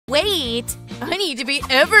Wait, I need to be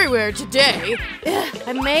everywhere today. Ugh,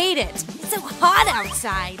 I made it. It's so hot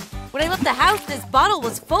outside. When I left the house, this bottle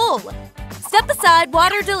was full. Step aside,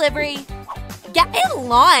 water delivery. Get in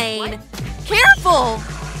line. Careful.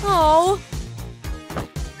 Oh.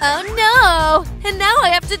 Oh no. And now I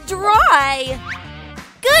have to dry.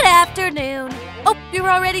 Good afternoon. Oh, you're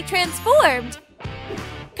already transformed.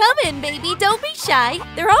 Come in, baby. Don't be shy.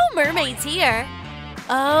 They're all mermaids here.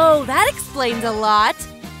 Oh, that explains a lot.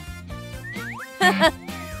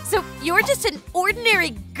 So you're just an ordinary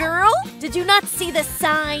girl? Did you not see the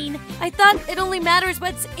sign? I thought it only matters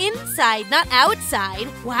what's inside, not outside.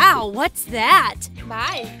 Wow, what's that?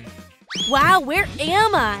 Bye. Wow, where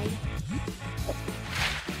am I?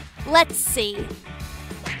 Let's see.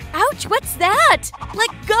 Ouch, what's that? Let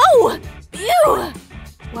go! Ew!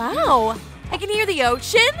 Wow, I can hear the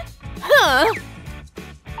ocean? Huh?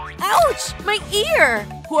 Ouch, my ear!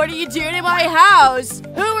 What are you doing in my house?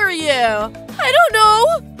 Who are you? I don't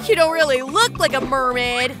know! You don't really look like a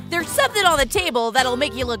mermaid. There's something on the table that'll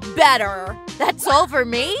make you look better. That's all for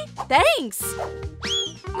me? Thanks!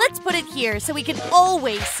 Let's put it here so we can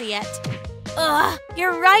always see it. Ugh,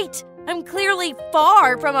 you're right. I'm clearly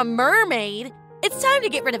far from a mermaid. It's time to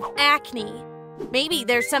get rid of acne. Maybe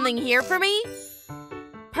there's something here for me?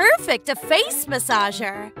 Perfect, a face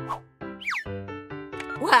massager.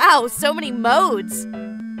 Wow, so many modes.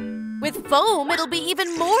 With foam, it'll be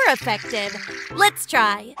even more effective. Let's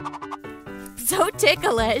try. So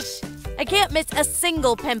ticklish. I can't miss a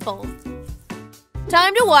single pimple.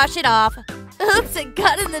 Time to wash it off. Oops, it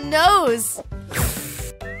got in the nose.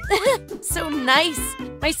 So nice.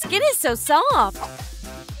 My skin is so soft.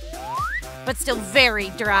 But still very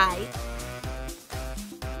dry.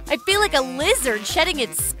 I feel like a lizard shedding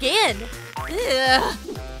its skin. Ugh.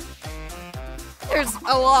 There's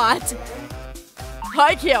a lot.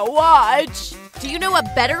 I can't watch. Do you know a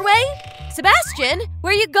better way? Sebastian,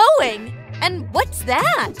 where are you going? And what's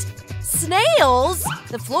that? Snails?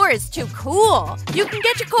 The floor is too cool. You can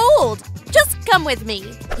get your cold. Just come with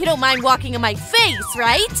me. You don't mind walking on my face,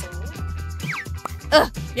 right? Ugh,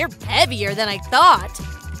 you're heavier than I thought.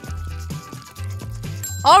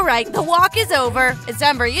 All right, the walk is over. It's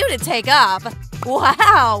time for you to take off.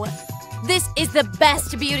 Wow! This is the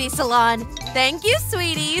best beauty salon. Thank you,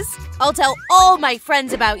 sweeties. I'll tell all my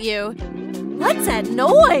friends about you. What's that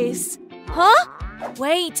noise? Huh?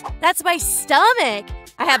 Wait, that's my stomach.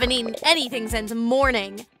 I haven't eaten anything since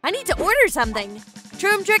morning. I need to order something.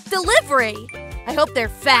 Troom Trick delivery. I hope they're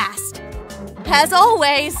fast. As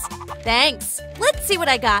always. Thanks. Let's see what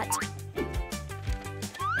I got.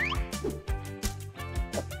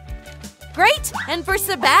 Great! And for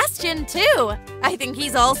Sebastian, too. I think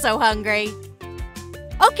he's also hungry.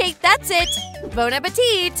 Okay, that's it. Bon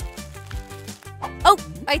appetit! Oh,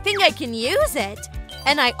 I think I can use it.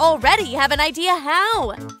 And I already have an idea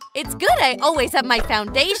how. It's good I always have my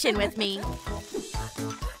foundation with me.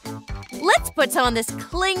 Let's put some on this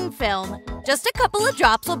cling film. Just a couple of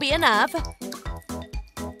drops will be enough.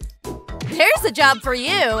 There's a job for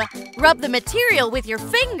you. Rub the material with your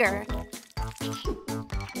finger.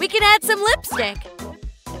 We can add some lipstick.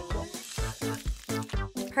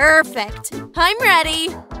 Perfect. I'm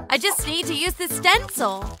ready. I just need to use the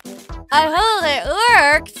stencil. I hope it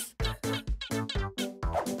works.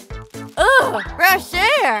 Ugh, fresh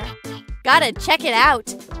air. Gotta check it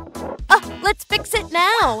out. Oh, let's fix it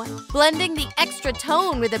now. Blending the extra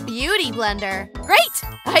tone with a beauty blender. Great!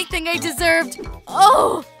 I think I deserved…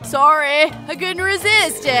 Oh, sorry. I couldn't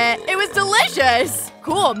resist it. It was delicious.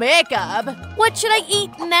 Cool makeup. What should I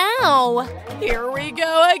eat now? Here we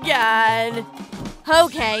go again.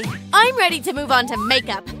 Okay, I'm ready to move on to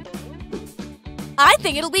makeup. I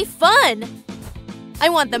think it'll be fun. I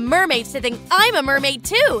want the mermaids to think I'm a mermaid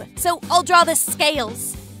too, so I'll draw the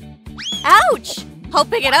scales. Ouch! I'll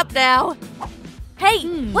pick it up now. Hey,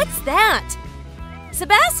 what's that?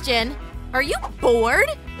 Sebastian, are you bored?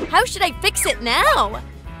 How should I fix it now?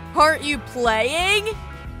 Aren't you playing?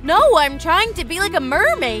 No, I'm trying to be like a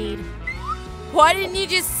mermaid. Why didn't you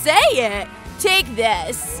just say it? Take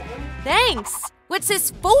this. Thanks. What's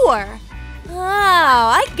this for? Oh,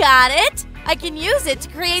 I got it. I can use it to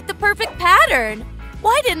create the perfect pattern.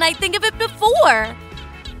 Why didn't I think of it before?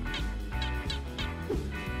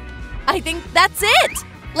 I think that's it.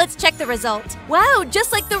 Let's check the result. Wow,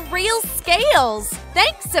 just like the real scales.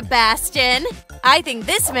 Thanks, Sebastian. I think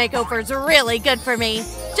this makeover's really good for me.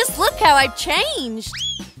 Just look how I've changed.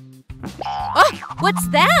 Oh, what's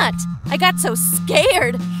that? I got so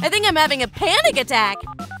scared. I think I'm having a panic attack.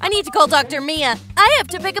 I need to call Dr. Mia. I have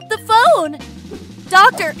to pick up the phone.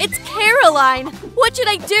 Doctor, it's Caroline. What should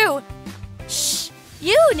I do? Shh,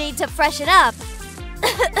 you need to freshen up.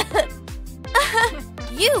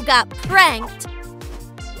 you got pranked.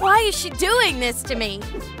 Why is she doing this to me?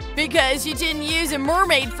 Because you didn't use a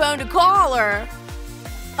mermaid phone to call her.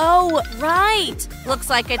 Oh, right. Looks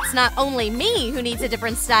like it's not only me who needs a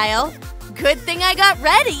different style. Good thing I got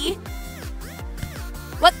ready.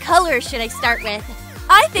 What color should I start with?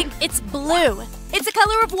 I think it's blue. It's a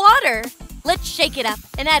color of water. Let's shake it up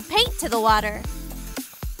and add paint to the water.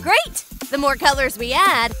 Great! The more colors we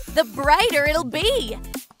add, the brighter it'll be.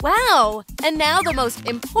 Wow! And now the most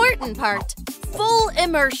important part. Full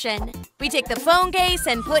immersion. We take the phone case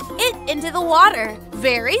and put it into the water.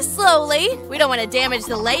 Very slowly. We don't want to damage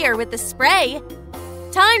the layer with the spray.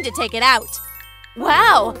 Time to take it out.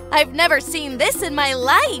 Wow! I've never seen this in my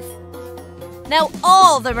life. Now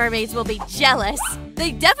all the mermaids will be jealous.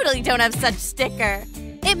 They definitely don't have such sticker.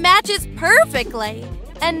 It matches perfectly.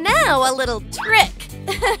 And now a little trick.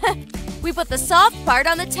 We put the soft part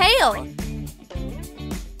on the tail.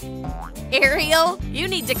 Ariel, you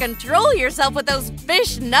need to control yourself with those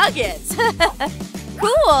fish nuggets.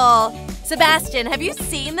 Cool. Sebastian, have you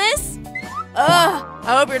seen this? I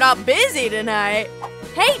hope you're not busy tonight.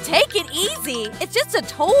 Hey, take it easy. It's just a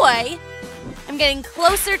toy. I'm getting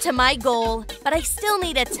closer to my goal, but I still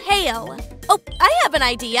need a tail. Oh, I have an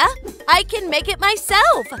idea. I can make it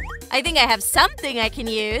myself. I think I have something I can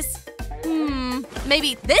use.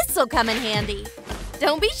 Maybe this'll come in handy.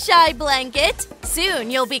 Don't be shy, Blanket. Soon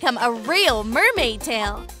you'll become a real mermaid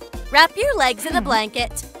tail. Wrap your legs in the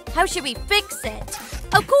blanket. How should we fix it?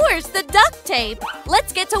 Of course, the duct tape.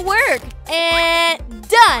 Let's get to work. And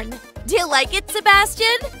done. Do you like it,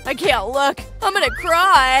 Sebastian? I can't look. I'm gonna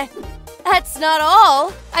cry. That's not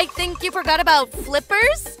all. I think you forgot about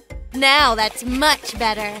flippers? Now that's much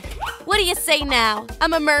better. What do you say now?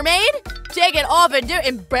 I'm a mermaid? Take it off and don't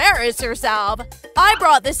embarrass yourself. I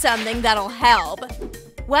brought this something that'll help.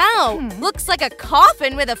 Wow, looks like a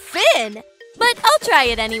coffin with a fin. But I'll try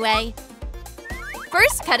it anyway.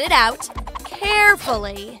 First, cut it out.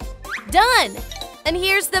 Carefully. Done. And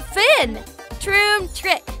here's the fin. Troom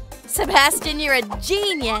trick. Sebastian, you're a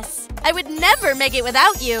genius. I would never make it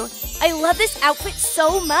without you. I love this outfit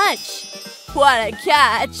so much. What a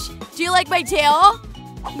catch. Do you like my tail?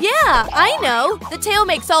 Yeah, I know. The tail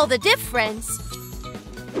makes all the difference.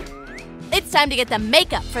 It's time to get the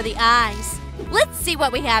makeup for the eyes. Let's see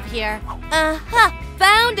what we have here.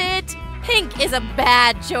 Found it. Pink is a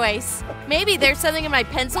bad choice. Maybe there's something in my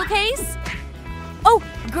pencil case? Oh,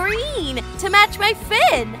 green, to match my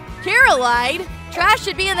fin. Caroline, trash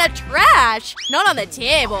should be in the trash, not on the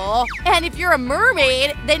table. And if you're a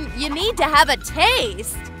mermaid, then you need to have a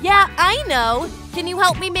taste. Yeah, I know. Can you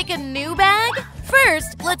help me make a new bag?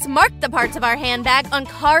 First, let's mark the parts of our handbag on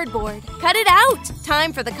cardboard. Cut it out.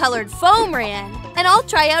 Time for the colored foam ran. And I'll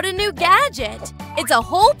try out a new gadget. It's a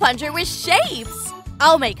hole puncher with shapes.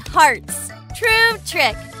 I'll make hearts. True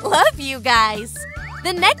trick. Love you guys.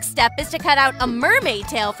 The next step is to cut out a mermaid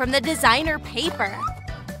tail from the designer paper.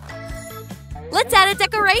 Let's add a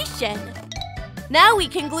decoration. Now we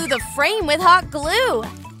can glue the frame with hot glue.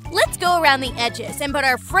 Let's go around the edges and put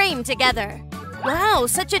our frame together. Wow,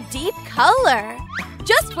 such a deep color.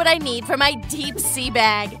 Just what I need for my deep sea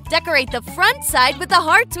bag. Decorate the front side with the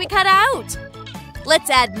hearts we cut out. Let's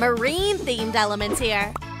add marine-themed elements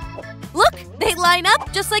here. Look, they line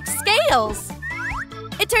up just like scales.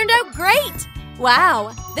 It turned out great.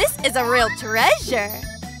 Wow, this is a real treasure.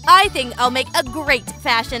 I think I'll make a great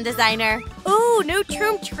fashion designer. Ooh, new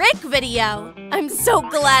Troom trick video. I'm so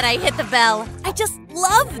glad I hit the bell. I just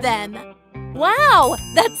love them. Wow,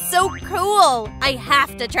 that's so cool. I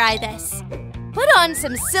have to try this. Put on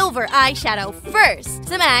some silver eyeshadow first,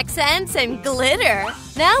 some accents and glitter.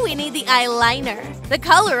 Now we need the eyeliner, the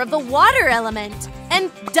color of the water element.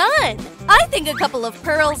 And done! I think a couple of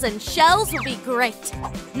pearls and shells will be great.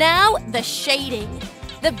 Now, the shading.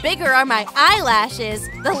 The bigger are my eyelashes,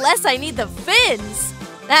 the less I need the fins.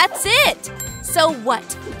 That's it! So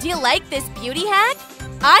what? Do you like this beauty hack?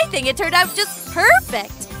 I think it turned out just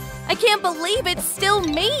perfect. I can't believe it's still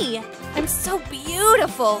me. I'm so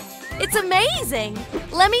beautiful. It's amazing.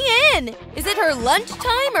 Let me in. Is it her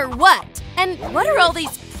lunchtime or what? And what are all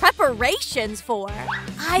these preparations for?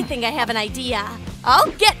 I think I have an idea.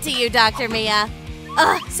 I'll get to you, Dr. Mia.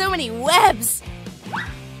 Ugh, so many webs.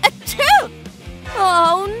 Achoo!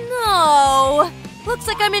 Oh no! Looks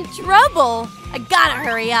like I'm in trouble. I gotta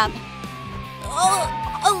hurry up. Oh,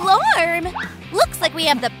 alarm! Looks like we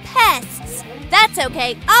have the pests. That's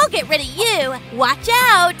okay, I'll get rid of you. Watch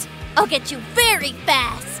out! I'll get you very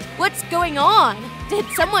fast. What's going on? Did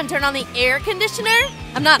someone turn on the air conditioner?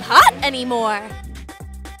 I'm not hot anymore.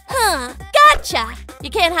 Huh, gotcha! You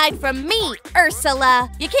can't hide from me, Ursula.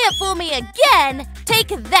 You can't fool me again.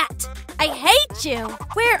 Take that! I hate you!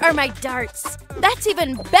 Where are my darts? That's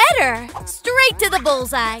even better! Straight to the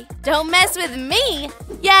bullseye! Don't mess with me!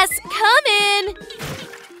 Yes, come in!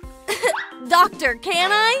 Doctor, can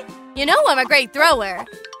I? You know I'm a great thrower.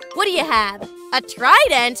 What do you have? A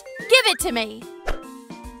trident? Give it to me!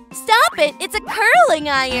 Stop it! It's a curling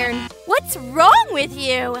iron! What's wrong with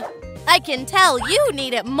you? I can tell you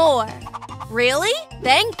need it more. Really?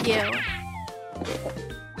 Thank you.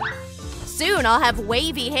 Soon I'll have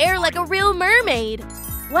wavy hair like a real mermaid.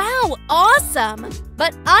 Wow, awesome!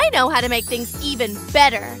 But I know how to make things even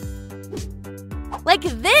better. Like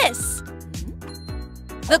this!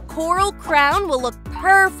 The coral crown will look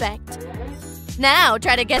perfect. Now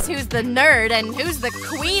try to guess who's the nerd and who's the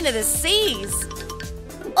queen of the seas.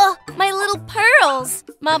 Oh, my little pearls!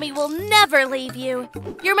 Mommy will never leave you.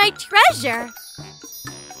 You're my treasure.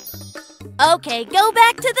 Okay, go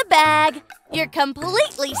back to the bag. You're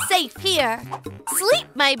completely safe here. Sleep,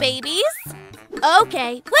 my babies.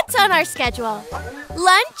 Okay, what's on our schedule?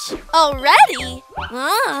 Lunch? Already?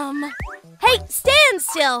 Hey, stand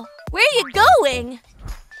still. Where are you going?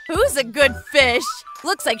 Who's a good fish?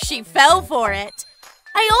 Looks like she fell for it.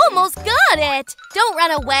 I almost got it. Don't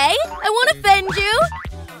run away. I won't offend you.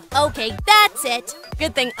 Okay, that's it.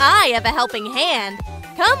 Good thing I have a helping hand.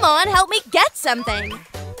 Come on, help me get something.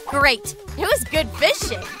 Great, it was good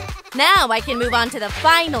fishing. Now I can move on to the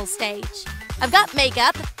final stage. I've got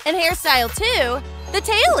makeup and hairstyle too. The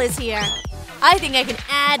tail is here. I think I can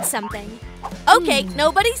add something. Okay,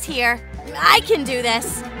 nobody's here. I can do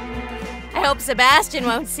this. I hope Sebastian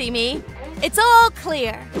won't see me. It's all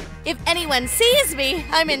clear. If anyone sees me,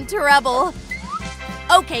 I'm in trouble.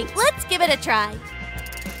 Okay, let's give it a try.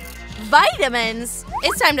 Vitamins!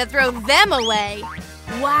 It's time to throw them away.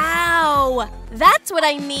 Wow! That's what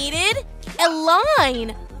I needed! A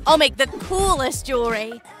line! I'll make the coolest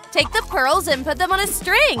jewelry. Take the pearls and put them on a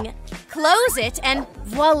string. Close it and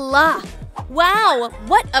voila! Wow,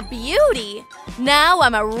 what a beauty! Now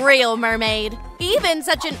I'm a real mermaid. Even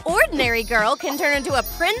such an ordinary girl can turn into a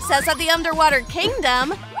princess of the underwater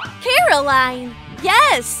kingdom. Caroline!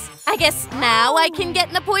 Yes! I guess now I can get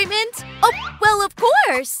an appointment? Oh, well, of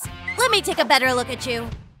course! Let me take a better look at you.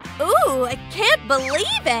 Ooh, I can't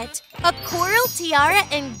believe it! A coral tiara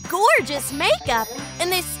and gorgeous makeup!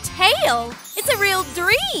 And this tail! It's a real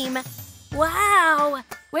dream! Wow!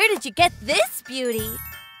 Where did you get this beauty?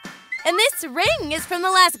 And this ring is from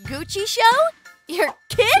the last Gucci show? You're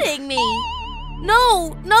kidding me!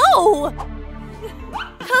 No, no!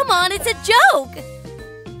 Come on, it's a joke!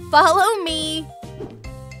 Follow me.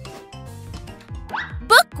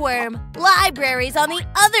 Bookworm! Library's on the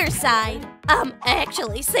other side. I'm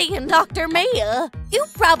actually seeing Dr. Maya. You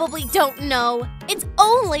probably don't know. It's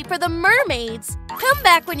only for the mermaids. Come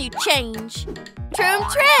back when you change. Troom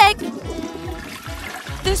trick!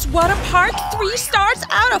 This water park 3 stars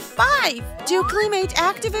out of 5. Do Climate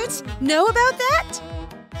activists know about that?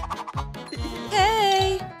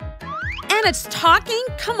 Hey! And it's talking?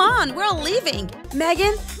 Come on, we're leaving.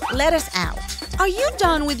 Megan, let us out. Are you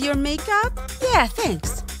done with your makeup? Yeah,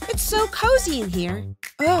 thanks. It's so cozy in here.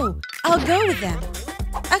 Oh, I'll go with them.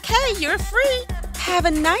 Okay, you're free. Have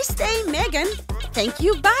a nice day, Megan. Thank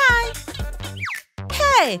you, bye.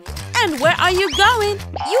 Hey, and where are you going?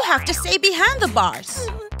 You have to stay behind the bars.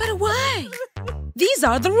 But why? These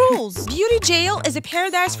are the rules. Beauty jail is a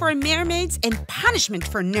paradise for mermaids and punishment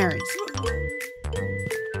for nerds.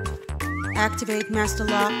 Activate master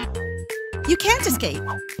lock. You can't escape.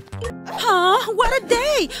 Huh? What a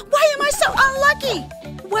day! Why am I so unlucky?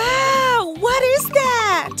 Wow, what is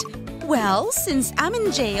that? Well, since I'm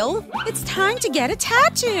in jail, it's time to get a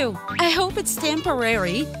tattoo. I hope it's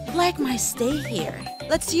temporary, like my stay here.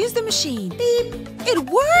 Let's use the machine. Beep. It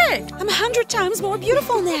worked! I'm 100 times more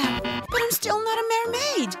beautiful now. But I'm still not a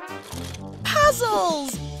mermaid.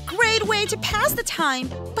 Puzzles! Great way to pass the time.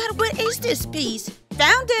 But what is this piece?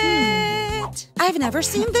 Found it! I've never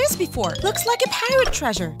seen this before. Looks like a pirate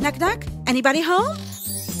treasure. Knock knock. Anybody home?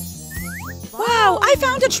 Wow, I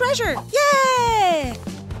found a treasure! Yay!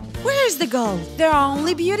 Where's the gold? There are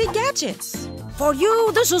only beauty gadgets. For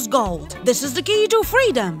you, this is gold. This is the key to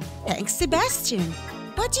freedom. Thanks, Sebastian.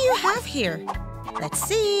 What do you have here? Let's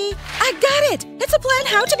see. I got it! It's a plan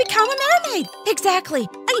how to become a mermaid. Exactly.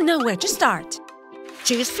 I know where to start.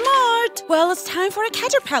 She's smart. Well, it's time for a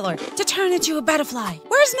caterpillar to turn into a butterfly.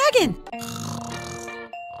 Where's Megan?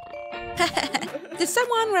 Did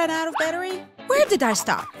someone run out of battery? Where did I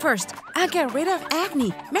stop? First, I'll get rid of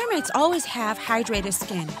acne. Mermaids always have hydrated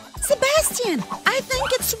skin. Sebastian, I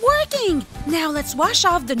think it's working. Now let's wash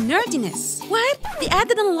off the nerdiness. What? The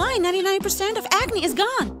added line 99% of acne is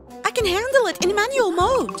gone. I can handle it in manual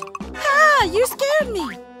mode. Ah, you scared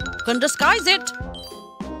me. Couldn't disguise it.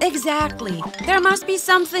 Exactly. There must be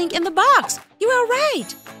something in the box. You are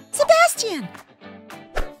right. Sebastian!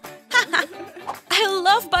 I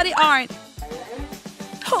love body art.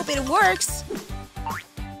 Hope it works.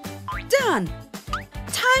 Done.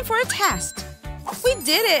 Time for a test. We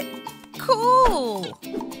did it. Cool.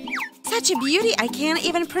 Such a beauty, I can't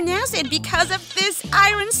even pronounce it because of this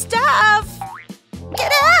iron stuff.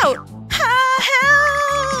 Get out!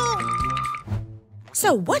 Help!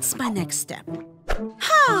 So what's my next step?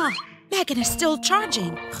 Megan is still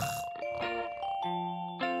charging.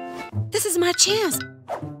 This is my chance.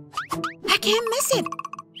 I can't miss it.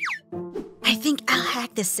 I think I'll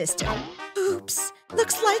hack this system. Oops.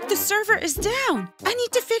 Looks like the server is down. I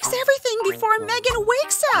need to fix everything before Megan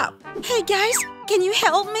wakes up. Hey guys, can you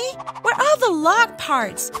help me? Where are the lock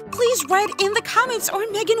parts? Please write in the comments or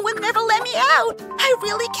Megan will never let me out. I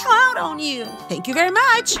really count on you. Thank you very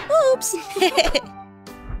much. Oops.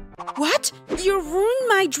 What? You ruined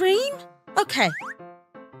my dream? Okay.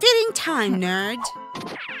 Feeding time, nerd.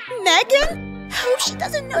 Megan? Hope she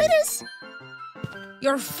doesn't notice.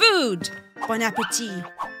 Your food. Bon appetit.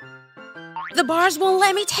 The bars won't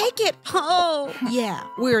let me take it. Oh, yeah,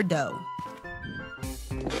 weirdo.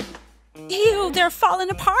 Ew, they're falling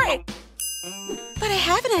apart. But I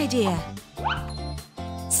have an idea.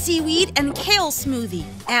 Seaweed and kale smoothie.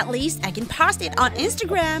 At least I can post it on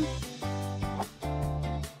Instagram.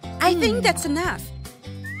 I think that's enough.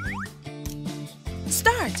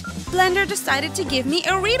 Start. Blender decided to give me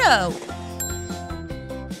a Rito.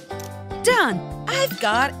 Done. I've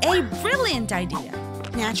got a brilliant idea.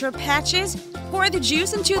 Natural patches, pour the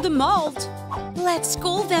juice into the mold. Let's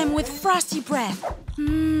cool them with frosty bread.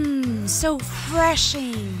 So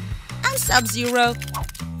refreshing. I'm Sub-Zero.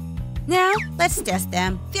 Now, let's test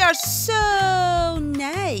them. They are so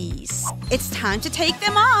nice. It's time to take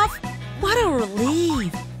them off. What a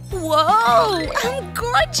relief. Whoa, I'm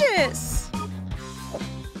gorgeous.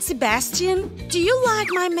 Sebastian, do you like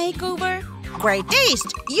my makeover? Great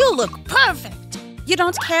taste. You look perfect. You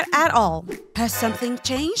don't care at all. Has something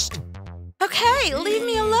changed? Okay, leave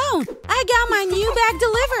me alone. I got my new bag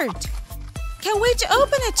delivered. Can't wait to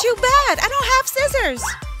open it. Too bad. I don't have scissors.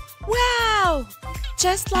 Wow.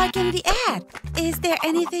 Just like in the ad. Is there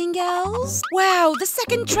anything else? Wow, the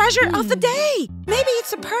second treasure of the day. Maybe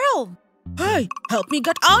it's a pearl. Hey, help me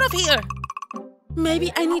get out of here.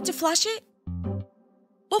 Maybe I need to flush it?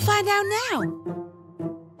 We'll find out now.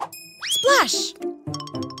 Splash.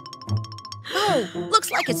 Oh,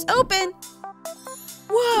 looks like it's open.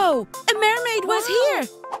 Whoa, a mermaid was here.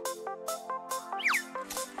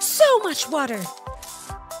 So much water.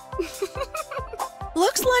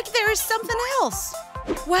 Looks like there is something else.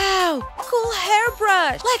 Wow, cool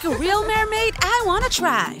hairbrush. Like a real mermaid, I want to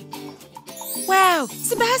try. Wow,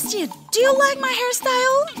 Sebastian, do you like my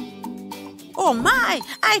hairstyle? Oh my,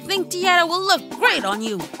 I think Tiara will look great on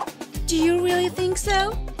you. Do you really think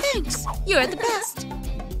so? Thanks, you're the best.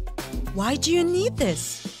 Why do you need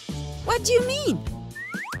this? What do you mean?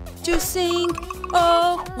 To sing,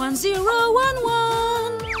 oh, 1011.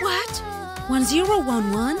 What?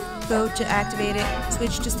 1011? Go to activate it,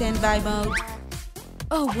 switch to standby mode.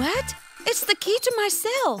 Oh, what? It's the key to my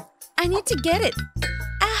cell. I need to get it.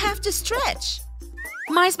 I'll have to stretch.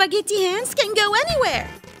 My spaghetti hands can go anywhere.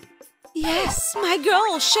 Yes, my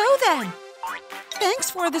girl, show them. Thanks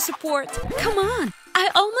for the support. Come on, I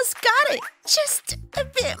almost got it. Just a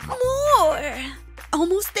bit more.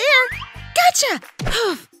 Almost there. Gotcha!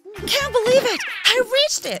 Can't believe it. I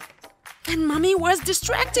reached it. And Mommy was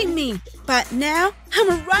distracting me. But now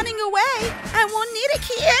I'm running away. I won't need a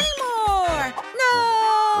key anymore. No!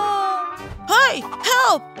 Hey,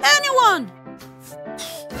 help! Anyone!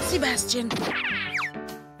 Sebastian.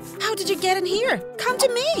 How did you get in here? Come to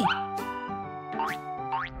me.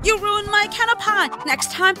 You ruined my canapé.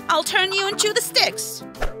 Next time, I'll turn you into the sticks.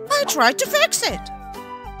 I tried to fix it.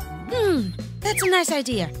 That's a nice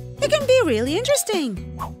idea. It can be really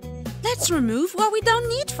interesting. Let's remove what we don't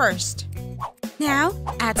need first. Now,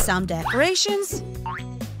 add some decorations.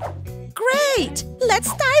 Great! Let's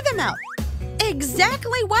tie them out.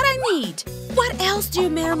 Exactly what I need. What else do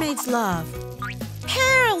mermaids love?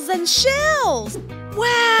 Pearls and shells.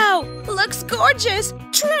 Wow! Looks gorgeous.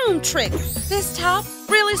 Troom trick. This top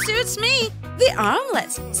really suits me. The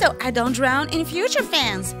armlets, so I don't drown in future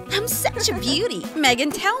fans. I'm such a beauty.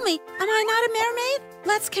 Megan, tell me, am I not a mermaid?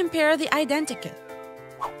 Let's compare the identical.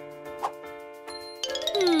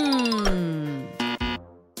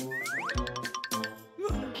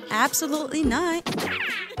 Absolutely not.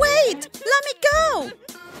 Wait! Let me go!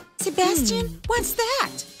 Sebastian, what's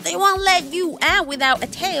that? They won't let you out without a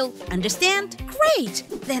tail. Understand? Great!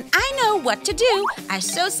 Then I know what to do. I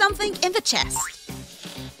sew something in the chest.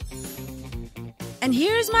 And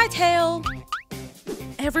here's my tail.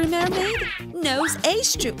 Every mermaid knows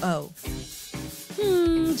H2O.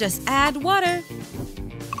 Just add water.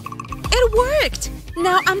 It worked!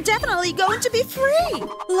 Now I'm definitely going to be free.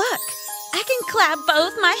 Look, I can clap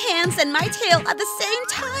both my hands and my tail at the same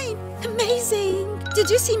time. Amazing! Did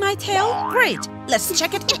you see my tail? Great. Let's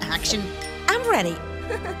check it in action. I'm ready.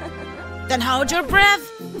 Then hold your breath.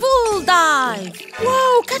 Full dive.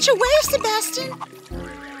 Whoa, catch a wave, Sebastian.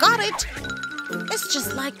 Got it. It's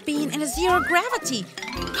just like being in a zero gravity.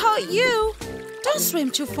 Caught you. Don't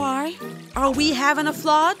swim too far. Are we having a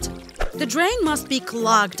flood? The drain must be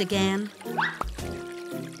clogged again.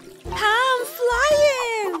 I'm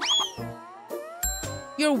flying.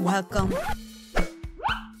 You're welcome.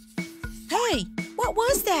 Hey, what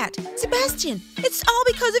was that? Sebastian, it's all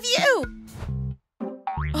because of you.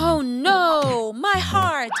 Oh no, my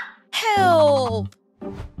heart. Help.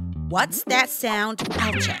 What's that sound?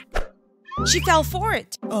 I'll check. She fell for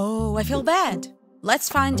it. Oh, I feel bad. Let's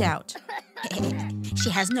find out. She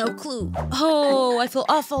has no clue. Oh, I feel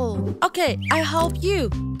awful. Okay, I'll help you.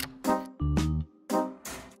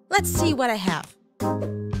 Let's see what I have.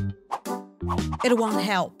 It won't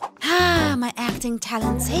help. Ah, my acting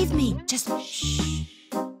talent saved me. Just shh.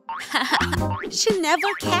 She'll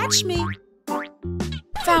never catch me.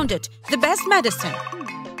 Found it. The best medicine.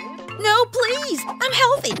 No, please. I'm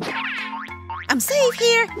healthy. I'm safe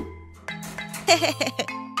here.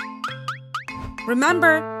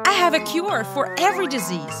 Remember, I have a cure for every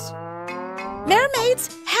disease. Mermaids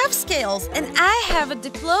have scales, and I have a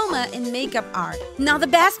diploma in makeup art. Not the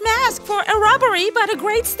best mask for a robbery, but a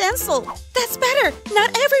great stencil. That's better.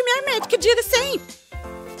 Not every mermaid could do the same.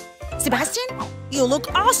 Sebastian, you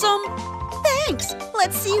look awesome. Thanks.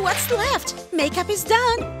 Let's see what's left. Makeup is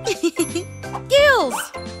done.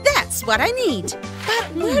 Gills. That's what I need.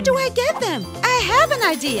 But where do I get them? I have an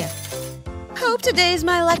idea. Hope today's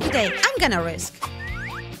my lucky day. I'm gonna risk.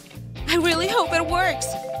 I really hope it works.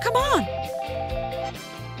 Come on.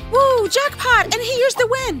 Woo, jackpot, and here's the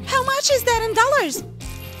win. How much is that in dollars?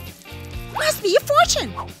 Must be a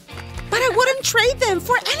fortune. But I wouldn't trade them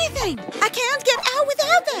for anything. I can't get out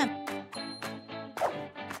without them.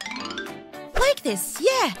 Like this,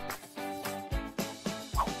 yeah.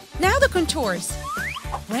 Now the contours.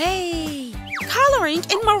 Great. Coloring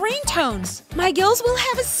in marine tones. My gills will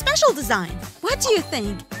have a special design. What do you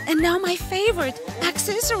think? And now my favorite,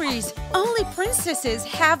 accessories. Only princesses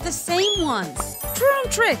have the same ones.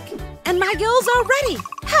 Troom trick. And my gills are ready.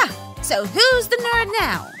 Ha! So who's the nerd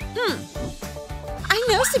now? I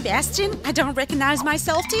know, Sebastian. I don't recognize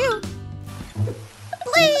myself too.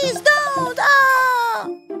 Please don't!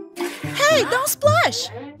 Oh! Hey, don't splash!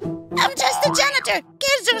 I'm just a janitor.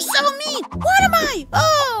 Kids are so mean. What am I?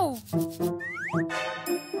 Oh!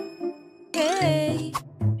 Hey.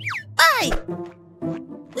 Bye!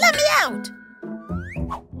 Let me out!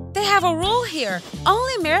 They have a rule here.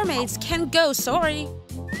 Only mermaids can go, sorry.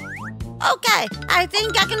 Okay, I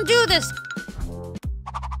think I can do this.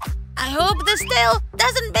 I hope this tail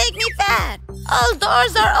doesn't make me fat. All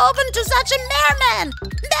doors are open to such a merman.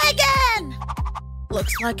 Megan!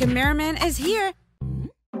 Looks like a merman is here.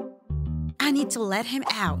 I need to let him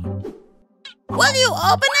out. Will you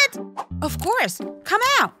open it? Of course. Come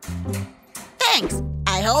out. Thanks.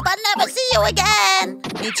 I hope I never see you again.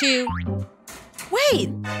 Me too. Wait,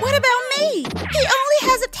 what about me? He only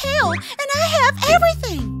has a tail, and I have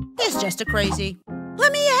everything. He's just a crazy.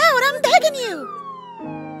 Let me out, I'm begging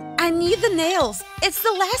you. I need the nails. It's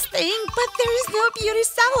the last thing, but there is no beauty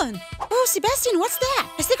salon. Oh, Sebastian, what's that?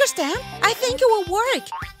 A sticker stamp? I think it will work.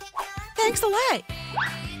 Thanks a lot.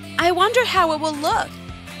 I wonder how it will look.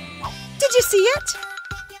 Did you see it?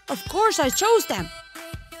 Of course I chose them.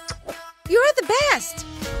 You're the best.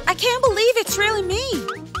 I can't believe it's really me.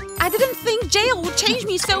 I didn't think jail would change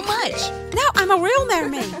me so much. Now I'm a real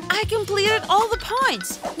mermaid. I completed all the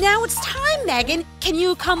points. Now it's time, Megan. Can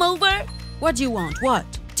you come over? What do you want? What?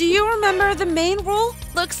 Do you remember the main rule?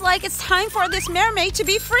 Looks like it's time for this mermaid to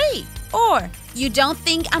be free. Or, you don't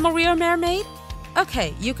think I'm a real mermaid?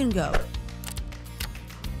 Okay, you can go.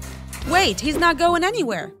 Wait, he's not going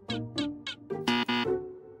anywhere.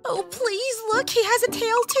 Oh, please, look, he has a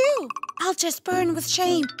tail too. I'll just burn with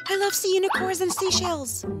shame. I love sea unicorns and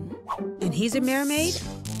seashells. And he's a mermaid?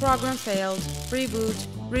 Program failed. Reboot.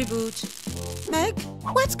 Reboot. Meg,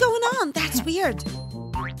 what's going on? That's weird.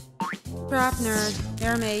 Prop nerd.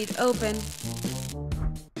 Mermaid. Open.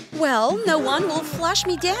 Well, no one will flush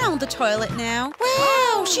me down the toilet now.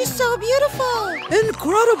 Wow, she's so beautiful.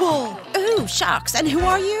 Incredible. Oh, shucks. And who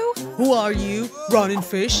are you? Who are you, running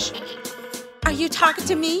fish? Are you talking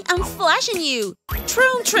to me? I'm flashing you.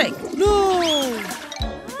 Troom trick. No.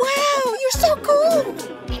 Wow, you're so cool.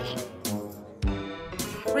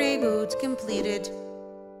 Reboot completed.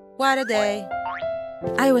 What a day.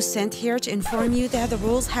 I was sent here to inform you that the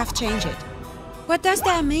rules have changed. What does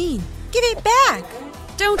that mean? Give it back.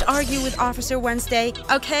 Don't argue with Officer Wednesday.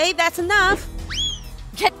 Okay, that's enough.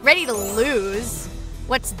 Get ready to lose.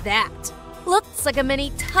 What's that? Looks like a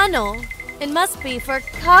mini tunnel. It must be for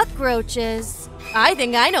cockroaches. I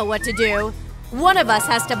think I know what to do. One of us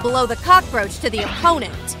has to blow the cockroach to the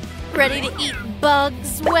opponent. Ready to eat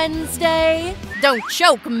bugs, Wednesday? Don't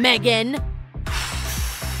choke, Megan.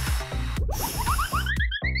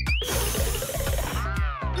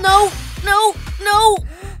 No, no, no!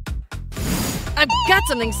 I've got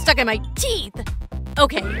something stuck in my teeth.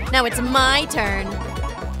 Okay, now it's my turn.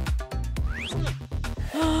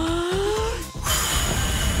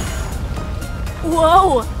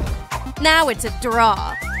 Whoa! Now it's a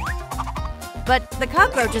draw. But the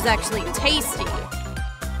cockroach is actually tasty.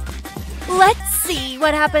 Let's see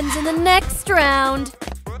what happens in the next round.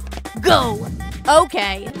 Go!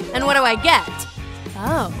 Okay, and what do I get?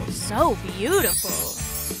 Oh, so beautiful.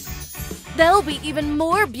 They'll be even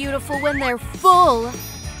more beautiful when they're full.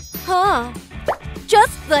 Huh.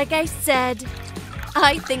 Just like I said.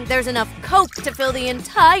 I think there's enough Coke to fill the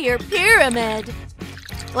entire pyramid.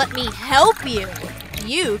 Let me help you.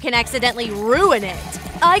 You can accidentally ruin it.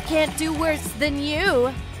 I can't do worse than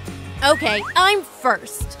you. Okay, I'm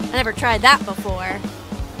first. I never tried that before.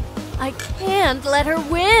 I can't let her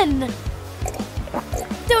win.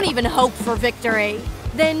 Don't even hope for victory.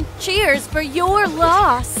 Then cheers for your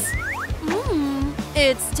loss.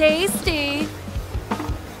 It's tasty.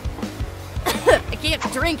 I can't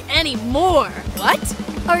drink anymore. What?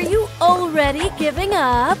 Are you already giving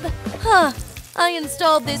up? Huh. I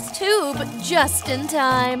installed this tube just in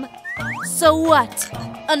time. So what?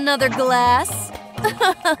 Another glass?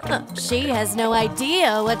 She has no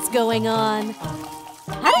idea what's going on.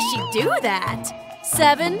 How does she do that?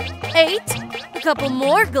 7, 8, a couple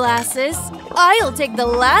more glasses. I'll take the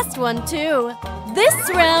last one too. This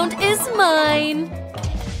round is mine.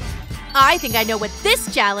 I think I know what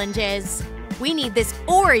this challenge is. We need this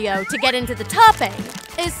Oreo to get into the topping.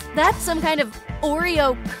 Is that some kind of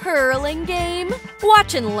Oreo curling game?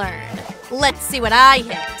 Watch and learn. Let's see what I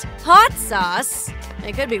hit. Hot sauce?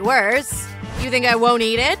 It could be worse. You think I won't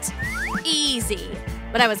eat it? Easy.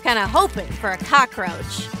 But I was kind of hoping for a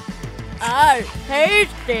cockroach. Oh,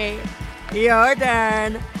 tasty. Your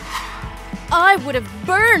turn. I would have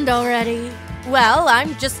burned already. Well,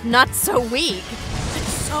 I'm just not so weak.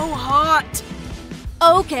 It's so hot.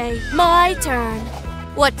 Okay, my turn.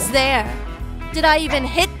 What's there? Did I even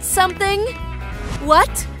hit something?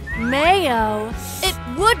 What? Mayo. It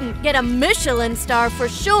wouldn't get a Michelin star for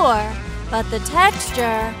sure. But the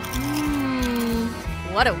texture…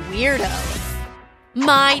 what a weirdo.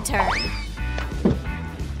 My turn.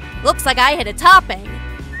 Looks like I hit a topping.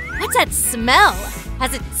 What's that smell?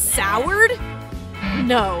 Has it soured?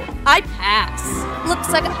 No, I pass.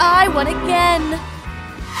 Looks like I won again.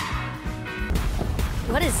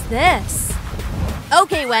 What is this?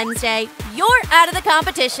 Okay, Wednesday, you're out of the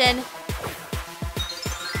competition.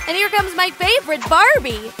 And here comes my favorite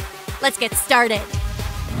Barbie. Let's get started.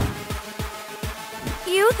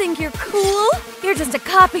 You think you're cool? You're just a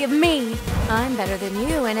copy of me. I'm better than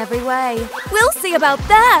you in every way. We'll see about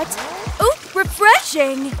that. Ooh,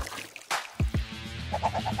 refreshing.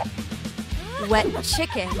 Wet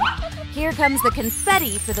chicken. Here comes the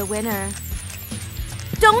confetti for the winner.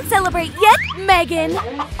 Don't celebrate yet, Megan.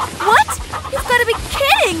 What? You've got to be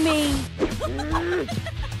kidding me.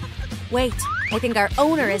 Wait, I think our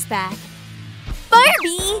owner is back.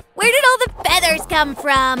 Barbie, where did all the feathers come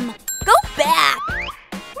from? Go back.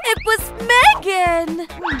 It was Megan!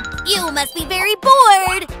 You must be very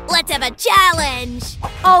bored! Let's have a challenge!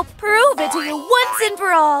 I'll prove it to you once and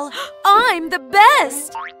for all! I'm the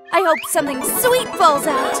best! I hope something sweet falls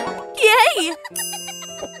out! Yay!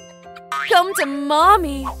 Come to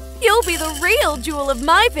Mommy! You'll be the real jewel of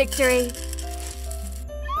my victory!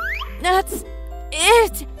 That's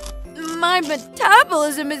it! My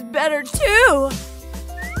metabolism is better too!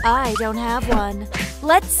 I don't have one.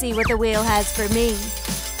 Let's see what the wheel has for me.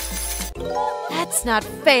 That's not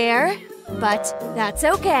fair, but that's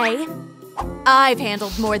okay. I've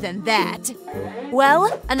handled more than that.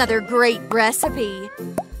 Well, another great recipe.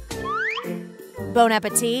 Bon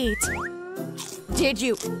appetit. Did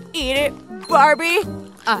you eat it, Barbie?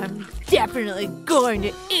 I'm definitely going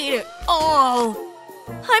to eat it all.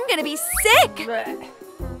 I'm gonna be sick.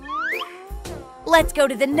 Let's go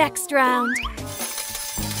to the next round.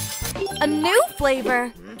 A new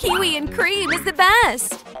flavor. Kiwi and cream is the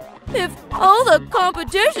best. If all the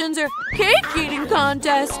competitions are cake-eating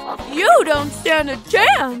contests, you don't stand a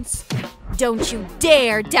chance. Don't you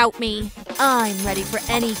dare doubt me. I'm ready for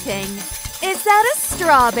anything. Is that a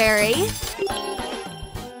strawberry?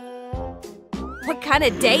 What kind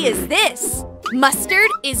of day is this? Mustard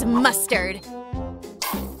is mustard.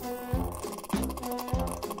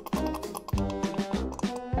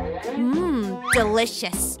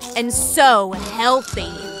 Delicious and so healthy.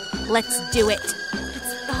 Let's do it.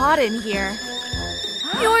 It's hot in here.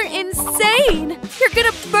 You're insane! You're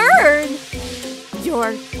gonna burn!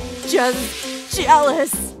 You're just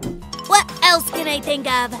jealous. What else can I think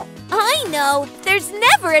of? I know! There's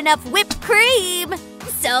never enough whipped cream!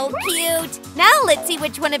 So cute! Now let's see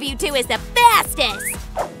which one of you two is the fastest!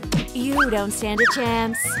 You don't stand a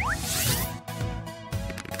chance.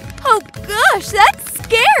 Oh gosh, that's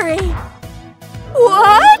scary!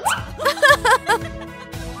 What?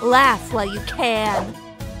 Laugh while you can.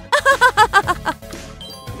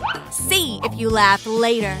 See if you laugh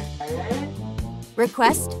later.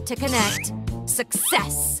 Request to connect.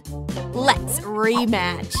 Success. Let's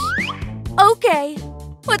rematch. Okay.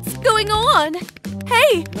 What's going on?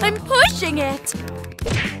 Hey, I'm pushing it.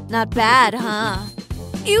 Not bad, huh?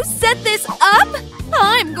 You set this up?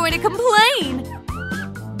 I'm going to complain.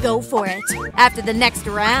 Go for it. After the next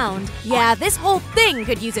round. Yeah, this whole thing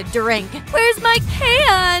could use a drink. Where's my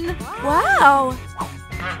can? Wow.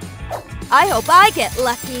 I hope I get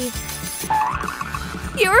lucky.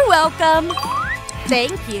 You're welcome.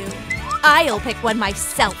 Thank you. I'll pick one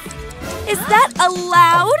myself. Is that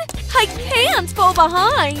allowed? I can't fall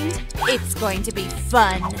behind. It's going to be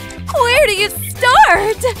fun. Where do you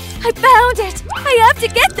start? I found it. I have to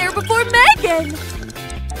get there before Megan.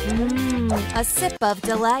 A sip of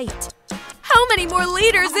delight. How many more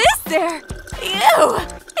liters is there? Ew!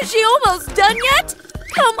 Is she almost done yet?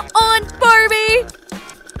 Come on, Barbie!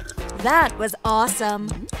 That was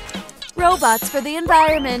awesome. Robots for the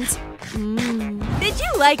environment. Did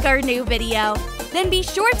you like our new video? Then be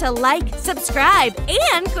sure to like, subscribe,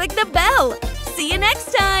 and click the bell. See you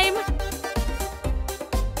next time!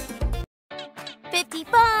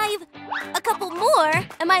 55! A couple more,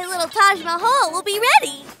 and my little Taj Mahal will be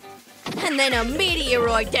ready! And then a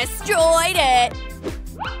meteoroid destroyed it!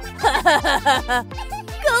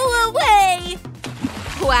 Go away!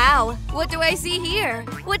 Wow, what do I see here?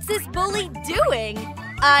 What's this bully doing?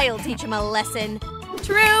 I'll teach him a lesson.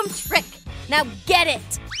 Troom trick! Now get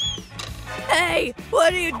it! Hey,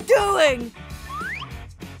 what are you doing?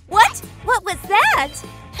 What? What was that?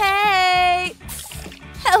 Hey!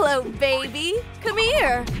 Hello, baby. Come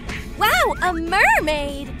here. Wow, a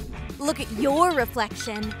mermaid! Look at your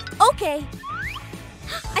reflection. Okay.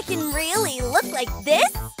 I can really look like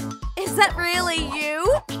this? Is that really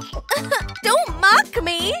you? Don't mock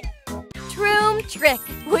me! Troom trick.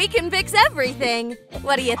 We can fix everything.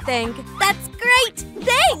 What do you think? That's great!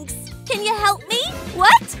 Thanks! Can you help me?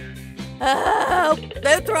 What? Oh,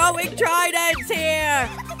 they're throwing tridents here!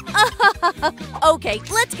 Okay,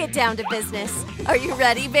 let's get down to business. Are you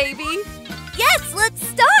ready, baby? Yes, let's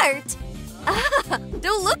start!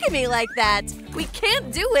 Don't look at me like that. We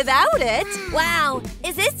can't do without it. Wow,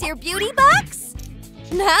 is this your beauty box?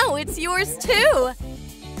 Now it's yours too.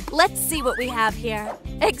 Let's see what we have here.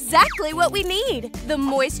 Exactly what we need. The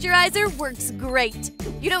moisturizer works great.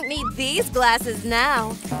 You don't need these glasses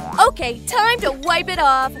now. Okay, time to wipe it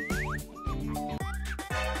off.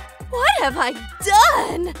 What have I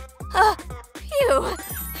done? Phew,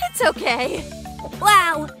 it's okay.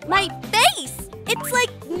 Wow, my face! It's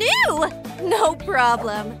like new! No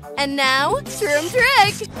problem. And now, Troom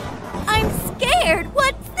trick! I'm scared!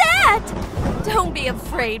 What's that? Don't be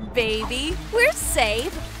afraid, baby. We're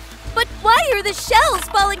safe. But why are the shells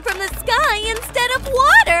falling from the sky instead of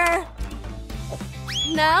water?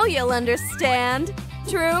 Now you'll understand.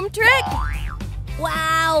 Troom trick!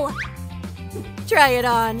 Wow! Try it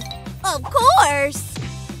on. Of course!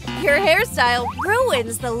 Your hairstyle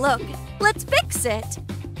ruins the look. Let's fix it.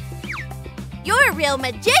 You're a real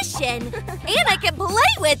magician, and I can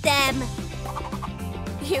play with them.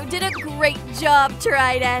 You did a great job,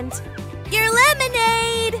 Trident. Your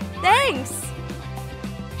lemonade! Thanks.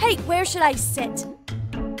 Hey, where should I sit?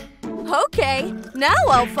 Okay, now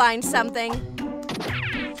I'll find something.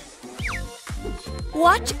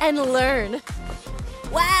 Watch and learn.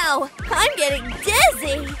 Wow, I'm getting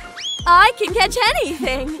dizzy. I can catch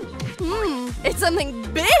anything. It's something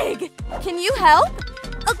big. Can you help?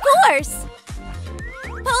 Of course.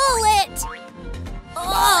 Pull it.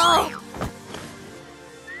 Oh.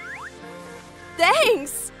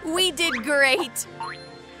 Thanks. We did great.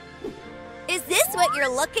 Is this what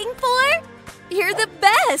you're looking for? You're the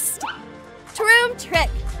best! Troom trick!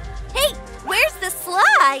 Hey, where's the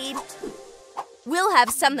slide? We'll have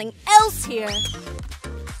something else here.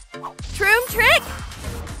 Troom trick!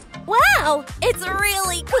 Wow, it's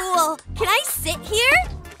really cool! Can I sit here?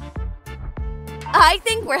 I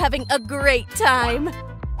think we're having a great time.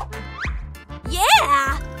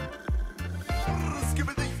 Yeah!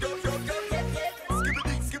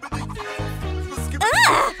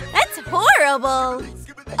 Ah, that's horrible!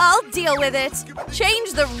 I'll deal with it.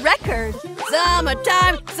 Change the record.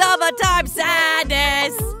 Summertime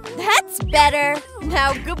sadness. That's better.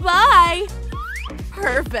 Now goodbye.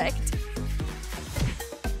 Perfect.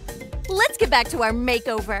 Let's get back to our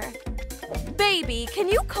makeover. Baby, can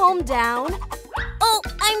you calm down? Oh,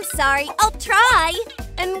 I'm sorry. I'll try.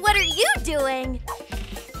 And what are you doing?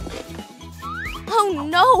 Oh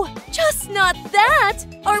no, just not that!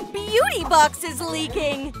 Our beauty box is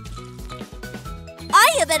leaking!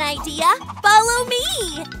 I have an idea! Follow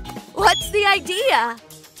me! What's the idea?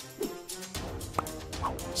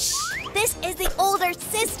 Shh! This is the older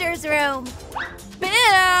sister's room!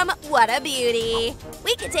 Boom! What a beauty!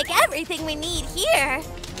 We can take everything we need here!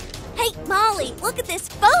 Hey, Molly, look at this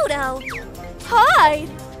photo! Hide!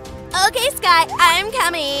 Okay, Sky, I'm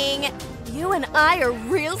coming! You and I are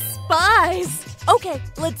real spies! Okay,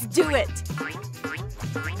 let's do it!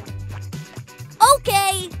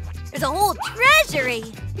 Okay! There's a whole treasury!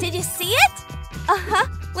 Did you see it? Uh-huh.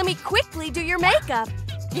 Let me quickly do your makeup.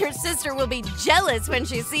 Your sister will be jealous when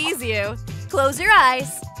she sees you. Close your eyes.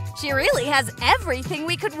 She really has everything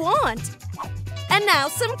we could want. And now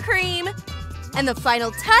some cream. And the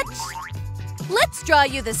final touch. Let's draw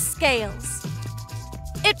you the scales.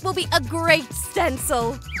 It will be a great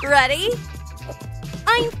stencil. Ready?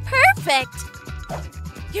 I'm perfect!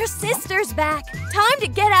 Your sister's back. Time to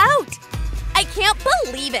get out. I can't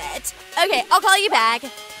believe it. Okay, I'll call you back.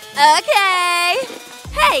 Okay.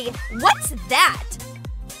 Hey, what's that?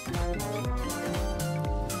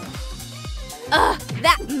 Ugh,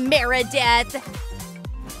 that Meredith.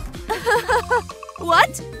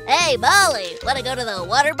 What? Hey, Molly, wanna go to the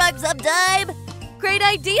water park sometime? Great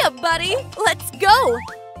idea, buddy. Let's go.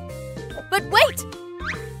 But wait.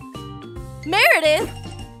 Meredith.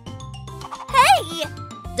 Hey!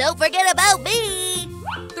 Don't forget about me!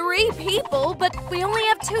 3 people, but we only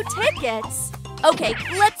have 2 tickets. Okay,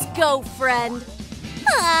 let's go, friend.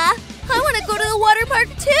 I want to go to the water park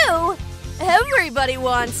too. Everybody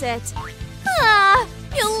wants it.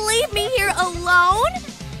 You'll leave me here alone?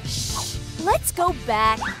 Shh, let's go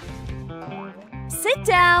back. Sit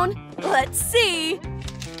down. Let's see.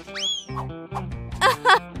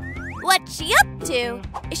 What's she up to?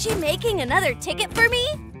 Is she making another ticket for me?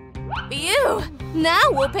 Ew! Now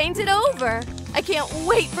we'll paint it over. I can't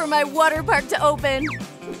wait for my water park to open.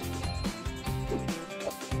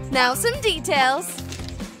 Now some details.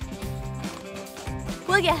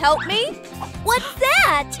 Will you help me? What's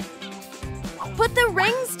that? Put the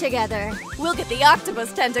rings together. We'll get the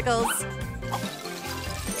octopus tentacles.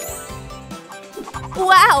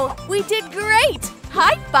 Wow, we did great!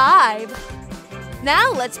 High five!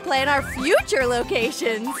 Now let's plan our future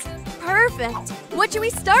locations. Perfect. What should we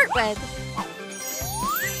start with?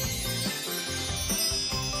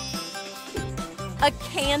 A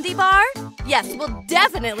candy bar? Yes, we'll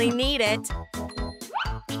definitely need it.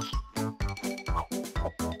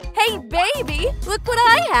 Hey, baby, look what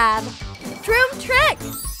I have. Troom trick.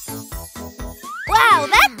 Wow,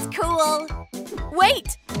 that's cool.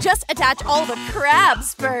 Wait, just attach all the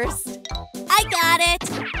crabs first. I got it.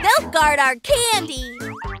 They'll guard our candy.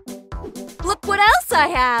 Look what else I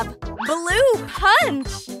have. Blue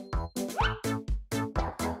punch.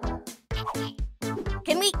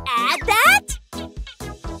 Can we add that?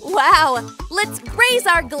 Wow, let's raise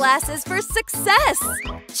our glasses for success.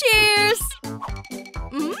 Cheers.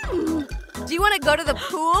 Do you want to go to the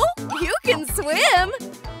pool? You can swim.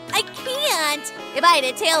 I can't. If I had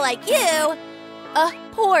a tail like you.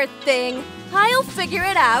 Poor thing. I'll figure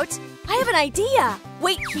it out. I have an idea.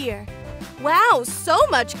 Wait here. Wow, so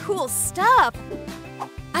much cool stuff.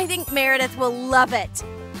 I think Meredith will love it.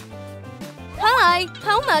 Hi,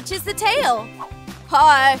 how much is the tail?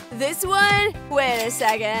 Hi, this one? Wait a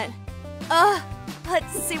second.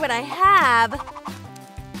 Let's see what I have.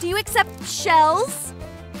 Do you accept shells?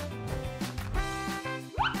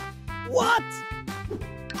 What?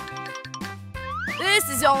 This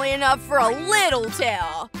is only enough for a little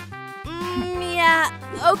tail. Yeah,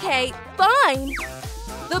 okay, fine.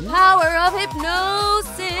 The power of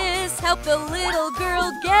hypnosis helped the little girl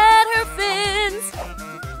get her fins.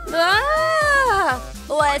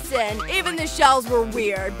 Listen, even the shells were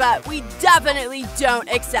weird, but we definitely don't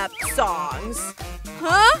accept songs.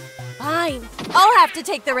 Huh? Fine, I'll have to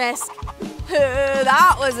take the risk.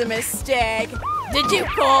 That was a mistake. Did you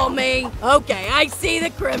call me? Okay, I see the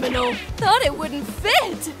criminal. Thought it wouldn't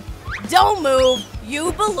fit. Don't move.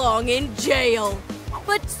 You belong in jail.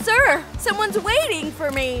 But sir, someone's waiting for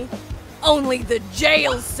me. Only the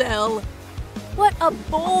jail cell. What a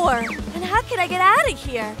bore. And how can I get out of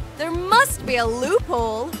here? There must be a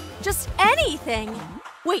loophole. Just anything.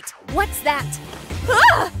 Wait, what's that?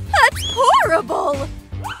 Ah, that's horrible.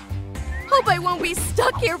 Hope I won't be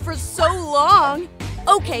stuck here for so long.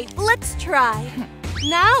 Okay, let's try.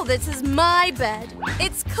 Now this is my bed.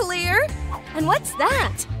 It's clear. And what's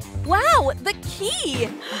that? Wow, the key!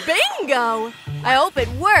 Bingo! I hope it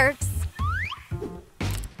works.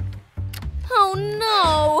 Oh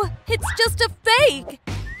no, it's just a fake.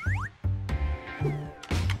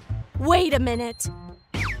 Wait a minute.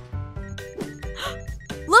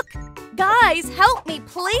 Look, guys, help me,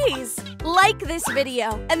 please. Like this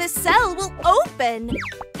video, and the cell will open.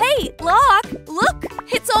 Hey, lock, look,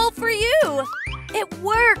 it's all for you. It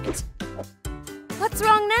worked. What's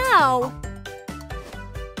wrong now?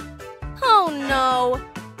 Oh no.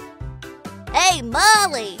 Hey,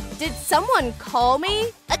 Molly! Did someone call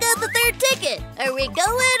me? I got the third ticket. Are we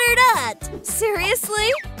going or not?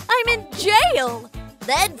 Seriously? I'm in jail.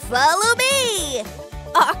 Then follow me!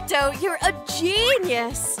 Octo, you're a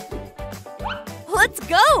genius. Let's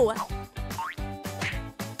go.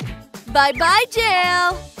 Bye-bye,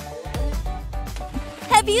 jail.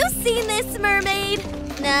 Have you seen this mermaid?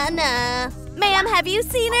 Nah. Ma'am, have you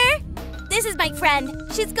seen her? This is my friend.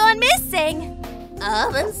 She's gone missing. I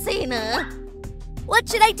haven't seen her. What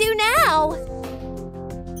should I do now?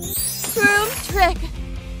 Troom trick.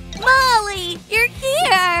 Molly, you're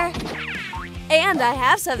here. And I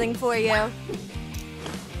have something for you.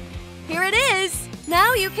 Here it is.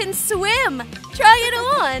 Now you can swim. Try it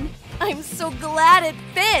on. I'm so glad it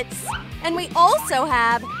fits. And we also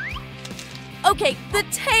have… Okay, the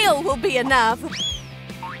tail will be enough.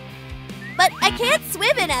 But I can't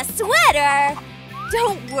swim in a sweater.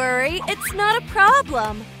 Don't worry, it's not a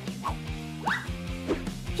problem.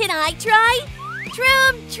 Can I try?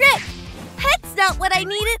 Troom trick. That's not what I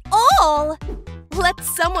need at all. Let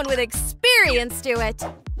someone with experience do it.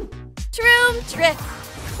 Troom trick.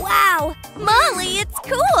 Wow, Molly, it's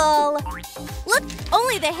cool. Look,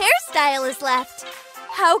 only the hairstyle is left.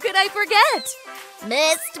 How could I forget?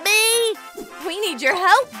 Missed me? We need your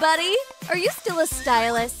help, buddy. Are you still a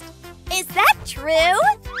stylist? Is that true?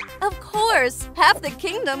 Of course. Half the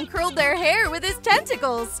kingdom curled their hair with his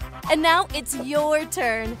tentacles. And now it's your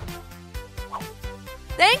turn.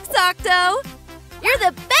 Thanks, Octo. You're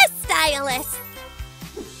the best stylist.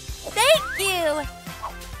 Thank you.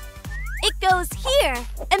 It goes here.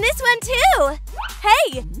 And this one too.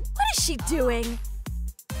 Hey, what is she doing?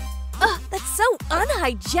 Ugh, that's so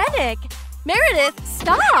unhygienic. Meredith,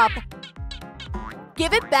 stop.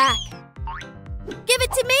 Give it back. Give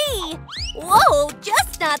it to me. Whoa,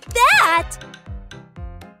 just not that.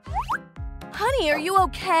 Honey, are you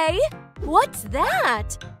okay? What's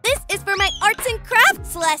that? This is for my arts and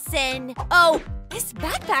crafts lesson. Oh, this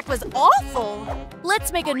backpack was awful.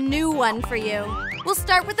 Let's make a new one for you. We'll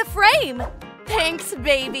start with the frame. Thanks,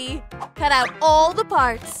 baby. Cut out all the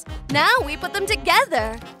parts. Now we put them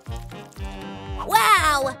together.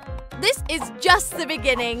 Wow! This is just the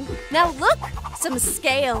beginning. Now look, some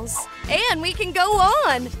scales. And we can go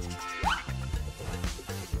on.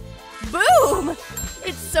 Boom!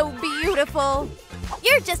 It's so beautiful.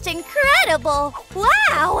 You're just incredible.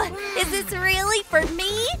 Wow! Is this really for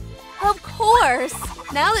me? Of course.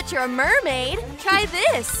 Now that you're a mermaid, try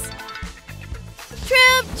this.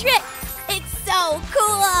 Troom trick! It's so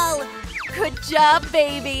cool! Good job,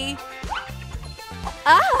 baby.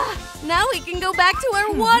 Ah, now we can go back to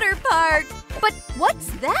our water park. But what's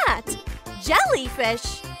that?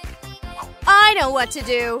 Jellyfish. I know what to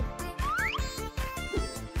do.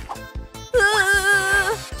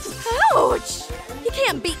 Ouch! You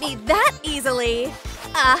can't beat me that easily.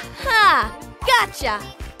 Aha! Gotcha!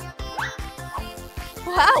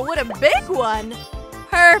 Wow, what a big one!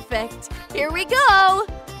 Perfect! Here we go!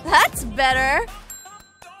 That's better!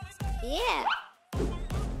 Yeah.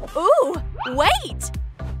 Ooh, wait!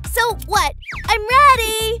 So what? I'm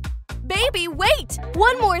ready! Baby, wait!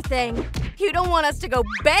 One more thing. You don't want us to go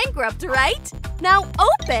bankrupt, right? Now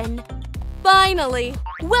open! Finally!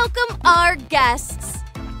 Welcome our guests!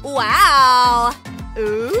 Wow!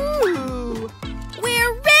 Ooh!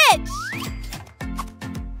 We're rich!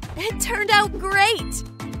 It turned out great!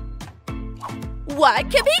 What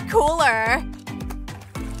could be cooler?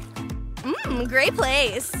 Great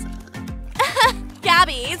place!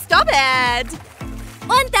 Gabby, stop it!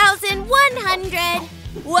 1,100!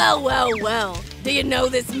 Well, well, well. Do you know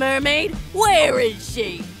this mermaid? Where is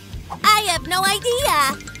she? I have no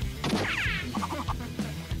idea.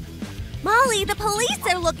 Molly, the police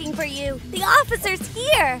are looking for you. The officer's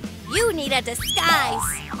here. You need a disguise.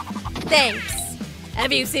 Thanks.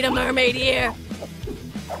 Have you seen a mermaid here?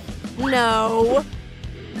 No.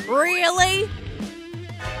 Really?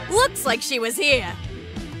 Looks like she was here.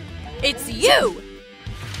 It's you!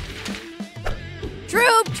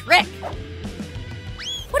 Troom trick!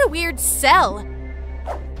 What a weird cell.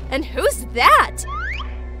 And who's that?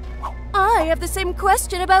 I have the same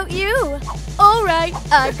question about you. All right,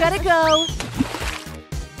 I've gotta go.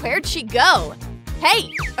 Where'd she go?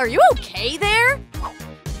 Hey, are you okay there?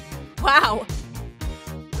 Wow.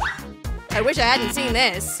 I wish I hadn't seen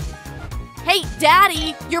this. Hey,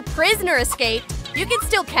 Daddy, your prisoner escaped. You can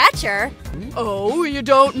still catch her. Oh, you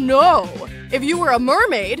don't know. If you were a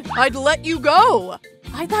mermaid, I'd let you go.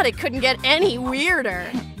 I thought it couldn't get any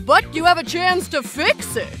weirder. But you have a chance to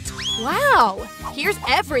fix it. Wow, here's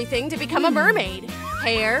everything to become a mermaid.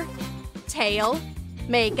 Hair, tail,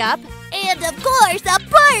 makeup, And of course, a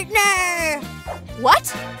partner!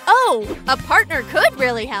 what? Oh, a partner could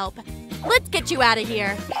really help. Let's get you out of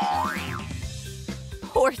here.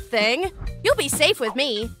 Poor thing. You'll be safe with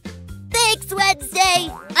me. Thanks, Wednesday.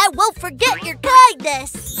 I won't forget your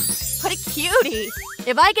kindness. What a cutie.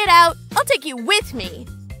 If I get out, I'll take you with me.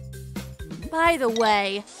 By the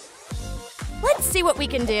way, let's see what we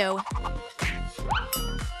can do.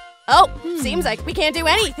 Oh, seems like we can't do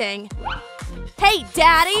anything. Hey,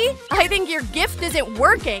 Daddy, I think your gift isn't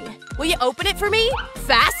working. Will you open it for me?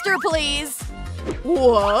 Faster, please.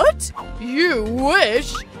 What? You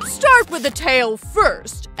wish? Start with the tail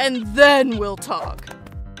first, and then we'll talk.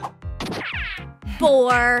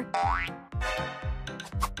 Bore.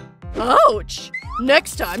 Ouch!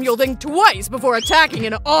 Next time you'll think twice before attacking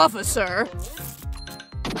an officer.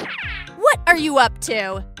 What are you up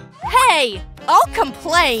to? Hey, I'll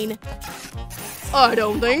complain. I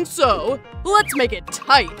don't think so. Let's make it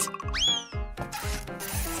tight.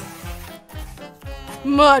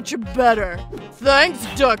 Much better. Thanks,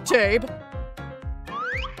 duct tape.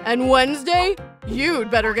 And Wednesday, you'd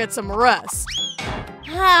better get some rest.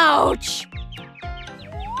 Ouch!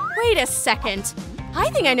 Wait a second. I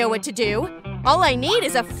think I know what to do. All I need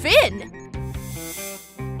is a fin.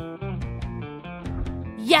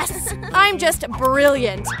 Yes! I'm just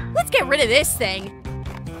brilliant. Let's get rid of this thing.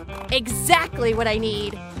 Exactly what I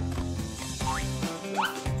need.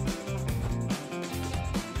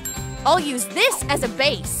 I'll use this as a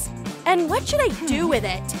base. And what should I do with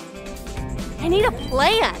it? I need a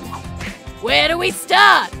plan. Where do we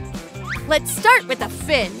start? Let's start with the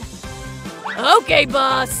fin. Okay,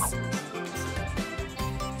 boss.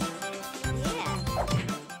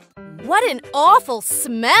 What an awful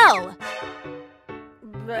smell.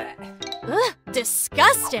 Ugh,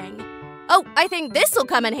 disgusting. Oh, I think this'll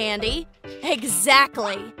come in handy.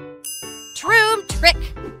 Exactly. Troom trick.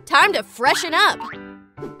 Time to freshen up.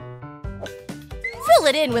 Fill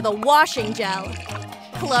it in with a washing gel.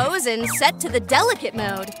 Close and set to the delicate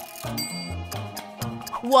mode.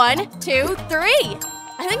 1, 2, 3.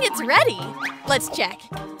 I think it's ready. Let's check.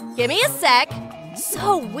 Give me a sec.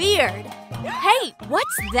 So weird. Hey,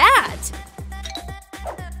 what's that?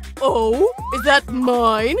 Oh, is that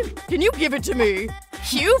mine? Can you give it to me?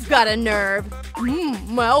 You've got a nerve.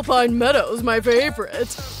 Alpine Meadow's my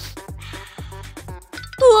favorite.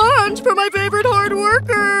 Lunch for my favorite hard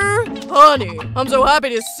worker! Honey, I'm so happy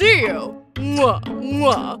to see you! Mwah,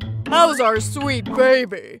 mwah. How's our sweet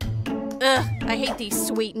baby? Ugh, I hate these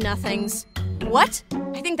sweet nothings. What?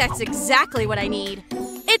 I think that's exactly what I need.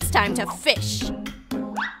 It's time to fish.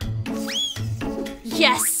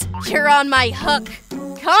 Yes! You're on my hook!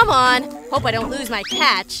 Come on! Hope I don't lose my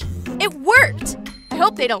catch. It worked! I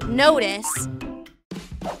hope they don't notice.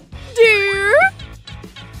 Dear?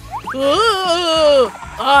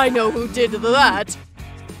 Oh, I know who did that.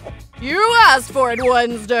 You asked for it,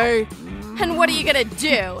 Wednesday. And what are you gonna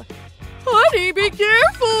do? Honey, be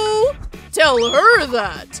careful! Tell her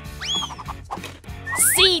that.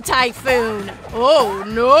 Sea typhoon! Oh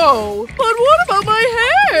no! But what about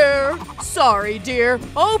my hair? Sorry, dear.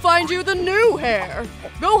 I'll find you the new hair.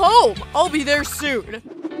 Go home. I'll be there soon.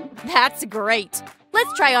 That's great.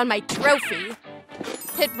 Let's try on my trophy.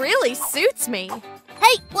 It really suits me.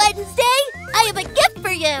 Hey, Wednesday! I have a gift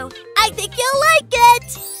for you! I think you'll like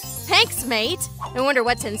it! Thanks, mate. I wonder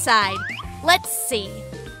what's inside. Let's see.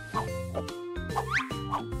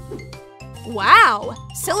 Wow!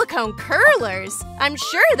 Silicone curlers! I'm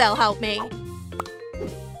sure they'll help me.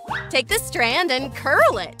 Take the strand and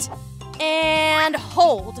curl it. And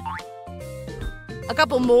hold. A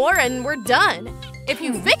couple more and we're done. If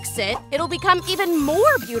you fix it, it'll become even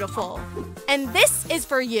more beautiful. And this is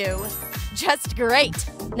for you. Just great.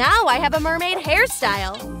 Now I have a mermaid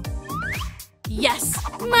hairstyle. Yes,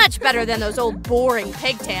 much better than those old boring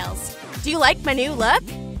pigtails. Do you like my new look?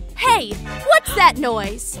 Hey, what's that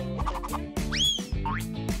noise?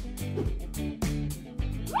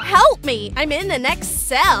 Help me! I'm in the next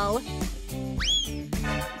cell.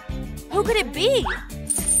 Who could it be?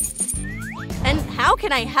 And how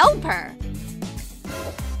can I help her?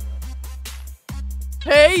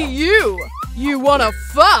 Hey, you! You wanna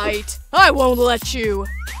fight? I won't let you.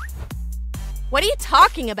 What are you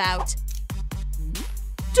talking about?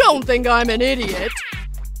 Don't think I'm an idiot.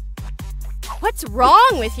 What's wrong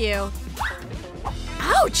with you?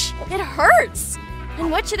 Ouch! It hurts!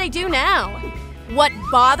 And what should I do now? What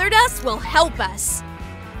bothered us will help us.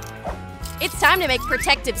 It's time to make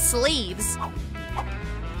protective sleeves.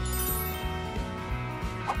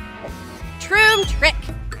 Troom trick!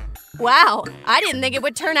 Wow, I didn't think it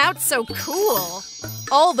would turn out so cool.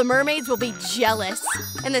 All the mermaids will be jealous,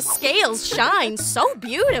 and the scales shine so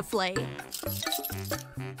beautifully.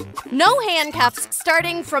 No handcuffs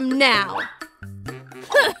starting from now.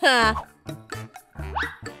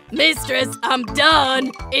 Mistress, I'm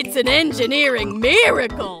done. It's an engineering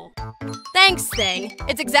miracle. Thanks, Thing.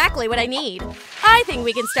 It's exactly what I need. I think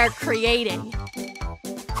we can start creating.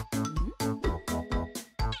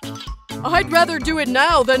 I'd rather do it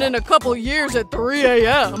now than in a couple years at 3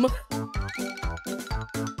 a.m.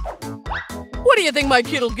 What do you think my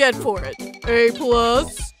kid'll get for it? A+?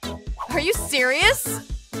 Are you serious?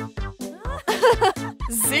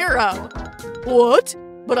 0. What?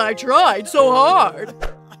 But I tried so hard.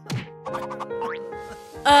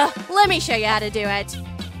 Let me show you how to do it.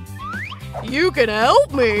 You can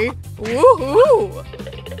help me. Woohoo!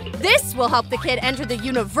 This will help the kid enter the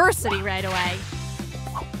university right away.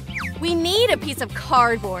 We need a piece of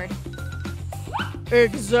cardboard.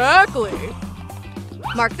 Exactly.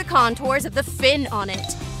 Mark the contours of the fin on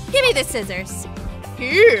it. Give me the scissors.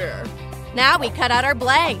 Here. Now we cut out our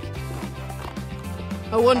blank.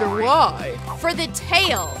 I wonder why. For the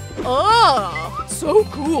tail. Ah, so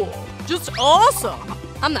cool. Just awesome.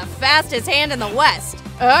 I'm the fastest hand in the West.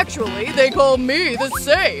 Actually, they call me the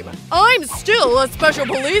same. I'm still a special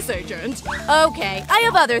police agent. Okay, I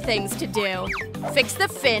have other things to do. Fix the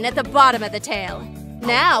fin at the bottom of the tail.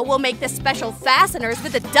 Now we'll make the special fasteners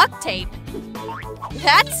with the duct tape.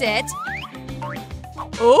 That's it.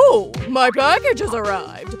 Oh, my package has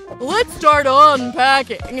arrived. Let's start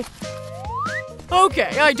unpacking.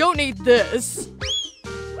 Okay, I don't need this.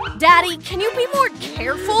 Daddy, can you be more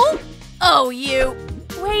careful? Oh, you.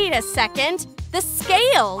 Wait a second. The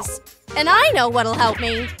scales. And I know what'll help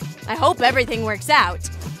me. I hope everything works out.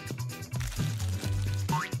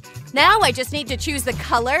 Now I just need to choose the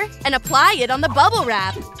color and apply it on the bubble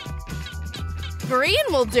wrap. Green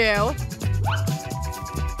will do.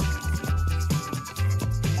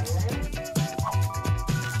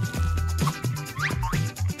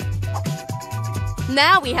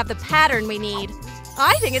 Now we have the pattern we need.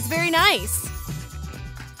 I think it's very nice.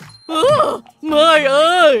 Oh, my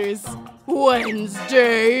eyes!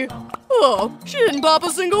 Wednesday. Oh, she didn't pop a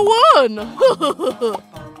single one.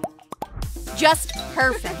 Just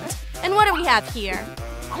perfect. And what do we have here?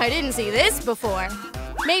 I didn't see this before.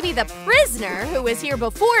 Maybe the prisoner who was here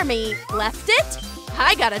before me left it?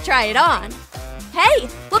 I gotta try it on. Hey,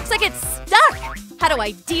 looks like it's stuck. How do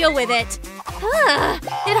I deal with it?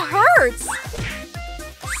 It hurts.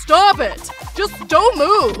 Stop it! Just don't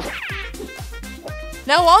move.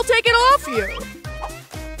 Now I'll take it off you.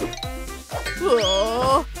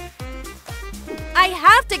 Oh, I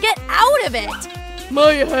have to get out of it.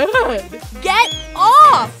 my head. Get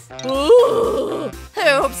off! Ugh.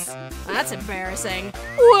 Oops, that's embarrassing.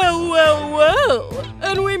 Well.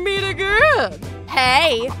 And we meet again.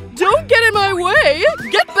 Hey! Don't get in my way.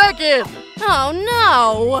 Get back in. Oh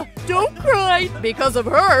no! Don't cry. Because of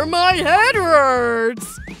her, my head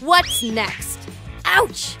hurts. What's next?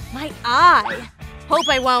 Ouch! My eye! Hope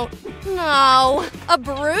I won't… No! A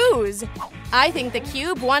bruise! I think the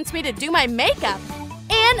cube wants me to do my makeup.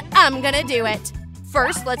 And I'm gonna do it.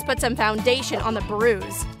 First, let's put some foundation on the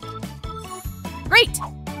bruise. Great!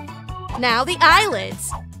 Now the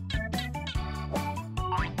eyelids.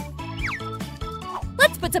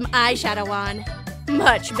 Let's put some eyeshadow on.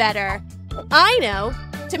 Much better. I know!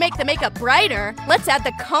 To make the makeup brighter, let's add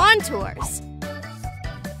the contours.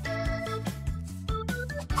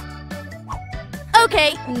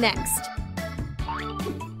 Okay, next.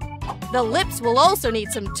 The lips will also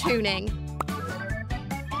need some tuning.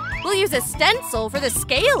 We'll use a stencil for the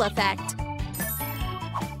scale effect.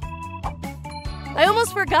 I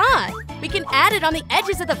almost forgot. We can add it on the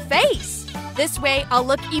edges of the face. This way, I'll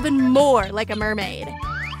look even more like a mermaid.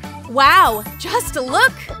 Wow, just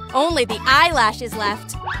look! Only the eyelashes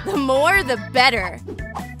left. The more, the better.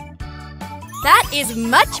 That is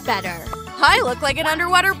much better. I look like an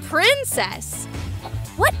underwater princess.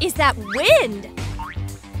 What is that wind?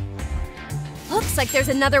 Looks like there's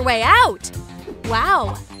another way out.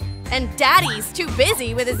 Wow. And Daddy's too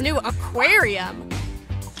busy with his new aquarium.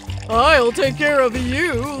 I'll take care of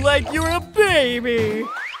you like you're a baby.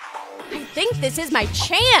 I think this is my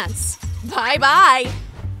chance. Bye-bye.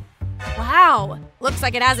 Wow. Looks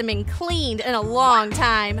like it hasn't been cleaned in a long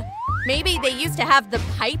time. Maybe they used to have the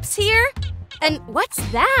pipes here? And what's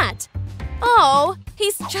that? Oh,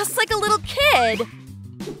 he's just like a little kid.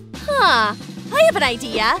 Huh. I have an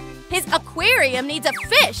idea. His aquarium needs a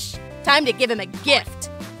fish. Time to give him a gift.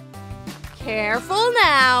 Careful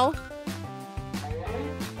now.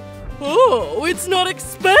 Oh, it's not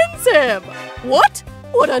expensive! What?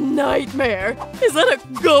 What a nightmare! Is that a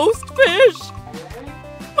ghost fish?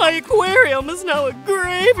 My aquarium is now a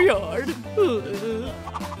graveyard.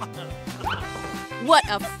 What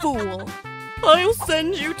a fool. I'll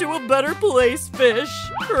send you to a better place, fish.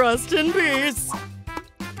 Rest in peace.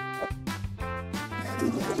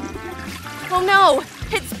 Oh no!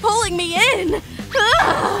 It's pulling me in!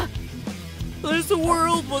 Ah! This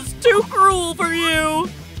world was too cruel for you.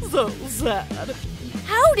 So sad.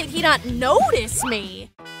 How did he not notice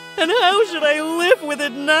me? And how should I live with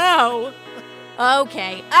it now?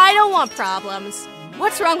 Okay, I don't want problems.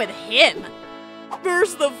 What's wrong with him?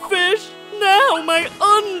 First the fish, now my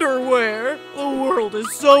underwear. The world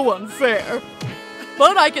is so unfair.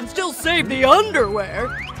 But I can still save the underwear.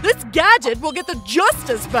 This gadget will get the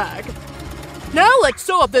justice back. Now let's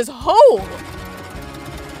sew up this hole.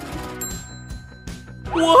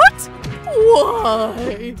 What?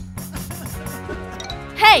 Why?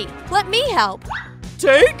 Hey, let me help.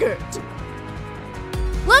 Take it.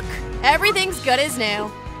 Look, everything's good as new.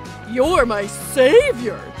 You're my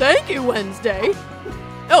savior. Thank you, Wednesday.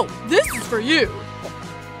 Oh, this is for you.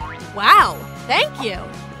 Wow, thank you.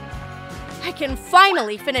 I can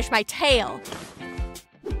finally finish my tail.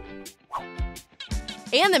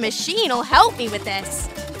 And the machine will help me with this.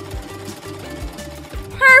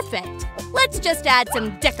 Perfect. Let's just add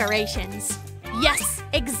some decorations. Yes,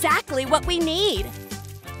 exactly what we need.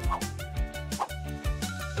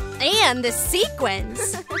 And the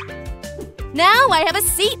sequins. Now I have a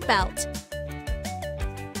seat belt.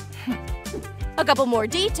 A couple more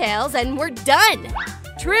details and we're done.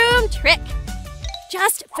 Troom trick.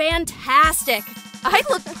 Just fantastic. I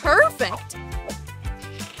look perfect.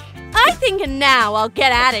 I think now I'll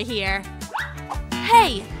get out of here.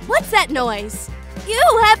 Hey, what's that noise?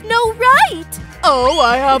 You have no right! Oh,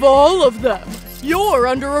 I have all of them. You're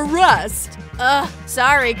under arrest.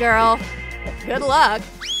 Sorry, girl. Good luck.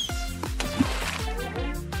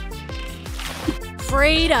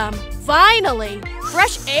 Freedom! Finally!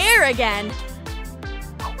 Fresh air again!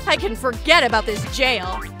 I can forget about this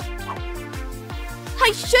jail.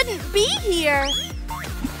 I shouldn't be here!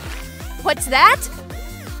 What's that?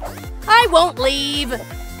 I won't leave!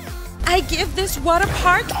 I give this water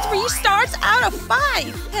park 3 stars out of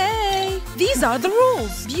 5. Hey, these are the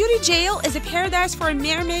rules. Beauty jail is a paradise for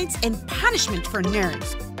mermaids and punishment for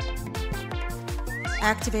nerds.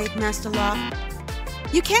 Activate master lock.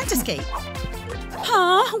 You can't escape.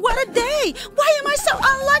 Huh? What a day! Why am I so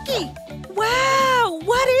unlucky? Wow,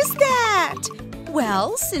 what is that?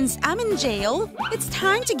 Well, since I'm in jail, it's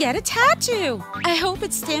time to get a tattoo. I hope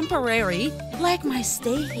it's temporary, like my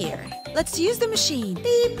stay here. Let's use the machine.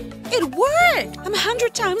 Beep. It worked! I'm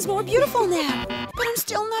 100 times more beautiful now. But I'm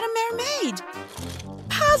still not a mermaid.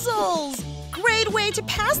 Puzzles! Great way to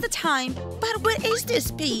pass the time. But what is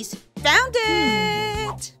this piece? Found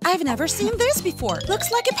it! I've never seen this before.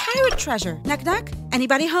 Looks like a pirate treasure. Knock knock.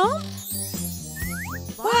 Anybody home?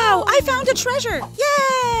 Wow, I found a treasure!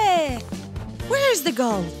 Yay! Where's the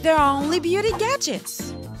gold? There are only beauty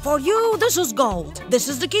gadgets. For you, this is gold. This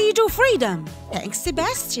is the key to freedom. Thanks,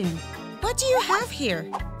 Sebastian. What do you have here?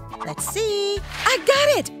 Let's see. I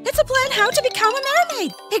got it! It's a plan how to become a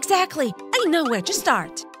mermaid. Exactly. I know where to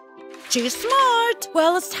start. Too smart.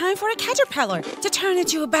 Well, it's time for a caterpillar to turn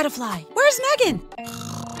into a butterfly. Where's Megan?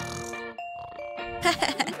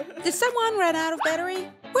 Did someone run out of battery?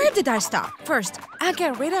 Where did I stop? First, I'll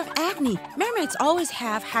get rid of acne. Mermaids always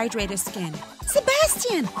have hydrated skin.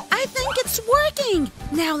 Sebastian, I think it's working.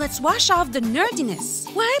 Now let's wash off the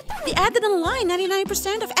nerdiness. What? The added line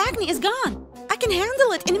 99% of acne is gone. I can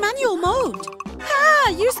handle it in manual mode. Ah,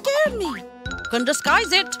 you scared me. Couldn't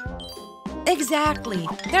disguise it. Exactly.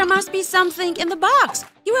 There must be something in the box.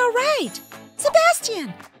 You are right.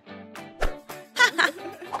 Sebastian.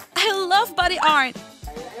 I love body art.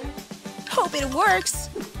 Hope it works.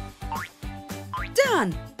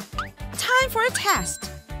 Done. Time for a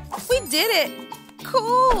test. We did it.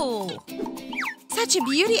 Cool. Such a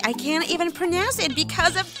beauty, I can't even pronounce it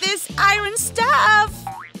because of this iron stuff.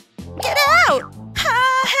 Get out!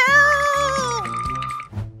 Help!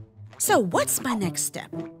 So what's my next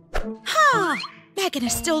step? Megan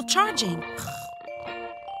is still charging.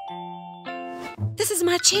 This is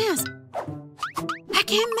my chance. I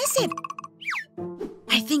can't miss it.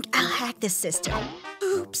 I think I'll hack this system.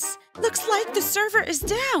 Oops. Looks like the server is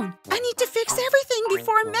down. I need to fix everything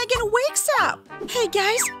before Megan wakes up. Hey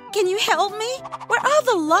guys, can you help me? Where are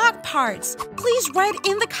the lock parts? Please write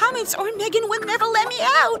in the comments or Megan will never let me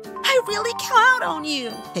out. I really count on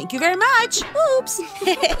you. Thank you very much. Oops.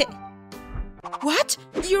 What?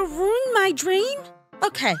 You ruined my dream?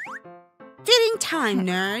 Okay. Feeding time,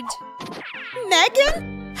 nerd.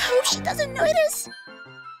 Megan? Hope she doesn't notice.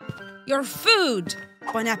 Your food.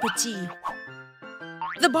 Bon appetit.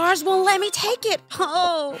 The bars won't let me take it.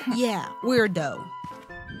 Oh, yeah, weirdo.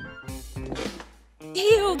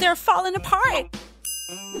 Ew, they're falling apart.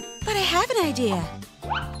 But I have an idea.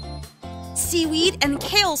 Seaweed and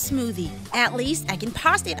kale smoothie. At least I can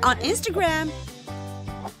post it on Instagram.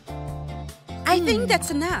 I think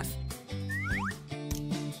that's enough.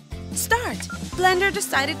 Start. Blender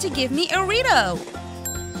decided to give me a Rito.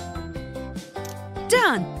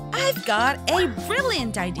 Done. I've got a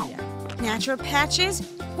brilliant idea. Natural patches,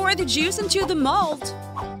 pour the juice into the mold.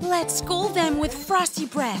 Let's cool them with frosty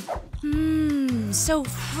breath. So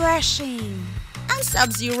refreshing. I'm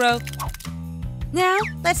Sub-Zero. Now,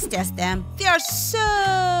 let's test them. They are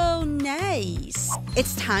so nice.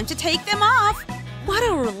 It's time to take them off. What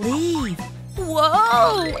a relief.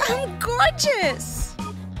 Whoa, I'm gorgeous.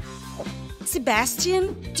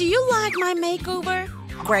 Sebastian, do you like my makeover?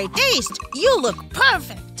 Great taste. You look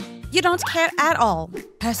perfect. You don't care at all.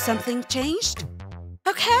 Has something changed?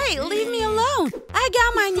 Okay, leave me alone. I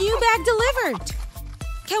got my new bag delivered.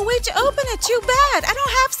 Can't wait to open it. Too bad. I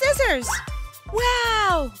don't have scissors.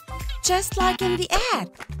 Wow. Just like in the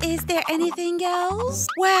ad. Is there anything else?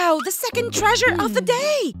 Wow, the second treasure of the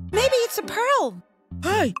day. Maybe it's a pearl.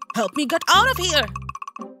 Hey, help me get out of here.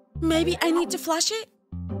 Maybe I need to flush it?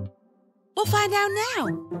 We'll find out now.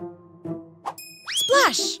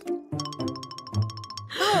 Splash.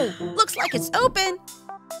 Oh, looks like it's open.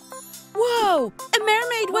 Whoa, a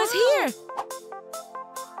mermaid was here.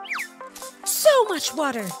 So much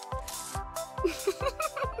water.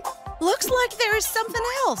 Looks like there is something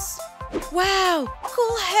else. Wow,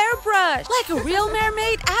 cool hairbrush. Like a real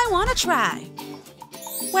mermaid, I want to try.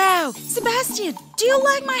 Wow, Sebastian, do you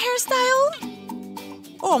like my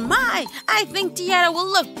hairstyle? Oh my, I think Tiara will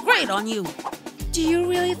look great on you. Do you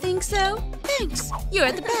really think so? Thanks,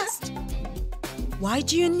 you're the best. Why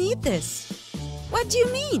do you need this? What do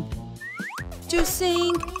you mean? To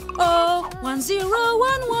sing, oh,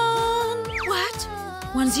 1011. What?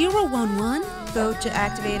 1011? Go to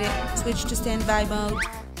activate it, switch to standby mode.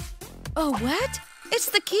 Oh, what? It's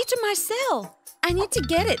the key to my cell. I need to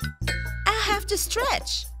get it. I'll have to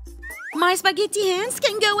stretch. My spaghetti hands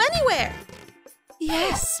can go anywhere.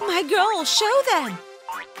 Yes, my girl, show them.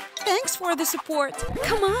 Thanks for the support.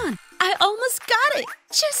 Come on, I almost got it.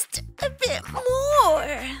 Just a bit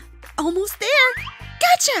more. Almost there.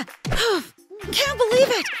 Gotcha! Can't believe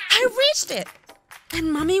it. I reached it.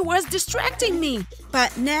 And Mommy was distracting me.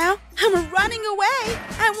 But now I'm running away.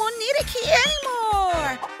 I won't need a key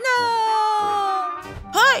anymore. No!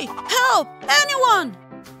 Hey, help! Anyone!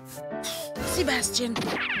 Sebastian.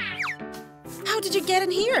 How did you get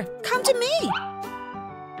in here? Come to me.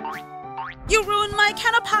 You ruined my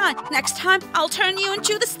canapé. Next time, I'll turn you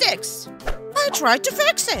into the sticks. I tried to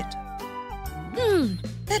fix it.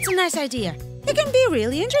 That's a nice idea. It can be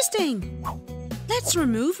really interesting. Let's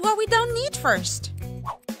remove what we don't need first.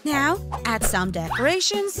 Now, add some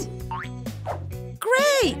decorations.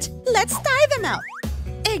 Great! Let's tie them up.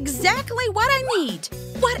 Exactly what I need.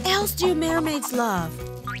 What else do mermaids love?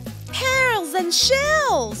 Pearls and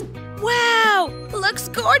shells. Wow! Looks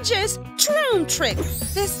gorgeous. Troom trick.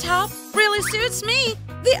 This top really suits me.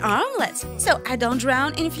 The armlets, so I don't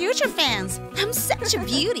drown in future fans. I'm such a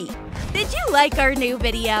beauty. Did you like our new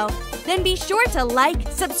video? Then be sure to like,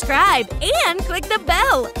 subscribe, and click the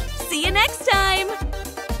bell. See you next time!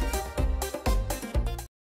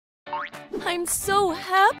 I'm so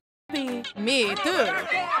happy. Me too.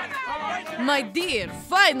 My dear,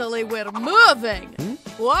 finally we're moving.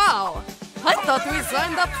 Wow, I thought we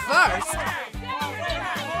signed up first.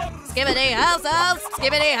 Skibbity house,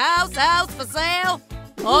 skibbity house for sale.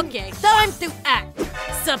 Okay, time to act.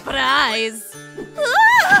 Surprise!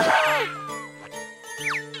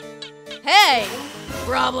 Hey!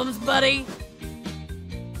 Problems, buddy?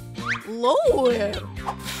 Lower.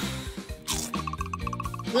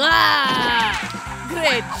 Ah!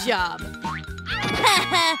 Great job.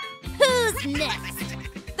 Who's next?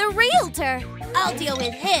 The realtor. I'll deal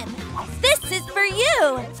with him. This is for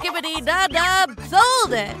you. Skibbity-da-da,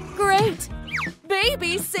 sold it. Great.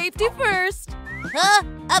 Baby, safety first. Huh?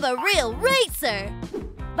 I'm a real racer.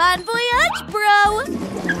 Bon voyage, bro.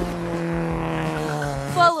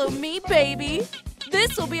 Follow me, baby.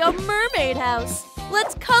 This will be a mermaid house.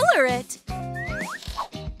 Let's color it.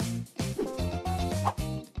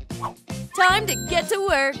 Time to get to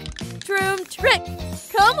work. Troom trick.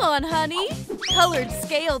 Come on, honey. Colored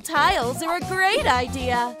scale tiles are a great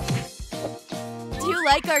idea. Do you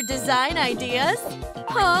like our design ideas?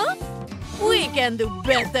 Huh? We can do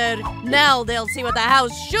better. Now they'll see what the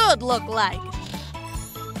house should look like.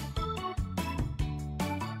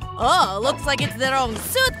 Oh, looks like it's their own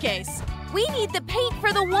suitcase. We need the paint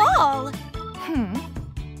for the wall.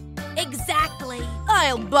 Exactly.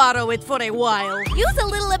 I'll borrow it for a while. Use a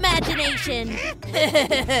little imagination.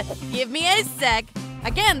 Give me a sec.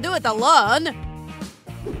 I can't do it alone.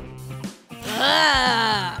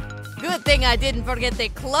 Ah! Good thing I didn't forget the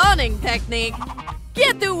cloning technique.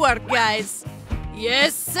 Get to work, guys.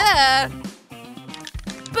 Yes, sir.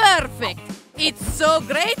 Perfect. It's so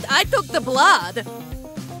great, I took the blood.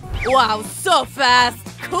 Wow, so fast.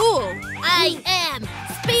 Cool. I am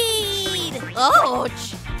Speed.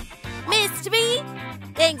 Ouch. Missed me?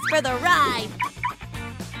 Thanks for the ride.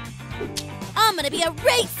 I'm gonna be a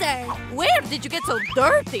racer. Where did you get so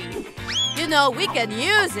dirty? You know, we can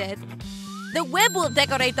use it. The web will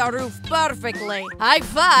decorate our roof perfectly. High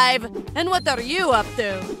five. And what are you up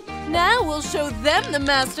to? Now we'll show them the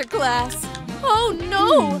master class. Oh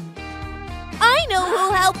no! I know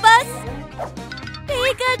who'll help us.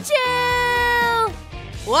 Pikachu!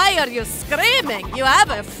 Why are you screaming? You have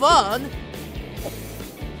a phone.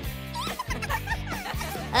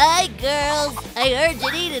 Hi, girls. I heard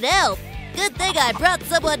you needed help. Good thing I brought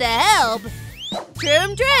someone to help.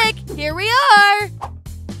 Troom trick, here we are.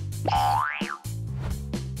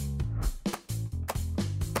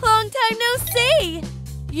 Long time no see.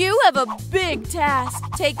 You have a big task.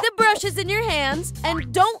 Take the brushes in your hands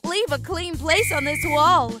and don't leave a clean place on this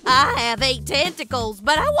wall. I have 8 tentacles,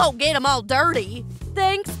 but I won't get them all dirty.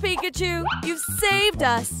 Thanks, Pikachu. You've saved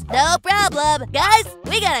us. No problem. Guys,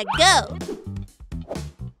 we gotta go.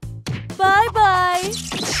 Bye-bye.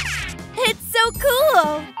 It's so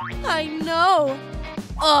cool. I know.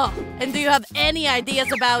 Oh, and do you have any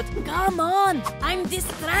ideas about... Come on, I'm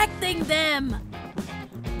distracting them.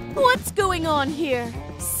 What's going on here?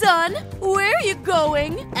 Son, where are you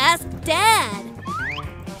going? Ask Dad.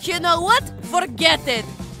 You know what? Forget it.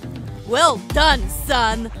 Well done,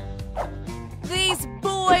 son. These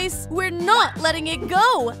boys, we're not letting it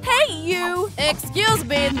go. Hey, you! Excuse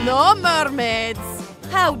me, no mermaids.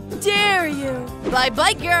 How dare you?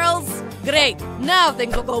 Bye-bye, girls. Great, now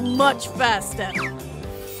things will go much faster.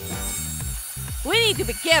 We need to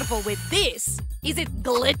be careful with this. Is it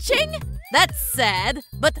glitching? That's sad,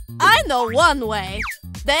 but I know one way.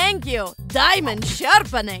 Thank you, diamond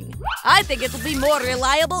sharpening. I think it'll be more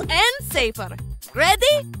reliable and safer.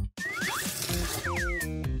 Ready?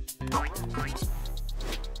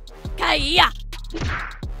 Kaya!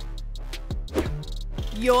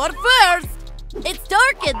 You're first. It's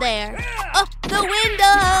dark in there. Oh, the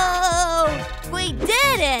window! We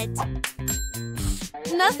did it!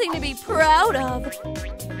 Nothing to be proud of.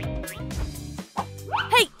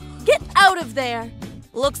 Hey, get out of there!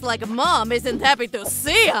 Looks like Mom isn't happy to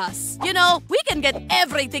see us. You know, we can get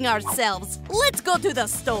everything ourselves. Let's go to the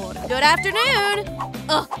store. Good afternoon.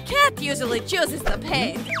 Oh, Cat usually chooses the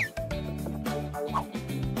paint.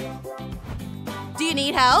 Do you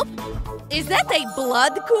need help? Is that a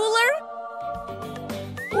blood cooler?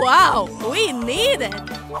 Wow, we need it.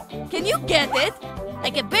 Can you get it? I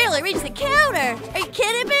can barely reach the counter. Are you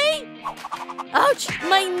kidding me? Ouch,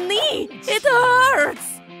 my knee. It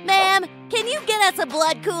hurts. Ma'am, can you get us a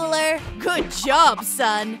blood cooler? Good job,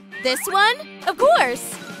 son. This one? Of course.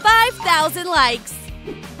 5,000 likes.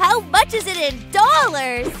 How much is it in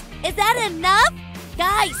dollars? Is that enough?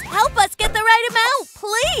 Guys, help us get the right amount,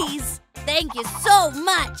 please. Thank you so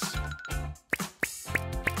much.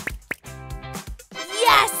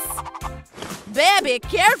 Yes! Baby,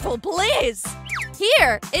 careful, please.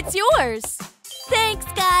 Here, it's yours. Thanks,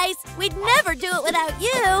 guys. We'd never do it without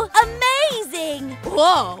you. Amazing!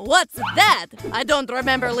 Whoa, what's that? I don't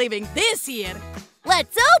remember leaving this here.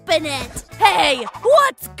 Let's open it. Hey,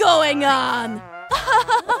 what's going on?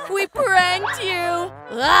 We pranked you!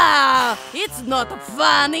 Ah, it's not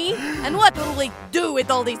funny! And what will we do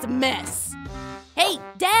with all this mess? Hey,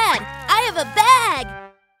 Dad, I have a bag!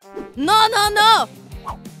 No, no, no!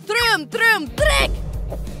 Troom, trick!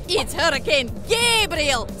 It's Hurricane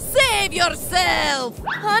Gabriel! Save yourself!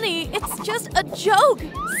 Honey, it's just a joke!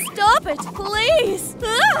 Stop it, please!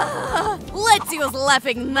 Ah, let's use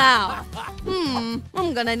laughing now!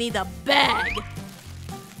 I'm gonna need a bag.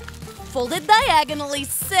 Fold it diagonally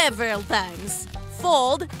several times.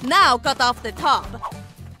 Fold, now cut off the top.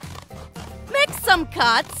 Make some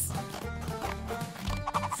cuts.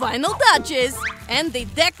 Final touches, and the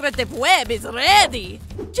decorative web is ready.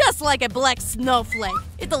 Just like a black snowflake.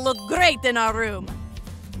 It'll look great in our room.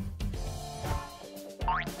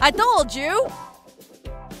 I told you!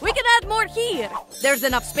 We can add more here. There's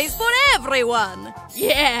enough space for everyone.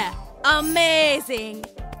 Yeah, amazing.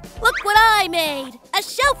 Look what I made! A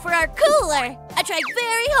shelf for our cooler! I tried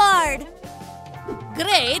very hard!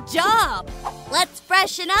 Great job! Let's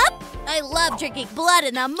freshen up! I love drinking blood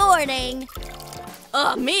in the morning!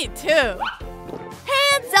 Oh, me too!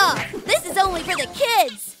 Hands off! This is only for the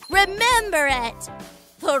kids! Remember it!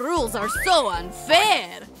 The rules are so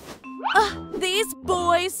unfair! These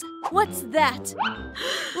boys! What's that?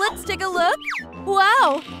 Let's take a look!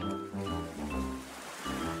 Wow!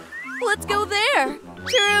 Let's go there!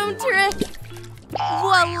 Troom trick!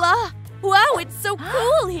 Voila! Wow, it's so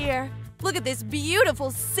cool here! Look at this beautiful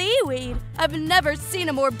seaweed! I've never seen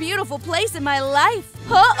a more beautiful place in my life!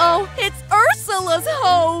 Uh-oh! It's Ursula's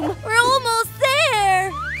home! We're almost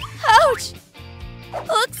there! Ouch!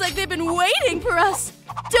 Looks like they've been waiting for us!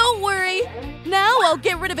 Don't worry! Now I'll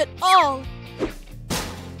get rid of it all!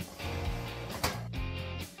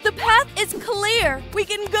 The path is clear! We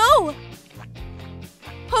can go!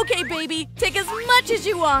 Okay, baby, take as much as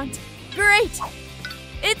you want. Great!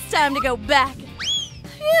 It's time to go back.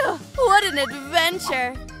 Phew, what an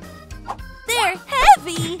adventure! They're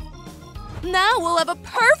heavy! Now we'll have a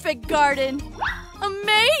perfect garden!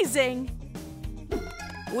 Amazing!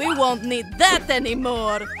 We won't need that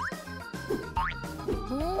anymore!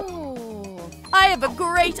 I have a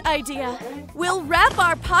great idea! We'll wrap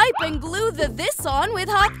our pipe and glue this on with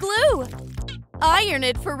hot glue! Iron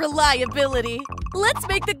it for reliability! Let's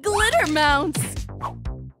make the glitter mounts!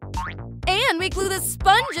 And we glue the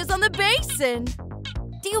sponges on the basin!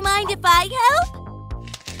 Do you mind if I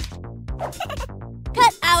help?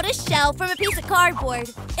 Cut out a shell from a piece of cardboard.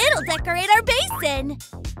 It'll decorate our basin.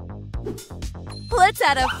 Let's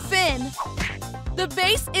add a fin. The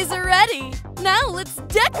base is ready. Now let's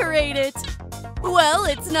decorate it. Well,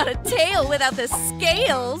 it's not a tail without the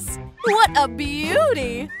scales. What a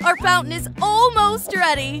beauty! Our fountain is almost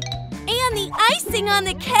ready. And the icing on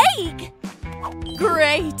the cake!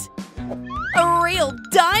 Great! A real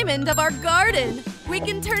diamond of our garden. We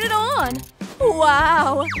can turn it on.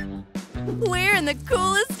 Wow! We're in the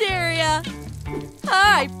coolest area.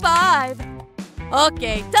 High five!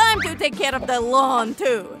 Okay, time to take care of the lawn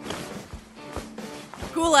too.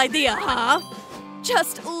 Cool idea, huh?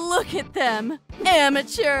 Just look at them.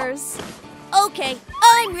 Amateurs. Okay,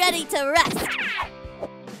 I'm ready to rest.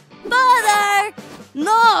 Father!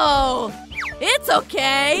 No! It's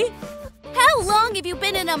okay. How long have you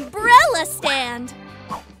been an umbrella stand?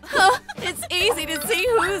 It's easy to see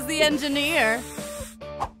who's the engineer.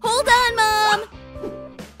 Hold on, Mom!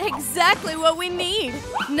 Exactly what we need.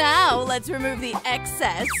 Now let's remove the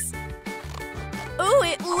excess. Ooh,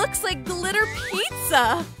 it looks like glitter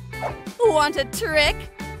pizza. Want a trick?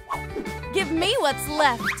 Give me what's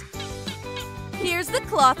left. Here's the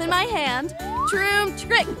cloth in my hand. Troom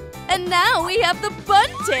trick. And now we have the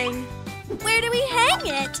bunting. Where do we hang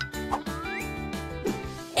it?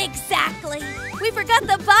 Exactly. We forgot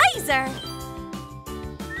the visor.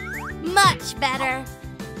 Much better.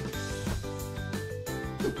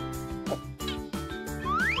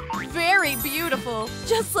 Very beautiful,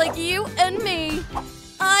 just like you and me.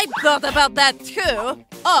 I thought about that too.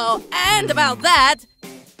 Oh, and about that.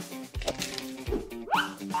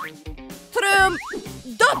 Troom,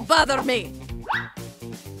 don't bother me.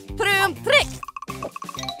 Troom trick.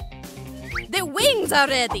 The wings are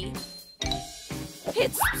ready.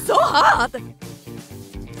 It's so hot.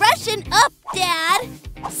 Freshen up, Dad.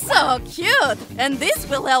 So cute. And this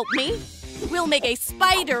will help me. We'll make a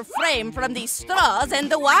spider frame from these straws and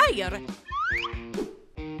the wire.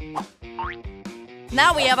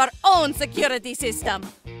 Now we have our own security system.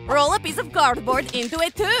 Roll a piece of cardboard into a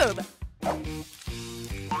tube.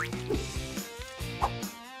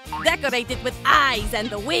 Decorate it with eyes and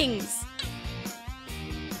the wings.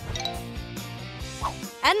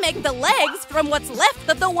 And make the legs from what's left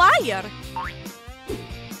of the wire.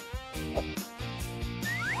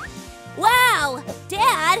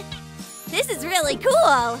 Dad, this is really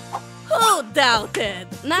cool. Who doubted?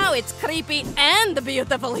 Now it's creepy and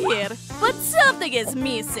beautiful here. But something is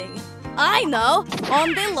missing. I know.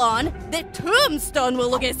 On the lawn, the tombstone will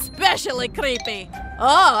look especially creepy.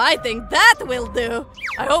 Oh, I think that will do.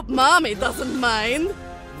 I hope Mommy doesn't mind.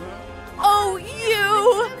 Oh,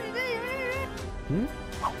 you!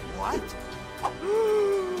 What?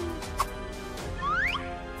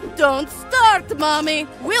 Don't start, Mommy.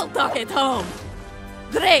 We'll talk at home.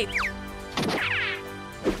 Great.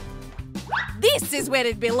 This is where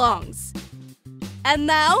it belongs. And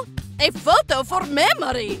now, a photo for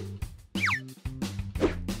memory.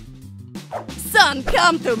 Son,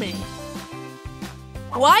 come to me.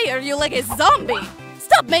 Why are you like a zombie?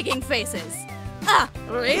 Stop making faces. Ah,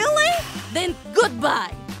 really? Then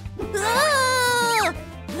goodbye. Oh,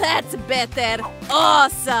 that's better.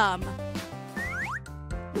 Awesome.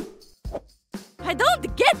 I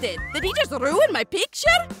don't get it. Did he just ruin my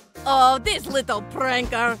picture? Oh, this little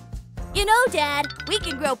pranker. You know, Dad, we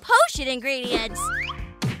can grow potion ingredients.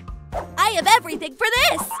 I have everything for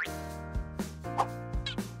this.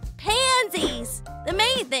 Pansies. The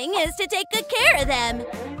main thing is to take good care of them.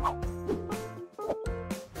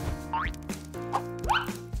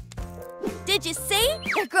 Did you see?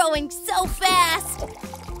 They're growing so fast.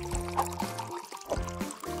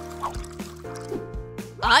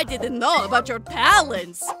 I didn't know about your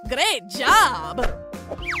talents. Great job.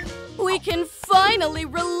 We can finally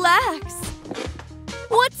relax.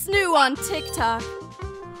 What's new on TikTok?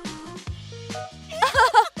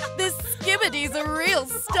 This Skibbity's a real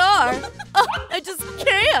star. Oh, I just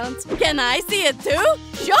can't. Can I see it too?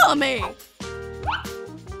 Show me.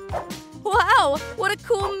 Wow, what a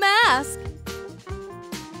cool mask.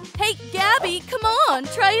 Hey, Gabby, come on,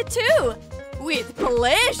 try it too. With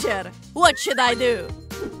pleasure. What should I do?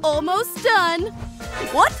 Almost done.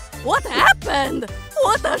 What? What happened?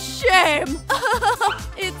 What a shame!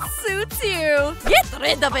 It suits you. Get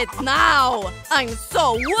rid of it now. I'm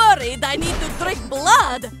so worried I need to drink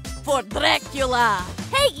blood for Dracula.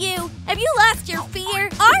 Hey, you! Have you lost your fear?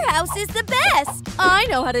 Our house is the best. I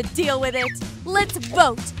know how to deal with it. Let's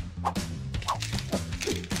vote.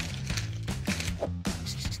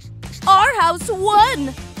 Our house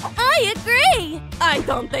won. I agree. I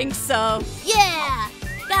don't think so. Yeah.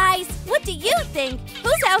 Guys, what do you think?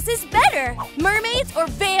 Whose house is better? Mermaids or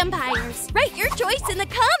vampires? Write your choice in the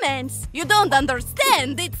comments. You don't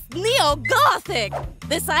understand. It's neo-Gothic.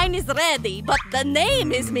 The sign is ready, but the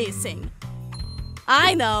name is missing.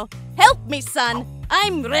 I know. Help me, son.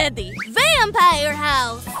 I'm ready. Vampire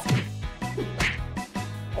house.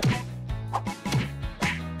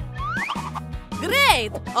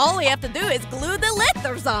 Great! All we have to do is glue the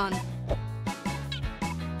letters on.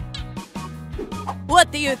 What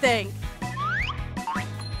do you think?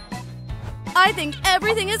 I think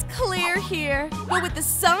everything is clear here, but with the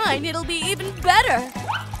sign, it'll be even better.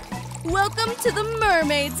 Welcome to the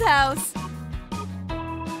Mermaid's house.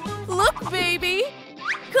 Look, baby.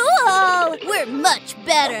 Cool! We're much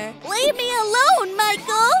better. Leave me alone,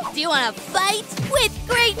 Michael. Do you want to fight? With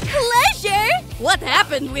great pleasure. What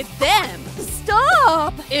happened with them?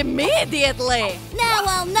 Stop! Immediately! Now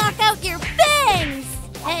I'll knock out your fangs!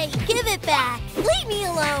 Hey, give it back. Leave me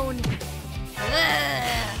alone.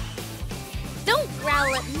 Ugh. Don't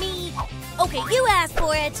growl at me. Okay, you asked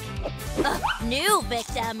for it. New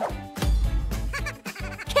victim.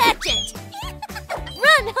 Catch it!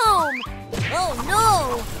 Run home! Oh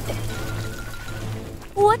no!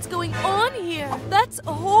 What's going on here? That's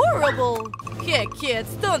horrible. Hey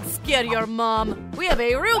kids, don't scare your mom. We have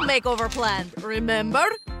a room makeover planned, remember?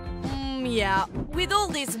 Yeah, with all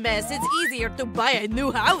this mess, it's easier to buy a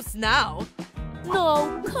new house now.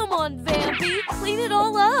 No, come on, Vampy. Clean it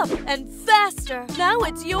all up, and faster. Now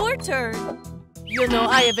it's your turn. You know,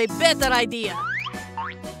 I have a better idea.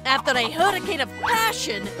 After a hurricane of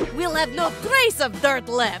passion, we'll have no trace of dirt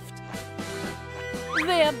left.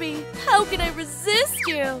 Vampy, how can I resist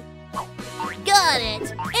you? Got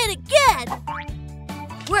it! And again!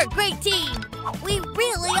 We're a great team! We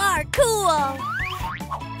really are cool!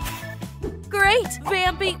 Great!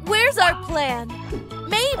 Vampy, where's our plan?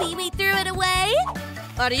 Maybe we threw it away?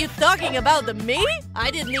 Are you talking about me?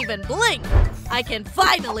 I didn't even blink! I can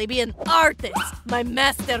finally be an artist! My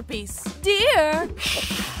masterpiece! Dear!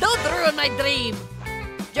 Don't ruin my dream!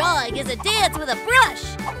 Drawing is a dance with a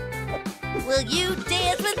brush! Will you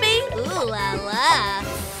dance with me? Ooh la la!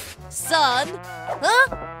 Son? Huh?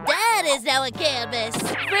 That is now a canvas!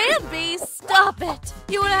 Vampy, stop it!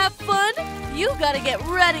 You wanna have fun? You gotta get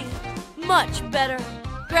ready! Much better!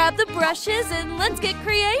 Grab the brushes and let's get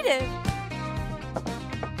creative!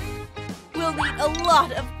 We'll need a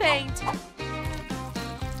lot of paint.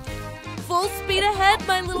 Full speed ahead,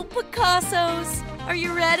 my little Picassos. Are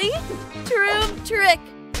you ready? Troom trick.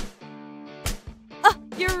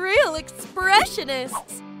 You're real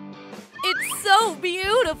expressionists. It's so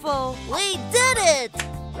beautiful. We did it!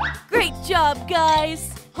 Great job,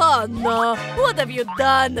 guys. Oh no, what have you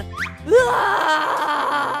done?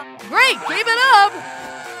 Ah! Great, keep it up!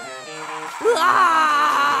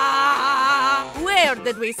 Ah! Where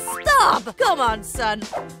did we stop? Come on, son.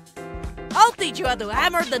 I'll teach you how to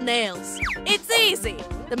hammer the nails. It's easy.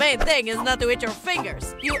 The main thing is not to hit your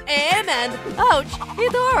fingers. You aim and… ouch,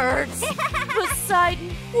 it hurts.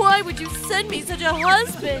 Poseidon, why would you send me such a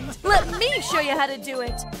husband? Let me show you how to do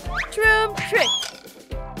it. Troom trick.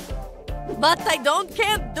 But I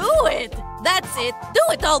can't do it. That's it.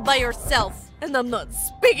 Do it all by yourself. And I'm not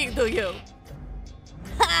speaking to you.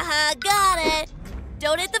 Haha, got it!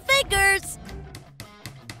 Don't hit the fingers!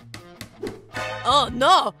 Oh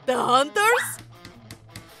no, the hunters?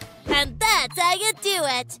 And that's how you do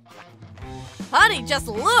it! Honey, just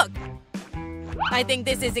look! I think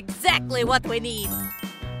this is exactly what we need.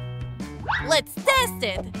 Let's test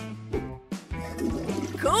it!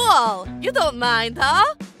 Cool! You don't mind,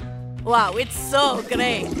 huh? Wow, it's so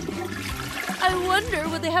great! I wonder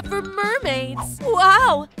what they have for mermaids.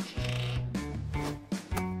 Wow!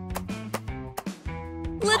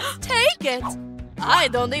 Let's take it! I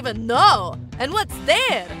don't even know! And what's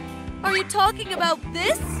there? Are you talking about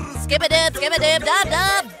this? Skip-a-dib,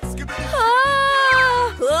 dub-dub!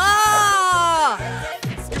 Ah! Ah!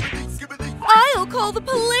 I'll call the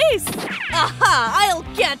police! Aha! I'll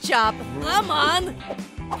catch up! Come on!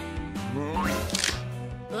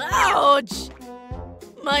 Ouch!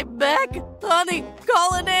 My back! Honey,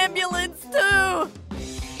 call an ambulance too!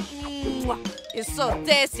 It's so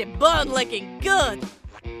tasty, bone-licking good!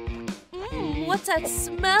 What's that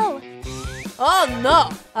smell? Oh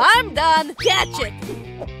no! I'm done! Catch it!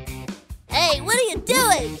 Hey, what are you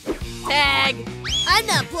doing? Tag! I'm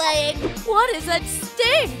not playing! What is that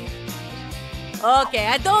sting? Okay,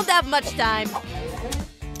 I don't have much time.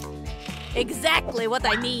 Exactly what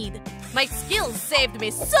I need. My skills saved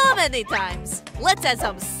me so many times. Let's have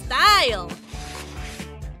some style.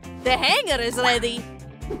 The hanger is ready.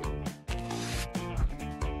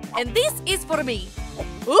 And this is for me.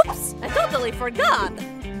 Oops, I totally forgot.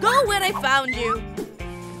 Go where I found you.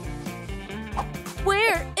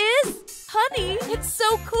 Where is… Honey, it's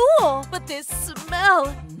so cool. But this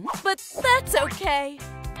smell… But that's okay.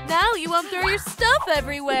 Now you won't throw your stuff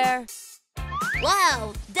everywhere.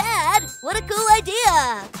 Wow, Dad, what a cool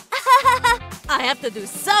idea! I have to do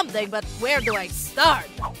something, but where do I start?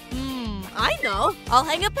 I know. I'll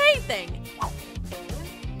hang a painting.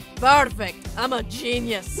 Perfect. I'm a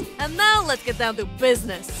genius. And now let's get down to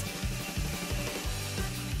business.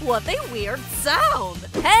 What a weird sound.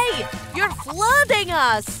 Hey, you're flooding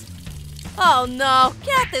us. Oh no,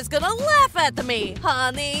 Cat is gonna laugh at me,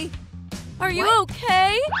 honey. Are you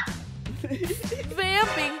okay?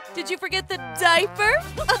 Vampy, did you forget the diaper?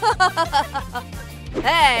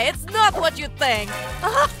 Hey, it's not what you think.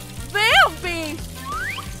 Vampy!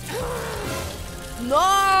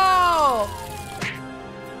 No!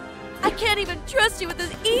 I can't even trust you with the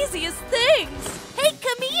easiest things. Hey,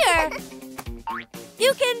 come here!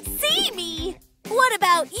 You can see me! What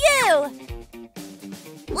about you?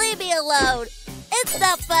 Leave me alone! It's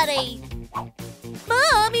not funny!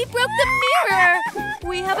 Mom, he broke the mirror!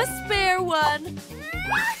 We have a spare one.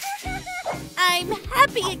 I'm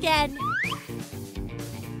happy again!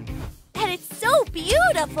 And it's so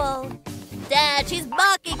beautiful! Dad, she's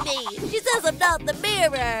mocking me! She says I'm not in the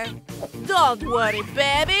mirror! Don't worry,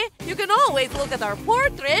 baby. You can always look at our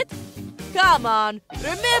portrait. Come on,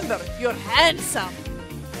 remember, you're handsome.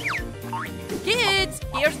 Kids,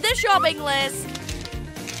 here's the shopping list.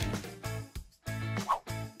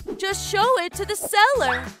 Just show it to the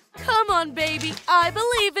seller. Come on, baby. I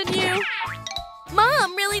believe in you.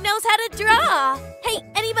 Mom really knows how to draw. Hey,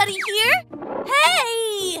 anybody here?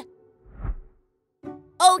 Hey!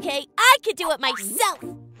 Okay, I could do it myself.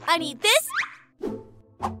 I need this.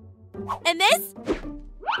 And this.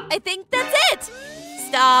 I think that's it.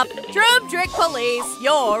 Stop. Troom trick police.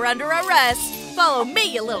 You're under arrest. Follow me,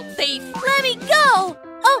 you little thief. Let me go.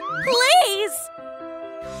 Oh, please.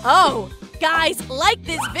 Oh, guys, like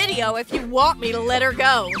this video if you want me to let her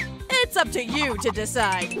go. It's up to you to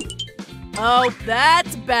decide. Oh,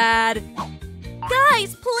 that's bad.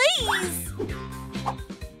 Guys, please.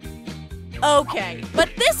 Okay, but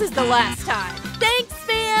this is the last time. Thanks,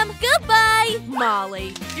 fam. Goodbye.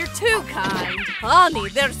 Molly, you're too kind. Honey,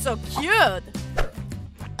 they're so cute.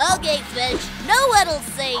 Okay, fish. No one'll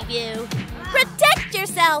save you. Protect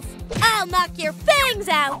yourself. I'll knock your fangs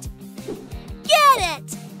out. Get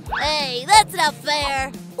it. Hey, that's not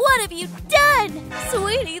fair. What have you done?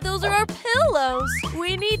 Sweetie, those are our pillows.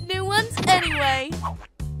 We need new ones anyway.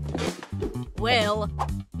 Well,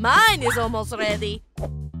 mine is almost ready.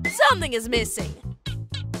 Something is missing.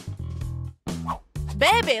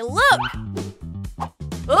 Baby, look!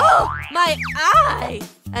 Oh, my eye!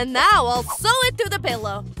 And now I'll sew it to the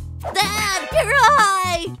pillow. Dad, your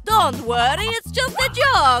eye! Don't worry, it's just a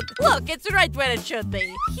joke. Look, it's right where it should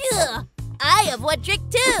be. Phew. I have one trick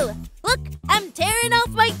too. Look, I'm tearing off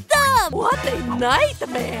my thumb. What a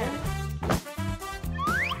nightmare!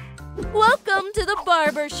 Welcome to the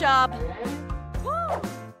barber shop.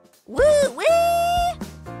 Woo-wee!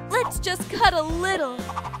 Let's just cut a little.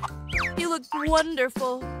 You look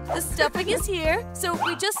wonderful. The stuffing is here, so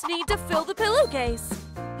we just need to fill the pillowcase.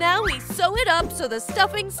 Now we sew it up so the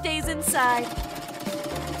stuffing stays inside.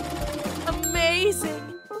 Amazing!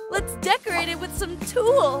 Let's decorate it with some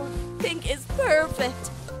tulle. Pink is perfect.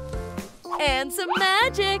 And some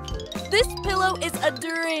magic. This pillow is a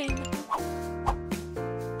dream.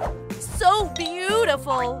 So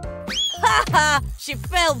beautiful. Ha ha! She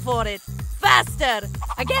fell for it. Faster!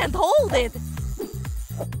 I can't hold it.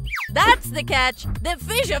 That's the catch. The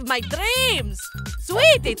fish of my dreams.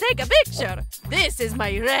 Sweetie, take a picture. This is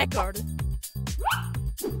my record.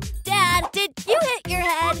 Dad, did you hit your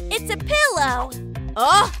head? It's a pillow.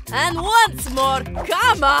 Oh, and once more.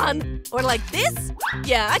 Come on. Or like this?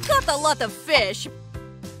 Yeah, I caught a lot of fish.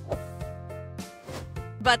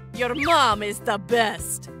 But your mom is the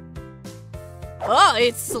best. Oh,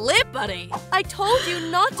 it's slippery. I told you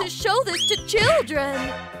not to show this to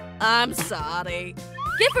children. I'm sorry.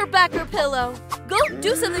 Give her back her pillow. Go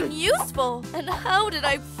do something useful. And how did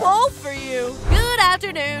I fall for you? Good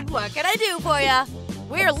afternoon. What can I do for ya?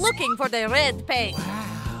 We're looking for the red paint.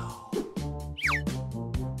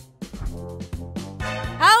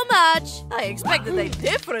 How much? I expected a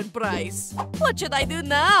different price. What should I do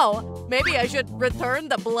now? Maybe I should return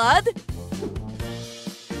the blood?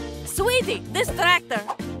 Sweetie, this tractor.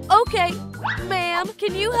 Okay, ma'am,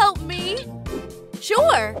 can you help me?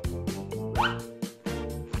 Sure.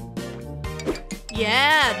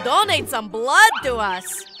 Yeah, donate some blood to us.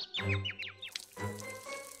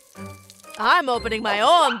 I'm opening my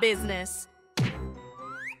own business.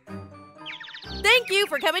 Thank you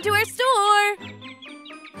for coming to our store.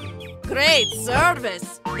 Great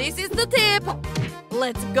service. This is the tip.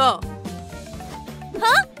 Let's go.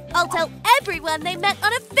 Huh? I'll tell everyone they met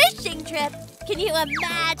on a fishing trip. Can you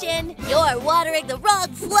imagine? You're watering the wrong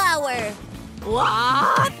flower.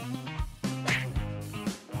 What?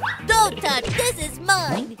 Don't touch. This is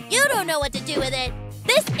mine. You don't know what to do with it.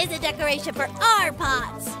 This is a decoration for our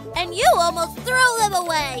pots. And you almost throw them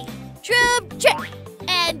away. Troom trick.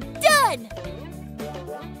 And done.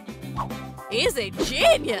 He's a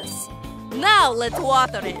genius. Now let's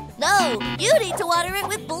water it. No, you need to water it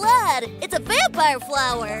with blood. It's a vampire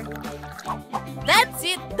flower. That's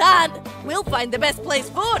it, done. We'll find the best place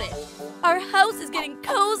for it. Our house is getting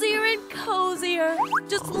cozier and cozier.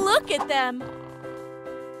 Just look at them.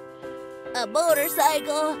 A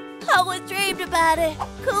motorcycle. I always dreamed about it.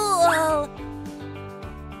 Cool.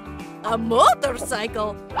 A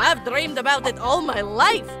motorcycle? I've dreamed about it all my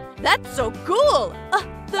life. That's so cool.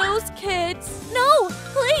 Those kids. No,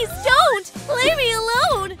 please don't. Leave me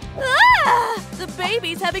alone. Ah! The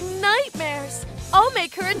baby's having nightmares. I'll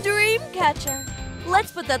make her a dream catcher.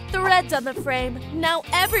 Let's put the threads on the frame. Now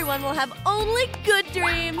everyone will have only good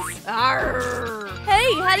dreams. Arr.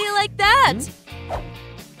 Hey, how do you like that?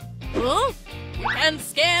 Huh? You can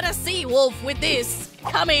scare a sea wolf with this.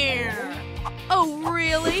 Come here. Oh,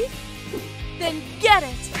 really? Then get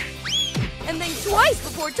it. And think twice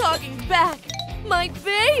before talking back. My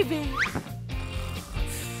baby.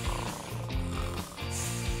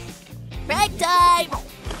 Break time.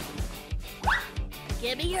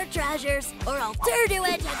 Give me your treasures, or I'll turn you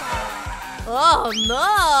into gold. Oh,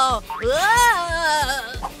 no.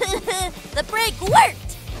 Ah. The break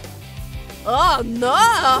worked. Oh,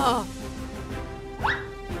 no.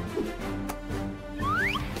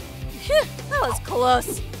 Phew, that was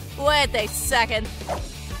close. Wait a second.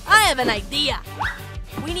 I have an idea.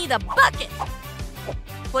 We need a bucket.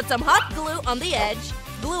 Put some hot glue on the edge,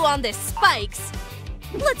 glue on the spikes.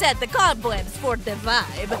 Let's add the cobwebs for the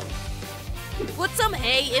vibe. Put some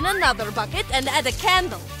hay in another bucket and add a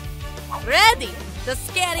candle. Ready! The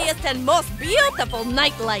scariest and most beautiful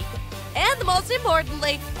nightlight. And most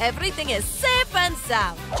importantly, everything is safe and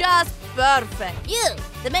sound. Just perfect.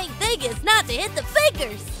 The main thing is not to hit the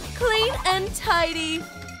fingers. Clean and tidy.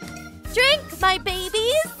 Drink, my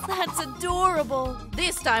babies. That's adorable.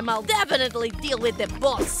 This time I'll definitely deal with the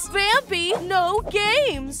boss. Vampy, no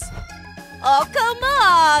games. Oh, come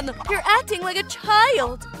on! You're acting like a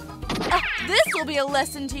child. This will be a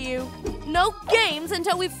lesson to you. No games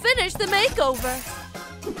until we finish the makeover.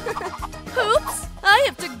 Oops, I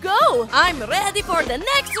have to go. I'm ready for the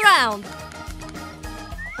next round.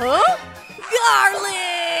 Huh?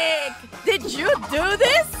 Garlic! Did you do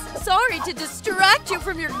this? Sorry to distract you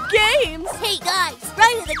from your games. Hey guys,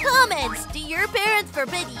 write in the comments. Do your parents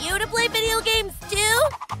forbid you to play video games too?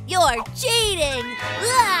 You're cheating.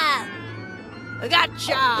 Ah!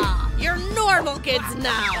 Gotcha! You're normal kids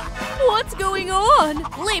now. What's going on?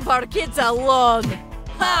 Leave our kids alone.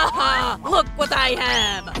 Ha ha! Look what I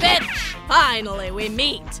have. Bitch! Finally we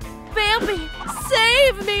meet. Bambi,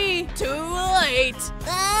 save me! Too late.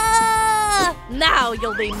 Ah! Now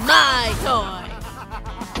you'll be my toy.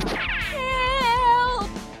 Help!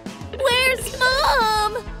 Where's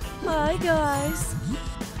Mom? Hi, guys.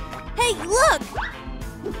 Hey, look!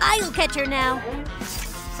 I'll catch her now.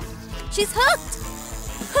 She's hooked.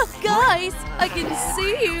 Guys, I can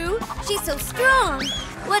see you. She's so strong.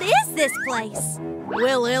 What is this place?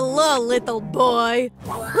 Well, hello, little boy.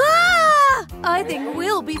 Ah! I think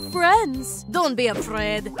we'll be friends. Don't be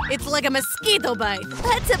afraid. It's like a mosquito bite.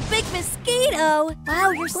 That's a big mosquito.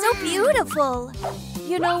 Wow, you're so beautiful.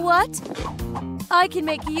 You know what? I can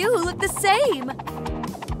make you look the same.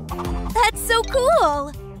 That's so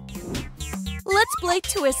cool. Let's play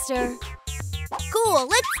Twister. Cool,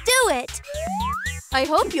 let's do it. I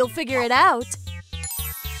hope you'll figure it out.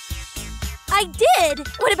 I did.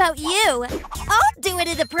 What about you? I'll do it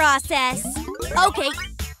in the process. Okay,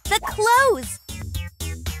 the clothes.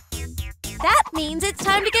 That means it's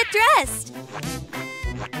time to get dressed.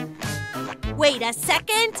 Wait a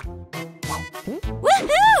second.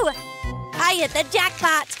 Woohoo! I hit the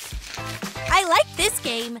jackpot. I like this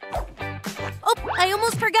game. Oh, I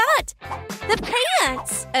almost forgot. The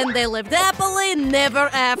pants. And they lived happily never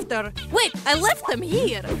after. Wait, I left them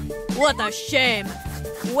here. What a shame.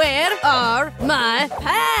 Where are my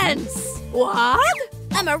pants? What?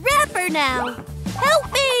 I'm a rapper now.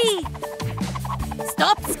 Help me!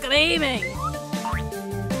 Stop screaming.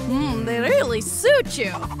 They really suit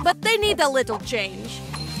you. But they need a little change.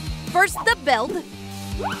 First the belt.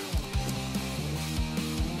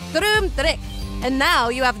 Troom trick. And now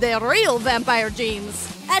you have the real vampire jeans.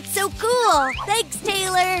 That's so cool. Thanks,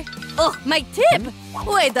 Taylor. Oh, my tip.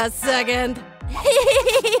 Wait a second.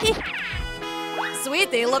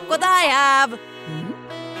 Sweetie, look what I have.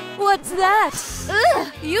 What's that?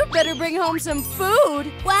 Ugh, you'd better bring home some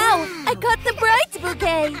food. Wow, I got the bride's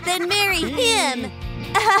bouquet. Then marry him.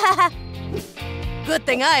 Good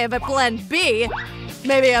thing I have a plan B.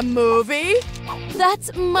 Maybe a movie?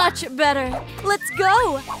 That's much better. Let's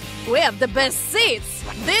go. We have the best seats.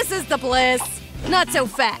 This is the place. Not so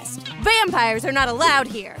fast. Vampires are not allowed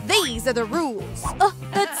here. These are the rules. Oh,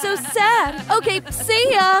 that's so sad. Okay,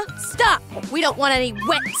 see ya. Stop. We don't want any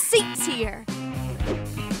wet seats here.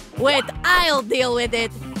 Wait, I'll deal with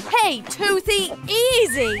it. Hey, Toothy,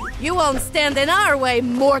 easy. You won't stand in our way,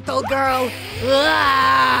 mortal girl.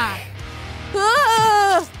 Ah!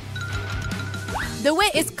 Ah! The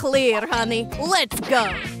way is clear, honey. Let's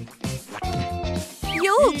go.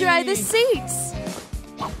 You'll dry the seats.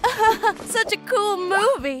 Such a cool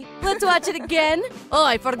movie. Let's watch it again. Oh,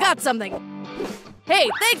 I forgot something. Hey,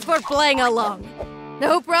 thanks for playing along.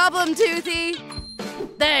 No problem, Toothy.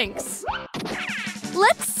 Thanks.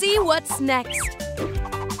 Let's see what's next.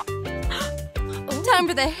 Time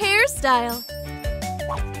for the hairstyle.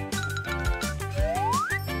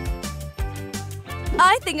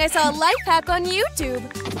 I think I saw a life hack on YouTube.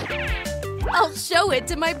 I'll show it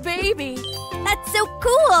to my baby. That's so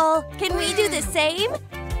cool. Can we do the same?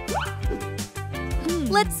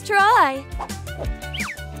 Let's try.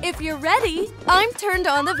 If you're ready, I'm turned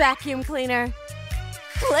on the vacuum cleaner.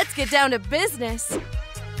 Let's get down to business.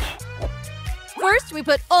 First, we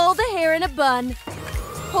put all the hair in a bun.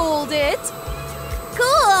 Hold it.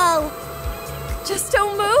 Cool. Just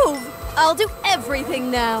don't move. I'll do everything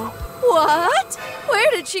now. What?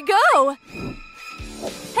 Where did she go?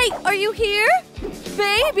 Hey, are you here?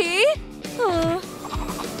 Baby?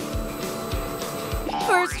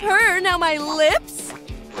 First her, now my lips?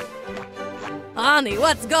 Honey,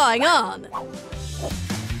 what's going on?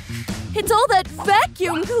 It's all that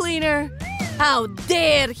vacuum cleaner. How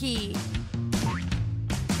dare he?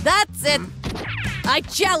 That's it. I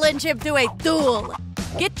challenge him to a duel.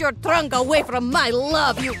 Get your trunk away from my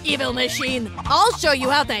love, you evil machine. I'll show you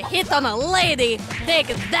how to hit on a lady. Take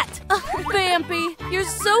that. Vampy, you're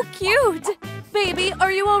so cute. Baby,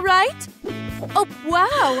 are you all right? Oh,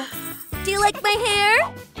 wow. Do you like my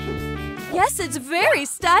hair? Yes, it's very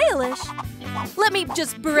stylish. Let me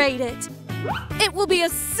just braid it. It will be a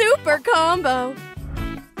super combo.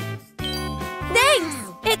 Thanks!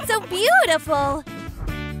 It's so beautiful!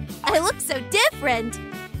 I look so different.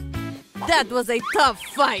 That was a tough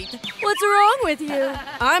fight. What's wrong with you?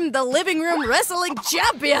 I'm the living room wrestling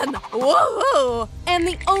champion. Woohoo! And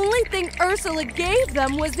the only thing Ursula gave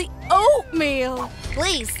them was the oatmeal.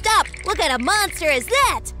 Please stop! What kind of monster is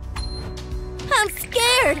that? I'm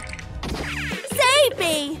scared! Save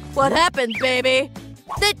me! What happened, baby?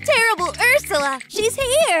 The terrible Ursula! She's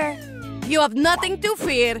here! You have nothing to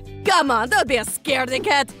fear. Come on, don't be a scaredy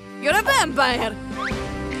cat. You're a vampire.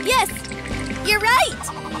 Yes! You're right!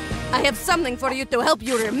 I have something for you to help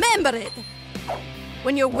you remember it.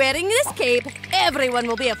 When you're wearing this cape, everyone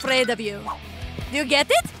will be afraid of you. Do you get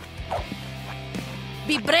it?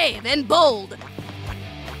 Be brave and bold.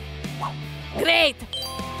 Great!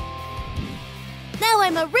 Now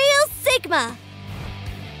I'm a real Sigma!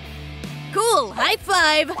 Cool, high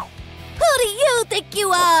five! Who do you think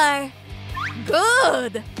you are?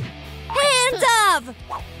 Good! Hands off!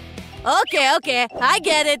 Okay, I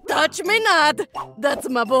get it. Touch me not. That's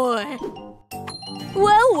my boy.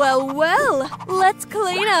 Well, let's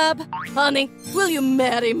clean up. Honey, will you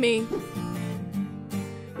marry me?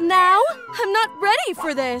 Now? I'm not ready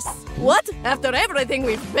for this. What? After everything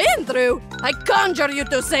we've been through? I conjure you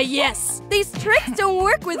to say yes. These tricks don't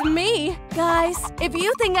work with me. Guys, if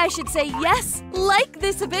you think I should say yes, like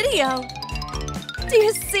this video. Do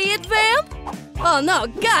you see it, Vamp? Oh no,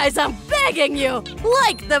 guys, I'm begging you!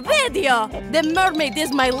 Like the video! The mermaid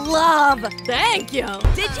is my love! Thank you!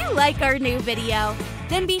 Did you like our new video?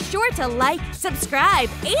 Then be sure to like, subscribe,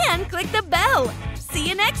 and click the bell. See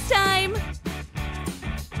you next time!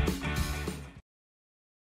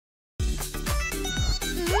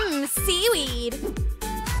 Seaweed!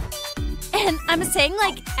 And I'm saying,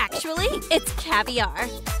 like, actually, it's caviar.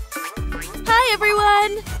 Hi,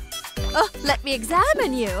 everyone! Oh, let me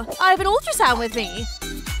examine you. I have an ultrasound with me.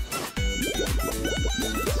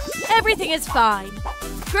 Everything is fine.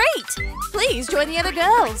 Great! Please join the other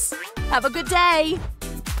girls. Have a good day.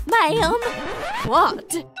 Ma'am?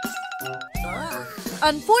 What?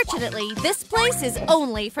 Unfortunately, this place is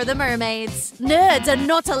only for the mermaids. Nerds are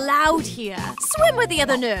not allowed here. Swim with the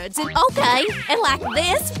other nerds and Okay, and like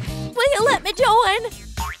this? Will you let me join?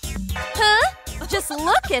 Huh? Just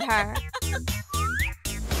look at her.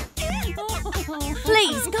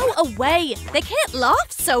 Please, go away. They can't laugh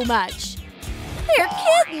so much. You're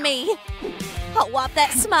kidding me. I'll wipe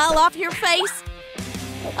that smile off your face.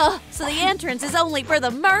 So the entrance is only for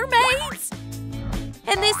the mermaids?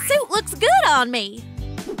 And this suit looks good on me.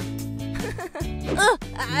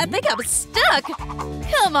 I think I'm stuck.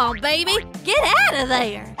 Come on, baby. Get out of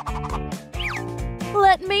there.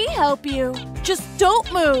 Let me help you. Just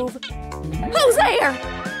don't move. Who's there?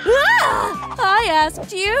 Ah! I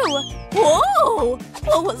asked you. Whoa!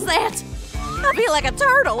 What was that? I feel like a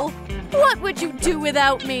turtle. What would you do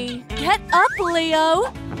without me? Get up,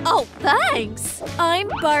 Leo. Oh, thanks. I'm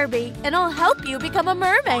Barbie, and I'll help you become a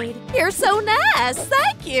mermaid. You're so nice.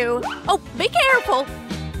 Thank you. Oh, be careful.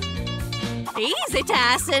 Easy,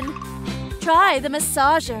 Tyson. Try the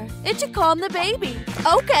massager. It should calm the baby.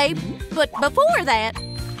 Okay, but before that,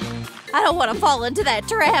 I don't want to fall into that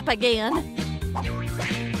trap again.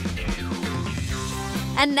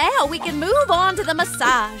 And now we can move on to the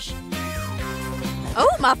massage.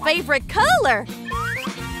 Oh, my favorite color.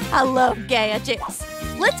 I love gadgets.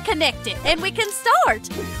 Let's connect it and we can start.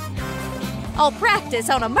 I'll practice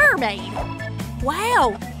on a mermaid.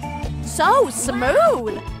 Wow, so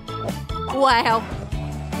smooth. Wow,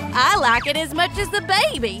 I like it as much as the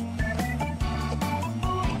baby.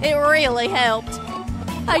 It really helped.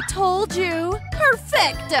 I told you.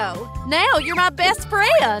 Perfecto. Now you're my best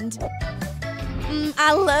friend.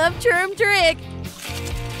 I love Troom Trick.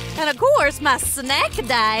 And of course, my snack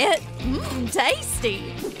diet.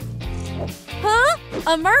 Tasty. Huh?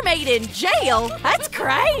 A mermaid in jail? That's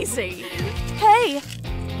crazy. Hey,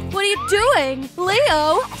 what are you doing?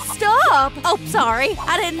 Leo, stop. Oh, sorry.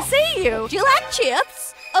 I didn't see you. Do you like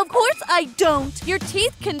chips? Of course I don't. Your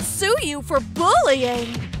teeth can sue you for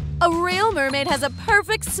bullying. A real mermaid has a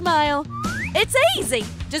perfect smile. It's easy.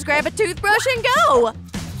 Just grab a toothbrush and go.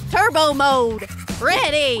 Turbo mode.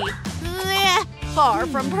 Ready. Far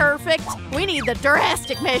from perfect. We need the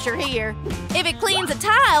drastic measure here. If it cleans the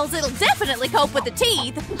tiles, it'll definitely cope with the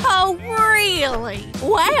teeth. Oh, really?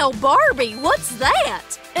 Wow, Barbie, what's that?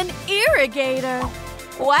 An irrigator.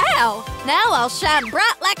 Wow, now I'll shine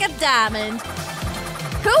bright like a diamond.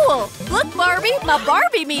 Cool. Look, Barbie, my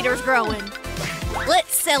Barbie meter's growing.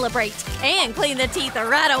 Let's celebrate and clean the teeth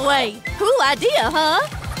right away. Cool idea, huh?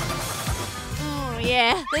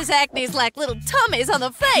 yeah, this acne's like little tummies on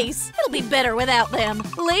the face. It'll be better without them.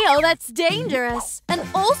 Leo, that's dangerous. And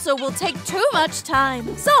also will take too much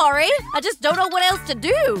time. Sorry, I just don't know what else to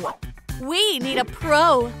do. We need a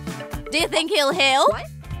pro. Do you think he'll help? What?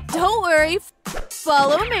 Don't worry,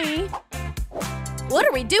 follow me. What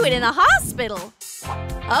are we doing in the hospital?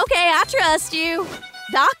 Okay, I trust you.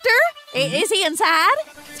 Doctor? Is he inside?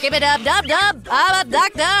 Skip-a-dub-dub-dub, I'm a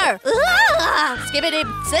doctor. Skip-a-dib,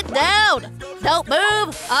 sit down. Don't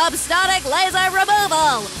move, obstatic laser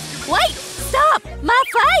removal. Wait, stop, my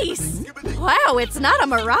face. Wow, it's not a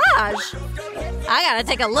mirage. I gotta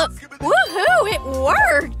take a look. Woohoo, it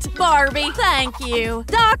worked. Barbie, thank you.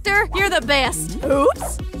 Doctor, you're the best.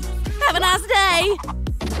 Oops. Have a nice day.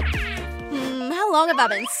 How long have I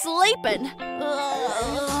been sleeping?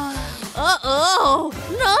 Uh-oh!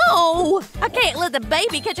 No! I can't let the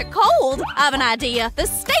baby catch a cold! I have an idea. The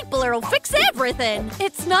stapler will fix everything!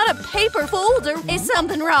 It's not a paper folder. Is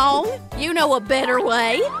something wrong? You know a better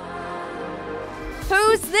way.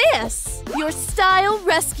 Who's this? Your style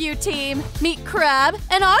rescue team. Meet Crab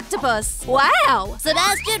and Octopus. Wow!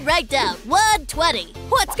 Sebastian ranked out 120.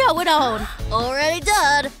 What's going on? Already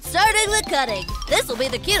done. Starting with cutting. This will be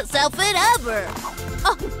the cutest outfit ever.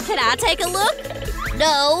 Oh, can I take a look?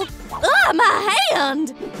 No. Ugh, my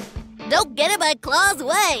hand! Don't get in my claw's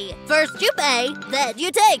way. First you pay, then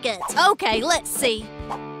you take it. Okay, let's see.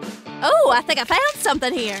 Oh, I think I found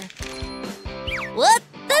something here. What?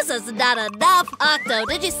 This is not enough. Octo,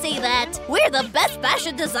 did you see that? We're the best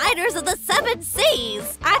fashion designers of the 7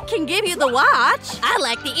 Seas. I can give you the watch. I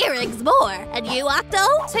like the earrings more. And you,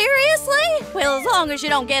 Octo? Seriously? Well, as long as you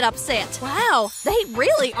don't get upset. Wow, they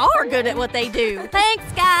really are good at what they do. Thanks,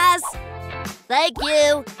 guys. Thank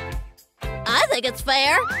you. I think it's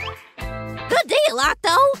fair. Good deal,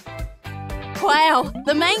 Octo. Wow,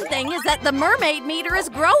 the main thing is that the mermaid meter is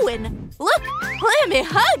growing. Look, let me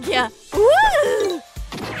hug ya. Woo!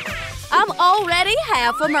 I'm already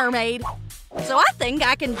half a mermaid, so I think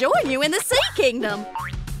I can join you in the Sea Kingdom.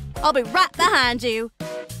 I'll be right behind you.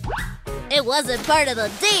 It wasn't part of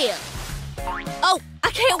the deal. Oh,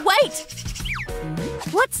 I can't wait.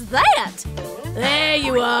 What's that? There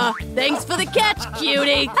you are. Thanks for the catch,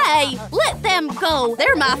 cutie. Hey, let them go.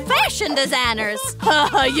 They're my fashion designers.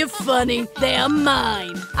 Haha, you're funny. They're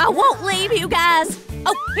mine. I won't leave you guys.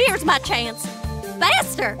 Oh, here's my chance.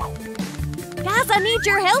 Faster. Guys, I need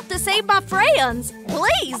your help to save my friends.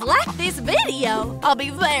 Please like this video. I'll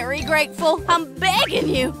be very grateful. I'm begging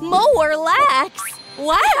you. More likes.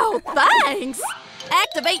 Wow, thanks.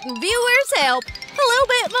 Activating viewers help. A little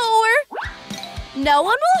bit more. No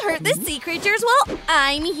one will hurt the sea creatures while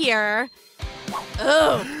I'm here.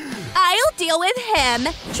 Oh, I'll deal with him.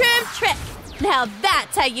 Troom trick. Now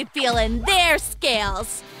that's how you feel in their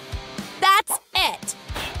scales. That's it.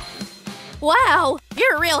 Wow,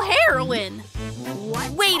 you're a real heroine.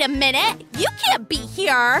 What? Wait a minute. You can't be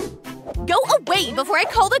here. Go away before I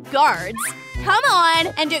call the guards. Come on,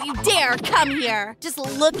 and don't you dare come here. Just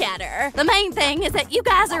look at her. The main thing is that you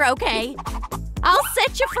guys are okay. I'll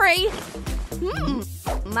set you free.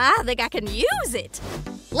 I think I can use it.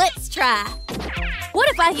 Let's try. What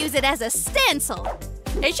if I use it as a stencil?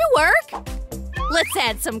 It should work. Let's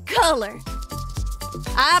add some color.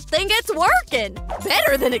 I think it's working.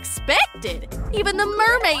 Better than expected. Even the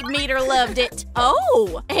mermaid meter loved it.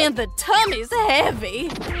 Oh, and the tummy's heavy.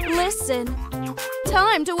 Listen,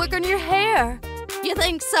 time to work on your hair. You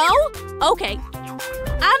think so? Okay,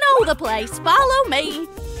 I know the place. Follow me.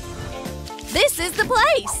 This is the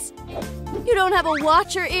place. You don't have a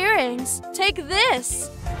watch or earrings. Take this.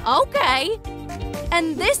 Okay.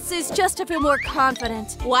 And this is just to feel more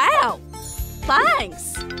confident. Wow.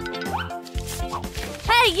 Thanks.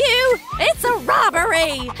 Hey, you! It's a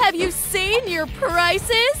robbery! Have you seen your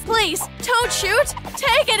prices? Please, don't shoot.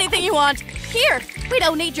 Take anything you want. Here, we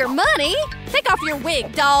don't need your money. Take off your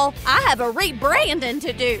wig, doll. I have a rebranding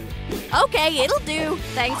to do. Okay, it'll do.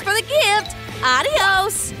 Thanks for the gift.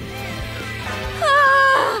 Adios.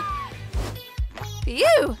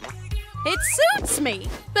 Phew. It suits me,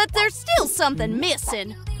 but there's still something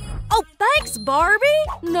missing. Oh, thanks, Barbie.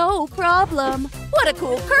 No problem. What a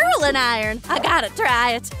cool curling iron. I gotta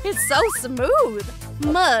try it. It's so smooth.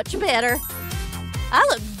 Much better. I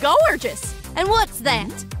look gorgeous. And what's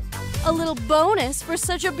that? A little bonus for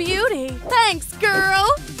such a beauty. Thanks, girl.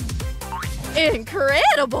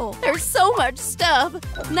 Incredible. There's so much stuff.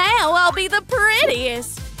 Now I'll be the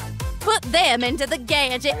prettiest. Put them into the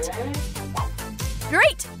gadget.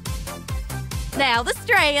 Great. Now the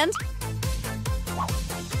strand.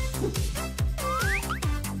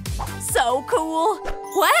 So cool.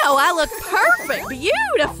 Wow, I look perfect.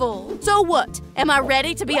 Beautiful. So what? Am I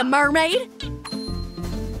ready to be a mermaid?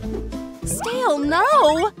 Hell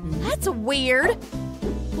no! That's weird.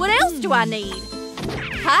 What else do I need?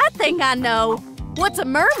 I think I know. What's a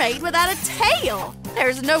mermaid without a tail?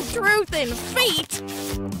 There's no truth in feet.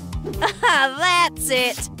 That's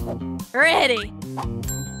it. Ready.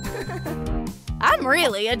 I'm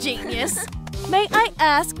really a genius. May I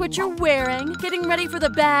ask what you're wearing? Getting ready for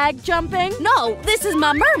the bag jumping? No, this is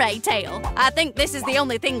my mermaid tail. I think this is the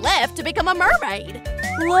only thing left to become a mermaid.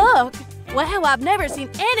 Look. Wow, I've never seen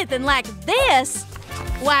anything like this.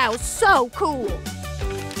 Wow, so cool.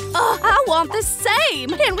 I want the same.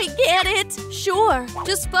 Can we get it? Sure.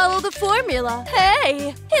 Just follow the formula.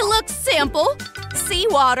 Hey, it looks simple.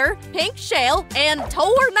 Seawater, pink shell, and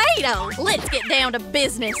tornado. Let's get down to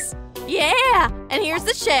business. Yeah, and here's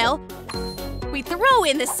the shell. We throw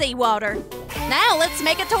in the seawater. Now let's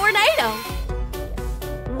make a tornado.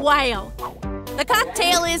 Wow, the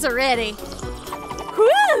cocktail is ready.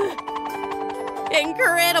 Whew.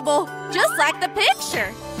 Incredible, just like the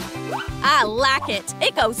picture. I like it.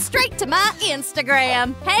 It goes straight to my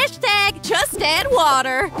Instagram. Hashtag just add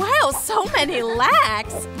water. Wow, so many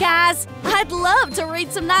likes. Guys, I'd love to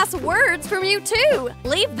read some nice words from you too.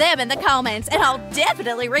 Leave them in the comments and I'll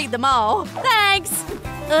definitely read them all. Thanks.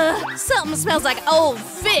 Something smells like old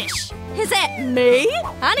fish. Is that me?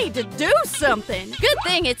 I need to do something. Good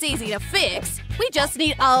thing it's easy to fix. We just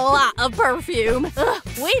need a lot of perfume.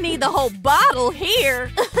 We need the whole bottle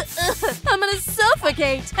here. I'm gonna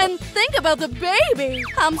suffocate. And think about the baby.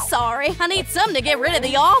 I'm sorry. I need something to get rid of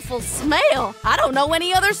the awful smell. I don't know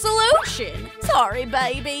any other solution. Sorry,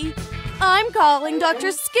 baby. I'm calling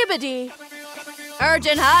Dr. Skibbity.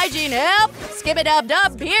 Urgent hygiene help.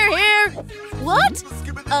 Skibidub-dub, here. What?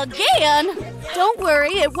 Again? Don't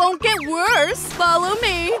worry, it won't get worse. Follow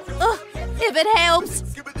me. If it helps.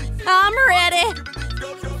 I'm ready.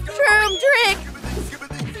 Troom trick.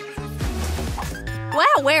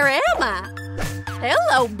 Wow, where am I?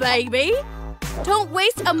 Hello, baby. Don't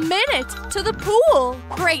waste a minute to the pool.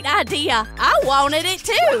 Great idea. I wanted it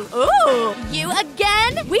too. Ooh, you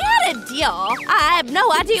again? We had a deal. I have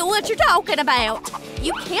no idea what you're talking about.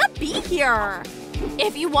 You can't be here.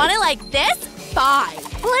 If you want it like this, fine.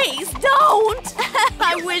 Please don't.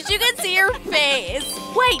 I wish you could see your face.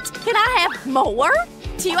 Wait, can I have more?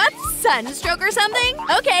 Do you have sunstroke or something?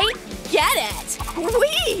 Okay, get it.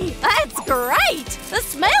 Whee! That's great. The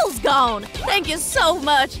smell's gone. Thank you so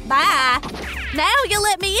much. Bye. Now you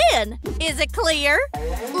let me in. Is it clear?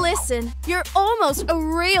 Listen, you're almost a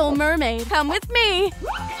real mermaid. Come with me.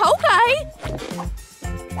 Okay.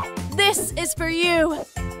 This is for you.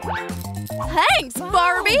 Thanks,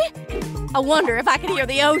 Barbie. I wonder if I can hear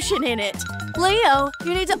the ocean in it. Leo,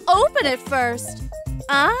 you need to open it first.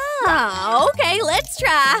 Ah, okay, let's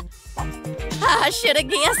try. I should have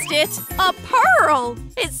guessed it. A pearl.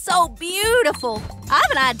 It's so beautiful. I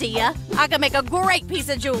have an idea. I can make a great piece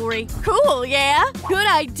of jewelry. Cool, yeah? Good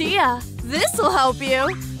idea. This'll help you.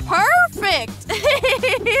 Perfect.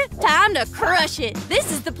 Time to crush it.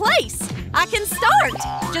 This is the place. I can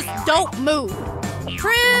start. Just don't move.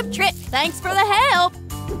 Trip, trip. Thanks for the help.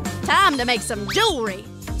 Time to make some jewelry.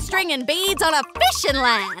 Stringing beads on a fishing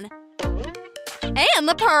line. And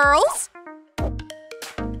the pearls.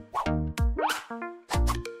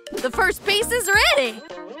 The first piece is ready.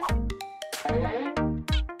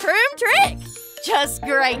 Troom trick. Just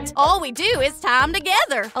great. All we do is tie them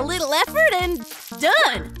together. A little effort and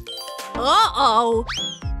done. Uh-oh.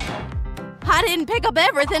 I didn't pick up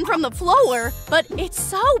everything from the floor, but it's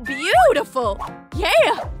so beautiful.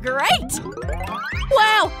 Yeah, great.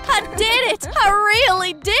 Wow, I did it. I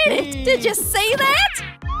really did it. Did you see that?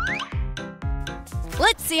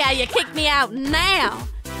 Let's see how you kick me out now.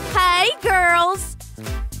 Hey, girls.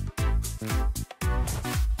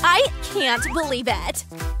 I can't believe it.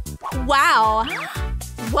 Wow.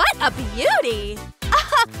 What a beauty.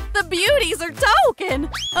 The beauties are talking.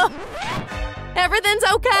 Everything's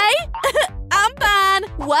okay? I'm fine.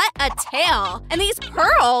 What a tail. And these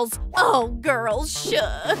pearls. Oh, girls,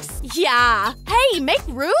 shucks. Yeah. Hey, make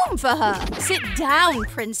room for her. Sit down,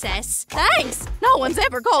 princess. Thanks. No one's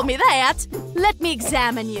ever called me that. Let me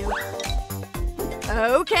examine you.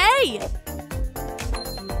 Okay.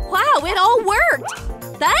 Wow, it all worked.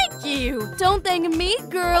 Thank you. Don't thank me,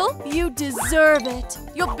 girl. You deserve it.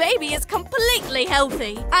 Your baby is completely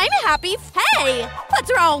healthy. I'm happy. Hey,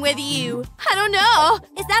 what's wrong with you? I don't know.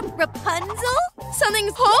 Is that Rapunzel?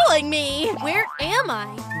 Something's pulling me. Where am I?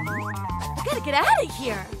 I gotta get out of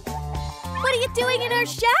here. What are you doing in our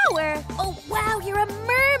shower? Oh, wow, you're a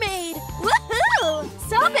mermaid. Woohoo!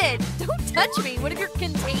 Stop it. Don't touch me. What if you're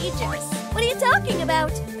contagious? What are you talking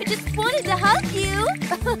about? I just wanted to hug you.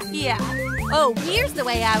 Yeah. Oh, here's the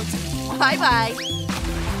way out. Bye-bye.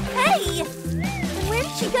 Hey!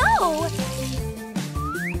 she go?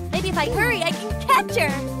 Maybe if I hurry, I can catch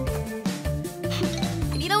her.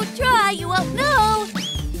 If you don't try, you won't know.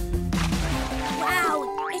 Wow,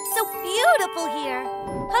 it's so beautiful here.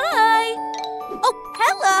 Hi. Oh,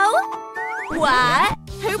 hello. What?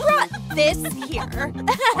 Who brought this here?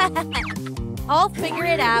 I'll figure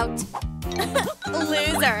it out.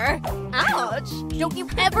 Loser. Ouch. Don't you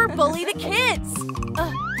ever bully the kids.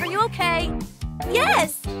 Are you okay?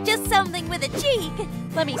 Yes, just something with a cheek.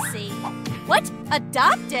 Let me see. What?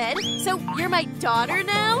 Adopted? So you're my daughter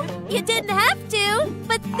now? You didn't have to,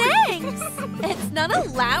 but thanks. It's not a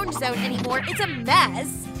lounge zone anymore. It's a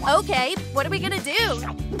mess. Okay, what are we gonna do?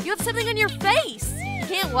 You have something on your face. You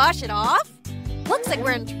can't wash it off? Looks like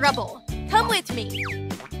we're in trouble. Come with me.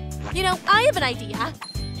 You know, I have an idea.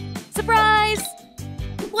 Surprise!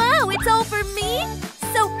 Wow, it's all for me?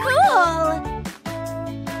 So cool!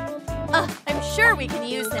 I'm sure we can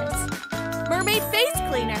use this. Mermaid face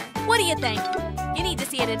cleaner. What do you think? You need to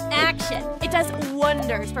see it in action. It does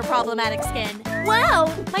wonders for problematic skin.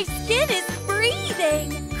 Wow, my skin is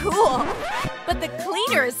breathing! Cool. But the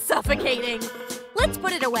cleaner is suffocating. Let's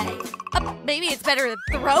put it away. Maybe it's better to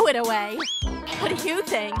throw it away. What do you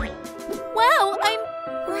think? Wow, I'm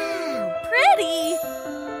pretty!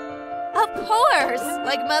 Of course!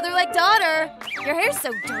 Like mother, like daughter. Your hair's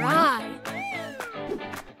so dry.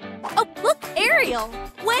 Oh, look, Ariel!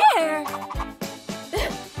 Where?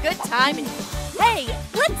 Good timing. Hey,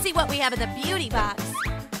 let's see what we have in the beauty box.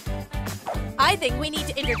 I think we need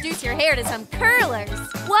to introduce your hair to some curlers.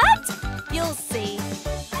 What? You'll see.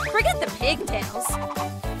 Forget the pigtails.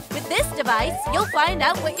 With this device, you'll find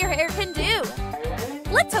out what your hair can do.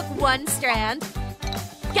 Let's hook one strand.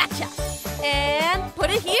 Gotcha! And put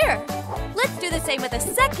it here. Let's do the same with a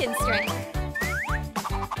second strand.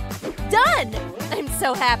 Done! I'm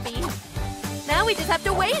so happy. Now we just have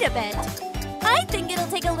to wait a bit. I think it'll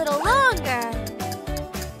take a little longer.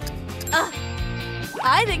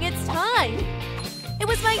 I think it's time. It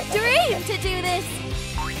was my dream to do this.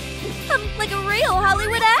 I'm like a real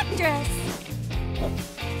Hollywood actress.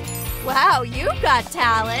 Wow, you've got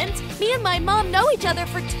talent. Me and my mom know each other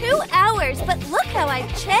for 2 hours, but look how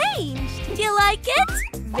I've changed. Do you like it?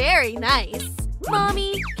 Very nice.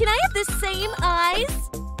 Mommy, can I have the same eyes?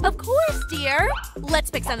 Of course, dear. Let's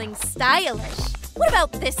pick something stylish. What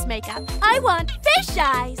about this makeup? I want fish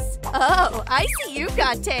eyes. Oh, I see you've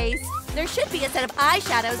got taste. There should be a set of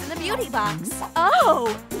eyeshadows in the beauty box.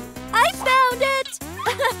 Oh, I found it.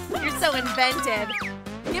 You're so inventive.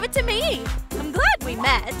 Give it to me. I'm glad we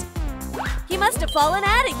met. He must have fallen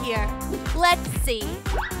out of here. Let's see.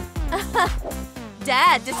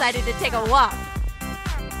 Dad decided to take a walk.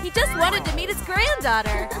 He just wanted to meet his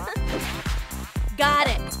granddaughter. Got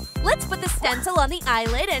it. Let's put the stencil on the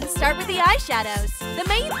eyelid and start with the eyeshadows. The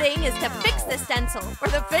main thing is to fix the stencil, or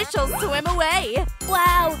the fish will swim away.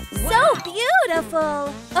 Wow, so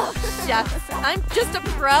beautiful. Oh, shucks. I'm just a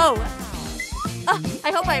pro.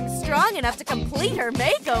 I hope I'm strong enough to complete her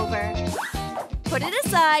makeover. Put it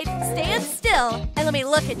aside, stand still, and let me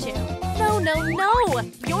look at you. No, no, no!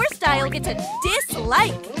 Your style gets a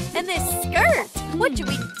dislike! And this skirt! What should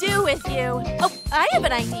we do with you? Oh, I have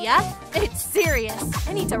an idea. It's serious.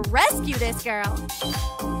 I need to rescue this girl.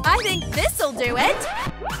 I think this'll do it.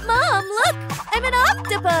 Mom, look! I'm an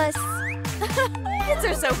octopus! Kids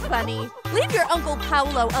are so funny. Leave your Uncle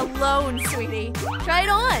Paolo alone, sweetie. Try it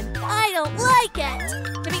on. I don't like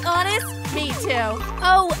it. To be honest, me too.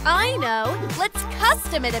 Oh, I know. Let's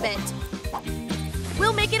custom it a bit.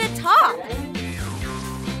 We'll make it a top.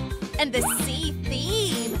 And the sea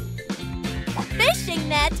theme. Fishing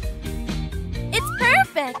net. It's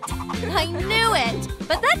perfect. I knew it.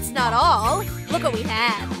 But that's not all. Look what we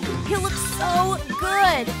have. It looks so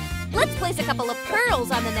good. Let's place a couple of pearls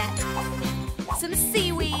on the net. Some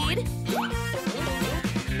seaweed.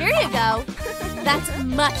 Here you go. That's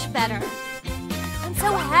much better. I'm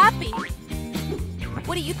so happy.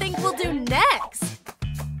 What do you think we'll do next?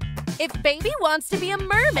 If baby wants to be a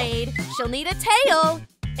mermaid, she'll need a tail.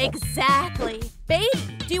 Exactly. Baby,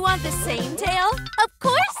 do you want the same tail? Of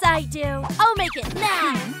course I do. I'll make it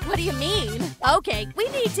now. What do you mean? Okay, we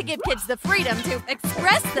need to give kids the freedom to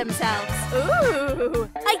express themselves. Ooh.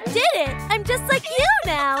 I did it. I'm just like you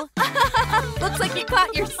now. Looks like you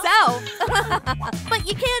caught yourself. But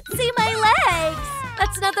you can't see my legs.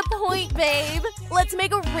 That's not the point, babe. Let's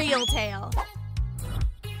make a real tail.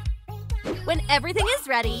 When everything is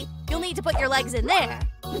ready, you'll need to put your legs in there.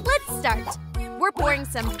 Let's start. We're pouring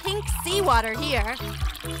some pink seawater here.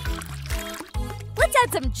 Let's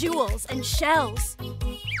add some jewels and shells.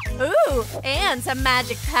 Ooh, and some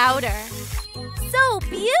magic powder. So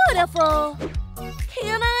beautiful.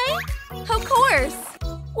 Can I? Of course.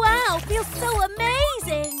 that feels so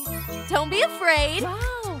amazing. Don't be afraid.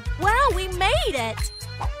 Wow, we made it.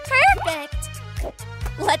 Perfect.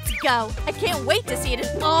 Let's go. I can't wait to see it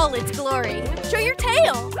in all its glory. Show your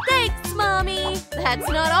tail. Thanks, Mommy. That's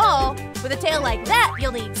not all. With a tail like that,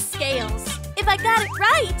 you'll need scales. If I got it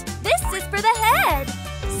right, this is for the head.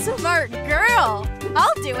 Smart girl.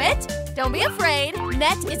 I'll do it. Don't be afraid.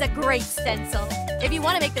 Net is a great stencil. If you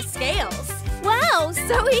want to make the scales. Wow,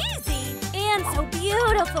 so easy. And so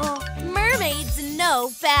beautiful. Mermaids know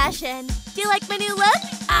fashion. Do you like my new look?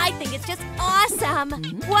 I think it's just awesome.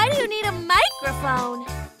 Why do you need a microphone?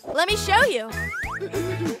 Let me show you.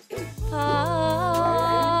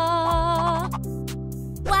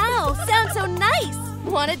 Wow, sounds so nice.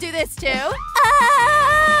 Want to do this too?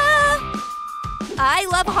 Ah! I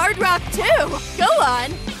love hard rock too. Go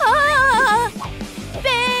on. Ah!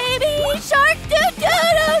 Baby shark,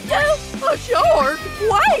 do-do-do-do. A shark?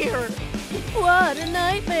 Where? What a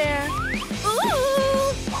nightmare.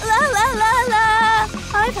 Ooh, la la la la.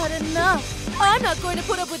 I've had enough. I'm not going to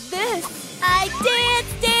put up with this. I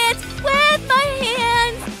dance with my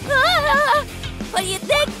hands. Ah! What do you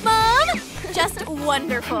think, Mom? Just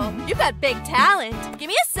wonderful. You've got big talent. Give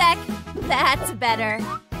me a sec. That's better.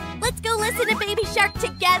 Let's go listen to Baby Shark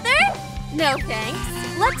together? No thanks.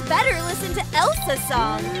 Let's better listen to Elsa's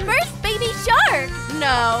song. First, Baby Shark.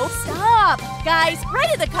 No, stop. Guys,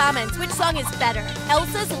 write in the comments which song is better.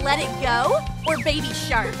 Elsa's Let It Go or Baby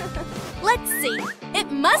Shark? Let's see.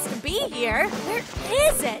 It must be here. Where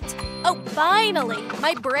is it? Oh, finally.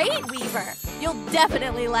 My braid weaver. You'll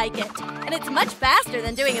definitely like it. And it's much faster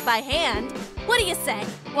than doing it by hand. What do you say?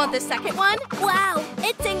 Want the second one? Wow,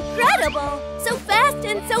 it's incredible. So fast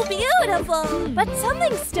and so beautiful. But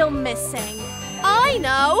something's still missing. I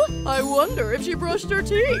know. I wonder if she brushed her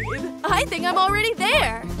teeth. I think I'm already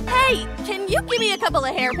there. Hey, can you give me a couple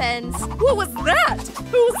of hairpins? What was that?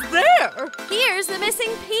 Who's there? Here's the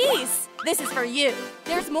missing piece. This is for you.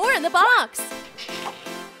 There's more in the box.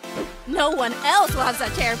 No one else will have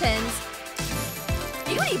such hairpins.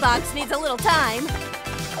 Beauty box needs a little time.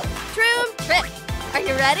 Troom trick. Are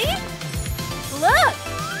you ready? Look!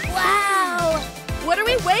 Wow! What are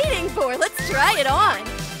we waiting for? Let's try it on.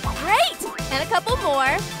 Great! And a couple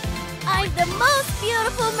more. I'm the most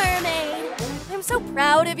beautiful mermaid. I'm so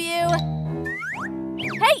proud of you.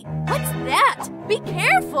 Hey, what's that? Be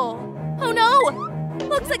careful. Oh no!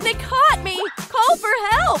 Looks like they caught me. Call for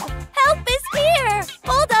help. Help is here.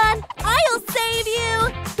 Hold on. I'll save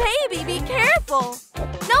you. Baby, be careful.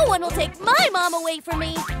 No one will take my mom away from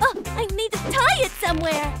me. Oh, I need to tie it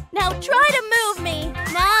somewhere. Now try to move me.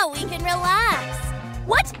 Now we can relax.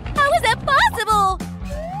 What? How is that possible?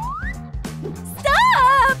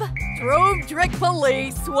 Stop! Troom trick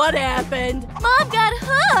police. What happened? Mom got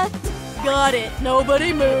hooked. Got it.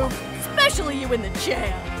 Nobody move. Especially you in the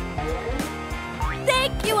chair.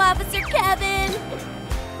 Thank you, Officer Kevin.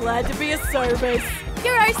 Glad to be of service.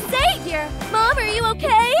 You're our savior. Mom, are you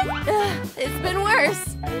okay? It's been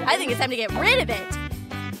worse. I think it's time to get rid of it.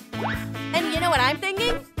 And you know what I'm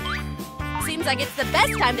thinking? Seems like it's the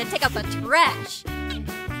best time to take out the trash.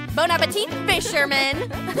 Bon appetit,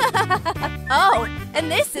 fisherman! Oh,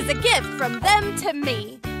 and this is a gift from them to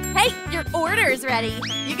me. Hey, your order's ready.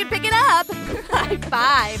 You can pick it up. High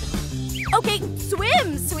five. Okay,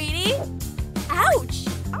 swim, sweetie. Ouch!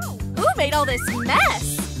 Who made all this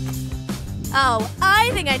mess? Oh, I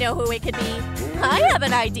think I know who it could be. I have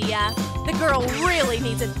an idea. The girl really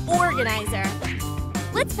needs an organizer.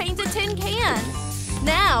 Let's paint a tin can.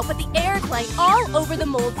 Now put the air clay all over the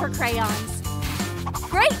mold for crayons.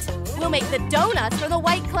 Great! We'll make the donuts from the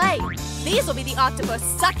white clay. These will be the octopus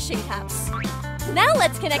suction cups. Now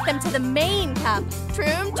let's connect them to the main cup.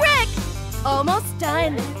 Troom trick! Almost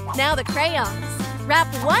done. Now the crayons.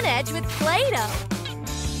 Wrap one edge with Play-Doh.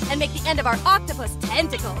 And make the end of our octopus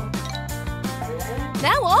tentacle.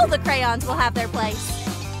 Now all the crayons will have their place.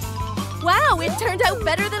 Wow, it turned out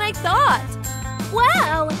better than I thought.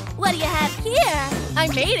 Wow, what do you have here? I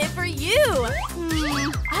made it for you.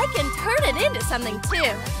 I can turn it into something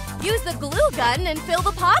too. Use the glue gun and fill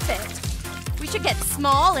the poppet. We should get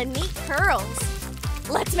small and neat curls.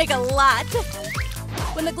 Let's make a lot.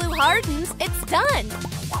 When the glue hardens, it's done.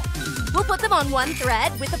 We'll put them on one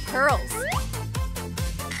thread with the pearls.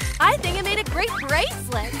 I think I made a great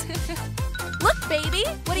bracelet. Look, baby,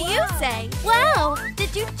 what do you say? Wow,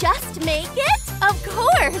 did you just make it? Of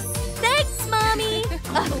course. Thanks, Mommy.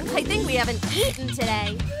 I think we haven't eaten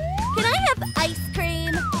today. Can I have ice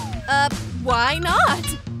cream? Why not?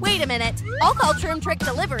 Wait a minute. I'll call Troom Trick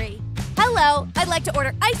Delivery. Hello, I'd like to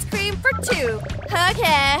order ice cream for 2.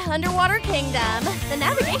 Okay, Underwater Kingdom. The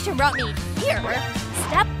navigation brought me here.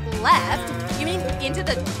 Step left. You mean into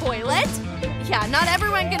the toilet? Yeah, not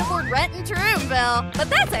everyone can afford rent in Troomville, but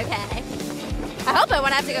that's okay. I hope I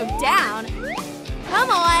won't have to go down. Come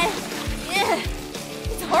on. Ugh.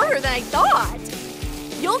 It's harder than I thought.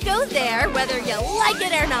 You'll go there whether you like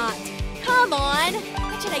it or not. Come on.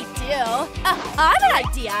 What should I do? I have an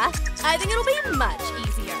idea. I think it'll be much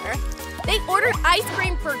easier. They ordered ice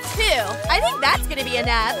cream for 2. I think that's gonna be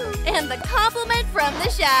enough. And the compliment from the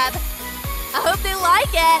chef. I hope they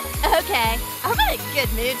like it. Okay, I'm in a good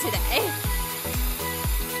mood today.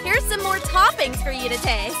 Here's some more toppings for you to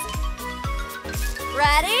taste.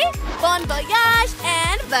 Ready? Bon voyage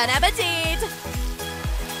and bon appetit!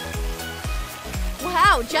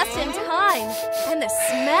 Wow, just in time. And the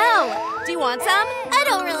smell! Do you want some? I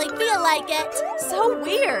don't really feel like it. So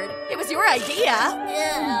weird. It was your idea.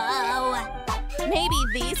 Ew. Maybe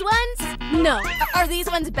these ones? No. Are these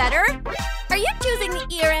ones better? Are you choosing the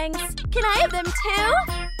earrings? Can I have them too?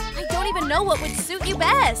 I don't even know what would suit you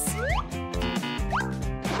best.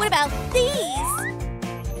 What about these?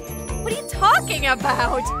 What are you talking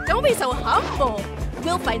about? Don't be so humble.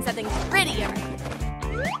 We'll find something prettier.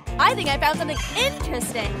 I think I found something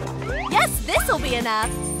interesting. Yes, this'll be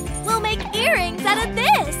enough. We'll make earrings out of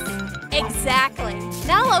this. Exactly.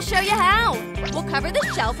 Now I'll show you how. We'll cover the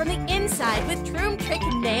shell from the inside with Troom Trick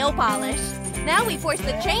nail polish. Now we force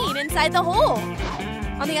the chain inside the hole.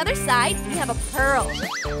 On the other side, we have a pearl.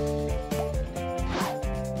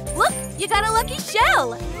 Look, you got a lucky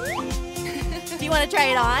shell. Do you want to try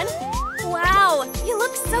it on? Wow, you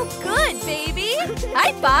look so good, baby.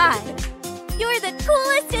 High five. You're the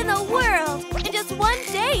coolest in the world. In just one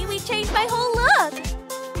day, we changed my whole look.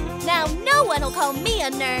 Now no one will call me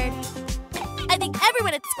a nerd. I think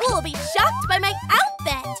everyone at school will be shocked by my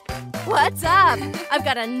outfit. What's up? I've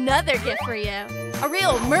got another gift for you. A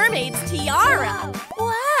real mermaid's tiara.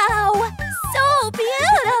 Wow, so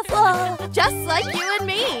beautiful. Just like you and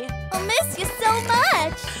me. I'll miss you so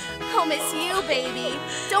much. I'll miss you, baby.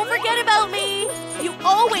 Don't forget about me. You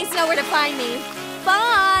always know where to find me.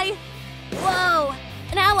 Bye. Whoa,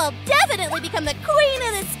 now I'll definitely become the queen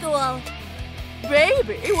of the school.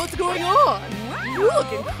 Baby, what's going on? You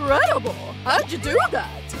look incredible. How'd you do that?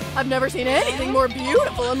 I've never seen anything more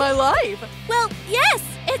beautiful in my life. Well, yes,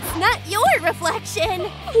 it's not your reflection.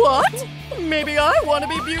 What? Maybe I want to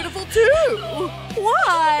be beautiful too.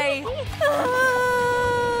 Why?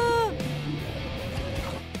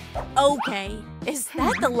 Okay, is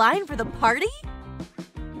that the line for the party?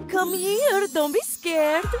 Come here, don't be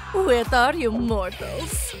scared. With are you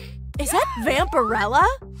mortals? Is that Vampirella?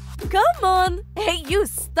 Come on. Hey, you,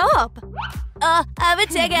 stop. I have a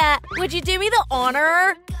ticket. Would you do me the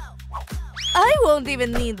honor? I won't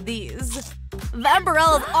even need these.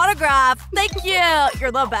 Vampirella's autograph. Thank you.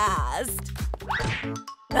 You're the best.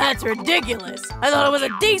 That's ridiculous. I thought it was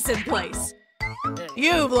a decent place.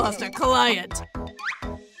 You've lost a client.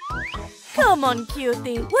 Come on,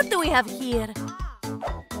 cutie. What do we have here?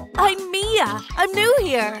 I'm Mia. I'm new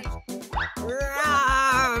here.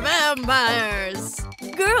 Rawr, vampires.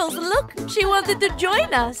 Girls, look. She wanted to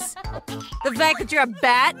join us. The fact that you're a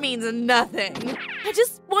bat means nothing. I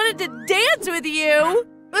just wanted to dance with you.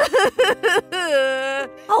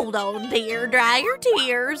 Hold on, dear. Dry your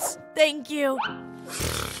tears. Thank you.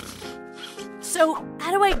 So,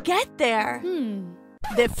 how do I get there?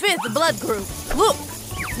 The 5th blood group. Look.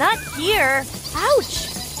 Not here. Ouch.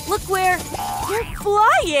 Look where you're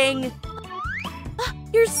flying.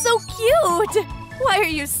 You're so cute. Why are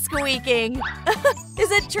you squeaking?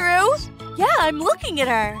 Is it true? Yeah, I'm looking at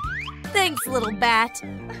her. Thanks, little bat.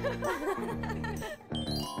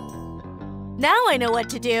 Now I know what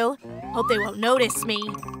to do. Hope they won't notice me.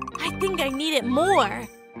 I think I need it more.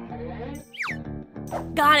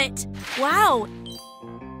 Got it. Wow.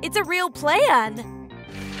 It's a real plan.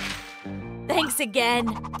 Thanks again.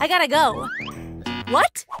 I gotta go.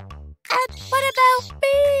 What? What about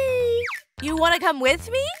me? You wanna come with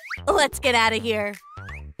me? Let's get out of here.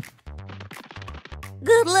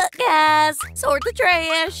 Good luck, guys. Sort the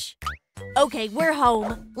trash. Okay, we're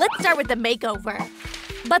home. Let's start with the makeover.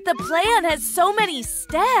 But the plan has so many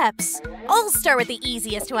steps. I'll start with the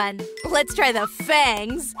easiest one. Let's try the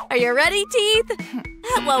fangs. Are you ready, teeth?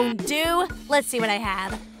 That won't do. Let's see what I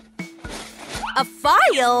have. A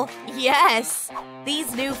file? Yes.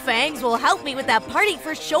 These new fangs will help me with that party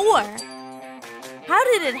for sure. How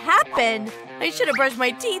did it happen? I should have brushed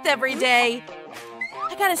my teeth every day.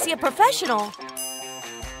 I gotta see a professional.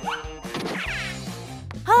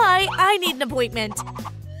 Hi, I need an appointment.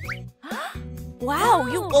 Wow,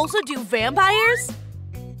 you also do vampires?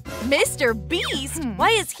 Mr. Beast?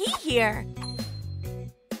 Why is he here?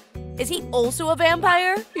 Is he also a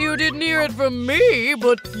vampire? You didn't hear it from me,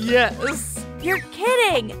 but yes. You're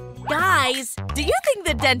kidding! Guys, do you think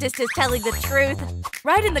the dentist is telling the truth?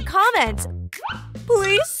 Write in the comments.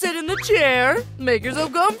 Please sit in the chair. Make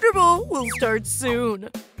yourself comfortable. We'll start soon.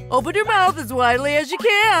 Open your mouth as widely as you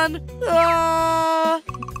can.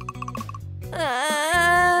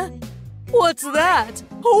 What's that?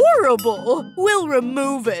 Horrible! We'll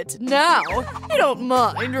remove it now. You don't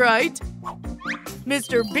mind, right?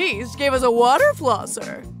 Mr. Beast gave us a water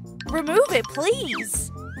flosser. Remove it,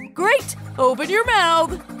 please. Great! Open your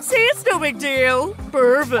mouth. See, it's no big deal.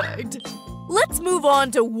 Perfect. Let's move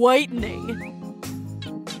on to whitening.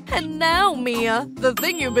 And now, Mia, the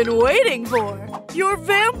thing you've been waiting for. Your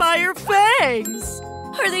vampire fangs.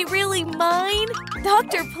 Are they really mine?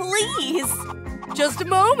 Doctor, please. Just a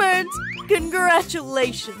moment.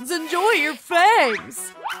 Congratulations. Enjoy your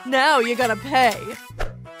fangs. Now you gotta pay.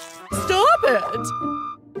 Stop it.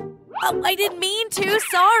 Oh, I didn't mean to.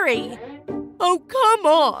 Sorry. Oh, come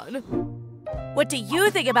on. What do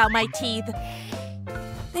you think about my teeth?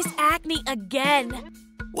 This acne again.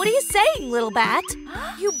 What are you saying, little bat?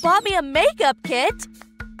 You bought me a makeup kit?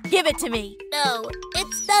 Give it to me. No,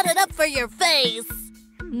 it's not enough for your face.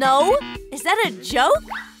 No? Is that a joke?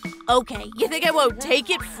 Okay, you think I won't take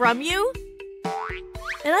it from you?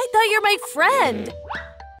 And I thought you're my friend.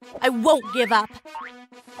 I won't give up.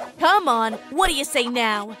 Come on, what do you say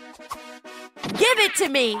now? Give it to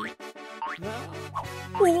me!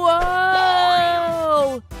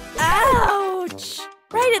 Whoa! Ouch!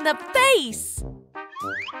 Right in the face!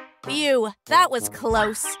 Phew, that was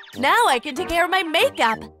close. Now I can take care of my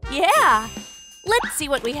makeup. Yeah! Let's see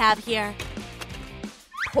what we have here.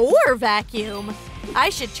 Pore vacuum. I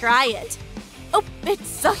should try it. Oh, it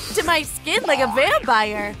sucked to my skin like a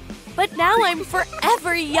vampire. But now I'm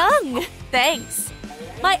forever young. Thanks.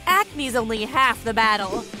 My acne's only half the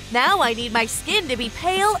battle. Now I need my skin to be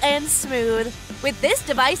pale and smooth. With this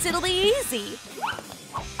device, it'll be easy.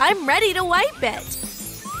 I'm ready to wipe it.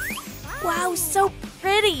 Wow, so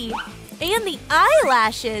pretty. And the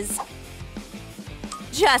eyelashes.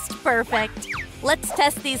 Just perfect. Let's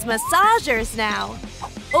test these massagers now.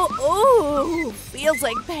 Oh, feels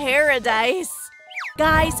like paradise.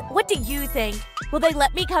 Guys, what do you think? Will they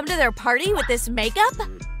let me come to their party with this makeup?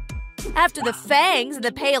 After the fangs and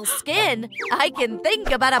the pale skin, I can think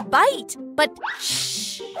about a bite. But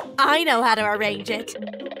shh, I know how to arrange it.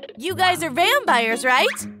 You guys are vampires, right?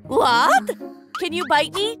 What? Can you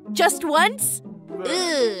bite me just once?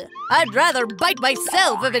 Ugh, I'd rather bite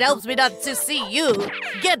myself if it helps me not to see you.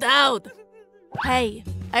 Get out! Hey,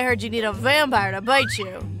 I heard you need a vampire to bite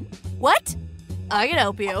you. What? I can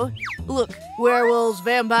help you. Look, werewolves,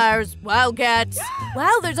 vampires, wildcats.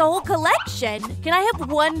 Wow, there's a whole collection. Can I have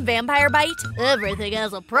one vampire bite? Everything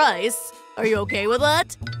has a price. Are you okay with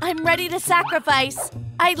that? I'm ready to sacrifice.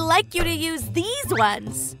 I'd like you to use these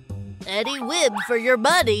ones. Any whim for your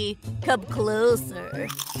money. Come closer.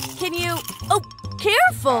 Can you… Oh,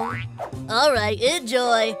 careful. All right,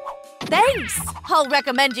 enjoy. Thanks. I'll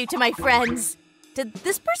recommend you to my friends. Did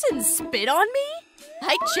this person spit on me?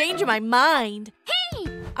 I'd change my mind. Hey!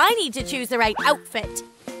 I need to choose the right outfit.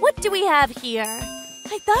 What do we have here?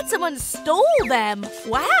 I thought someone stole them.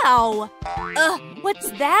 Wow.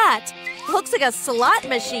 What's that? Looks like a slot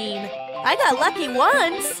machine. I got lucky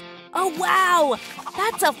once. Oh, wow.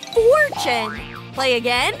 That's a fortune. Play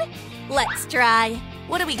again? Let's try.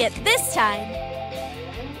 What do we get this time?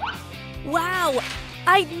 Wow.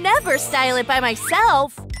 I'd never style it by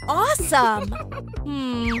myself. Awesome.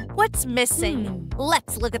 What's missing?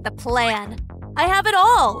 Let's look at the plan. I have it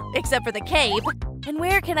all, except for the cape. And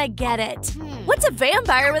where can I get it? What's a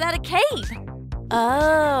vampire without a cape?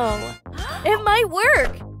 Oh, it might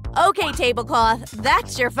work. Okay, tablecloth,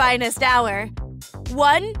 that's your finest hour.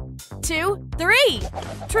 1, 2, 3.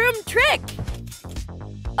 Troom trick.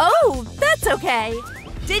 Oh, that's okay.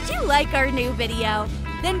 Did you like our new video?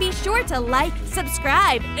 Then be sure to like,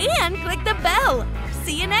 subscribe, and click the bell.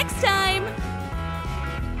 See you next time!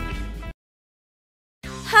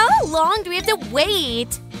 How long do we have to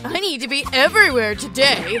wait? I need to be everywhere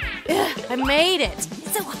today. Ugh, I made it.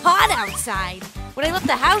 It's so hot outside. When I left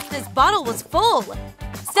the house, this bottle was full.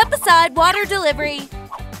 Step aside, water delivery.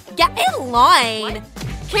 Get in line.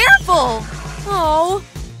 Careful. Oh.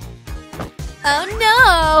 Oh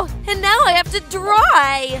no. And now I have to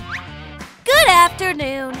dry. Good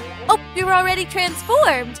afternoon. Oh, you're already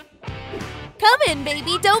transformed. Come in,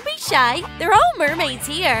 baby. Don't be shy. They're all mermaids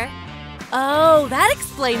here. Oh, that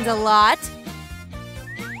explains a lot.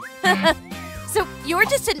 So you're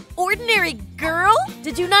just an ordinary girl?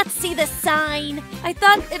 Did you not see the sign? I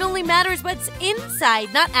thought it only matters what's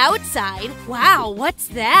inside, not outside. Wow, what's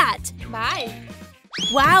that? Bye.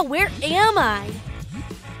 Wow, where am I?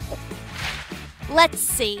 Let's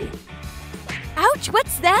see. Ouch,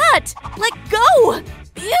 what's that? Let go!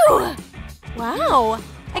 Ew! Wow,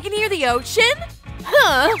 I can hear the ocean?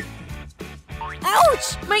 Huh?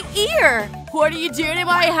 Ouch, my ear! What are you doing in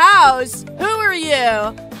my house? Who are you?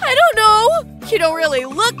 I don't know! You don't really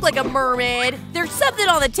look like a mermaid. There's something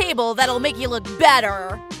on the table that'll make you look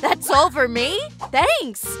better. That's all for me?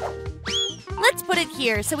 Thanks! Let's put it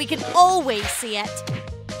here so we can always see it.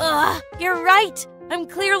 Ugh, you're right. I'm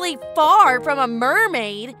clearly far from a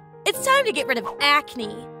mermaid. It's time to get rid of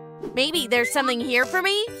acne. Maybe there's something here for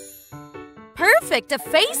me? Perfect, a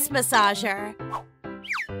face massager.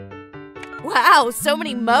 Wow, so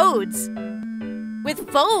many modes. With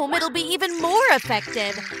foam, it'll be even more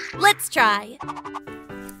effective. Let's try.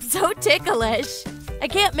 So ticklish. I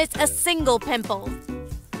can't miss a single pimple.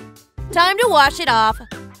 Time to wash it off.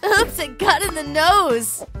 Oops, it got in the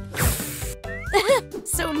nose.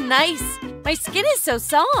 So nice. My skin is so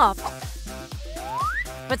soft.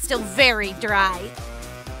 But still very dry.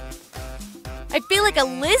 I feel like a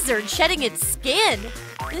lizard shedding its skin.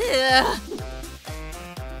 Ugh.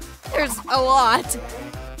 There's a lot.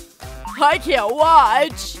 I can't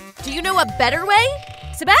watch. Do you know a better way?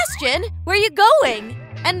 Sebastian, where are you going?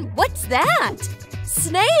 And what's that?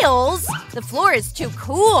 Snails? The floor is too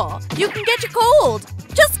cool. You can get your cold.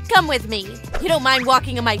 Just come with me. You don't mind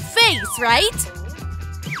walking on my face, right?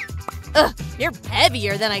 Ugh, you're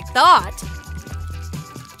heavier than I thought.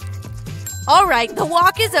 All right, the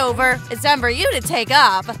walk is over. It's time for you to take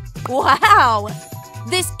off. Wow!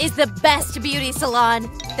 This is the best beauty salon.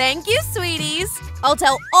 Thank you, sweeties. I'll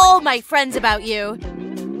tell all my friends about you.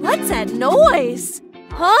 What's that noise?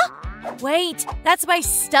 Huh? Wait, that's my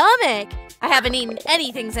stomach. I haven't eaten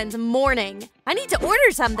anything since morning. I need to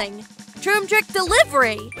order something. Troom Trick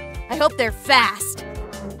delivery. I hope they're fast.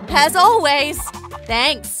 As always.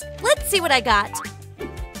 Thanks. Let's see what I got.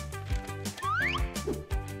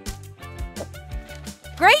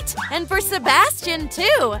 Great! And for Sebastian,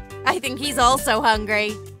 too. I think he's also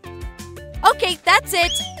hungry. Okay, that's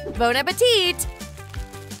it. Bon appetit!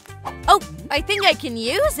 Oh, I think I can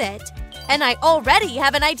use it. And I already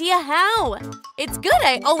have an idea how. It's good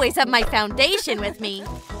I always have my foundation with me.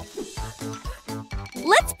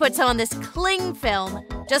 Let's put some on this cling film.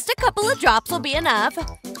 Just a couple of drops will be enough.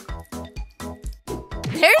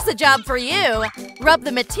 There's a job for you. Rub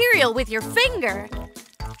the material with your finger.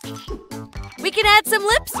 We can add some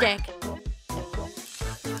lipstick.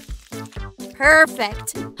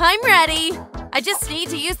 Perfect. I'm ready. I just need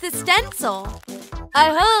to use the stencil.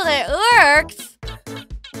 I hope it works.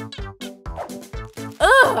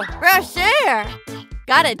 Ugh, fresh air.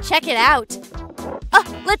 Gotta check it out.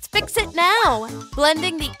 Let's fix it now.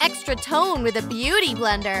 Blending the extra tone with a beauty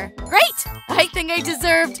blender. Great! I think I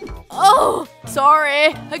deserved… Oh,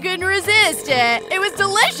 sorry. I couldn't resist it. It was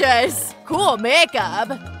delicious. Cool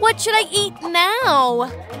makeup. What should I eat now?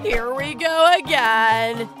 Here we go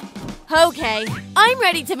again. Okay, I'm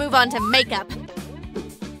ready to move on to makeup.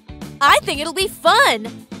 I think it'll be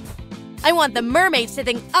fun. I want the mermaids to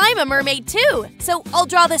think I'm a mermaid too, so I'll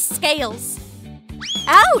draw the scales.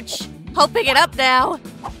 Ouch! I'll pick it up now.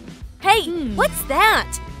 Hey, what's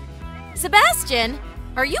that? Sebastian,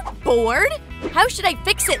 are you bored? How should I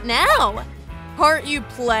fix it now? Aren't you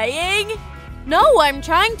playing? No, I'm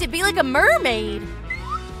trying to be like a mermaid.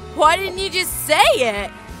 Why didn't you just say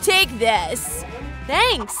it? Take this.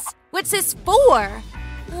 Thanks. What's this for?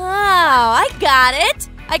 Oh, I got it.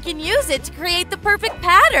 I can use it to create the perfect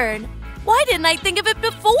pattern. Why didn't I think of it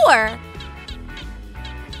before?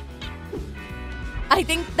 I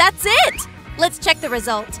think that's it. Let's check the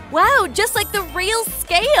result. Wow, just like the real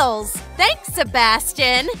scales. Thanks,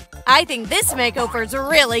 Sebastian. I think this makeover's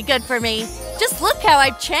really good for me. Just look how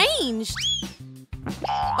I've changed.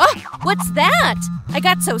 Oh, what's that? I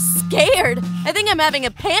got so scared. I think I'm having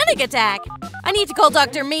a panic attack. I need to call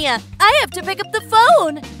Dr. Mia. I have to pick up the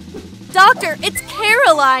phone. Doctor, it's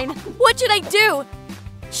Caroline. What should I do?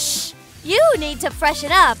 Shh, you need to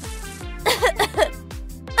freshen up.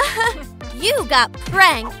 You got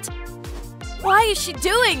pranked. Why is she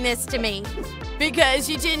doing this to me? Because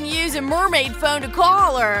you didn't use a mermaid phone to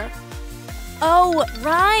call her. Oh,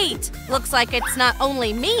 right. Looks like it's not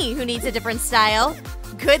only me who needs a different style.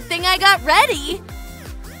 Good thing I got ready.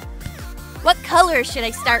 What color should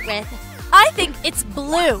I start with? I think it's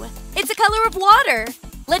blue. It's a color of water.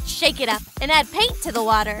 Let's shake it up and add paint to the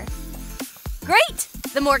water. Great!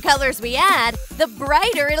 The more colors we add, the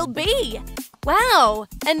brighter it'll be. Wow!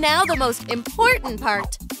 And now the most important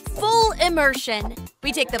part. Full immersion.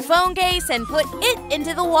 We take the phone case and put it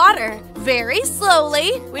into the water. Very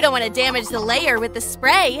slowly. We don't want to damage the layer with the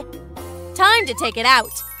spray. Time to take it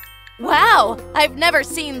out. Wow! I've never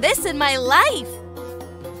seen this in my life.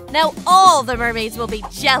 Now all the mermaids will be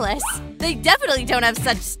jealous. They definitely don't have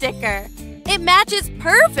such sticker. It matches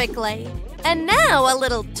perfectly. And now a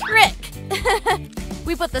little trick.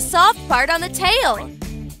 We put the soft part on the tail.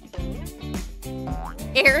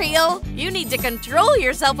 Ariel, you need to control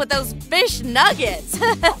yourself with those fish nuggets.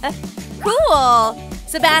 Cool.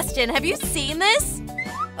 Sebastian, have you seen this?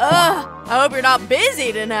 I hope you're not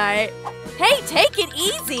busy tonight. Hey, take it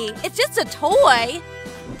easy. It's just a toy.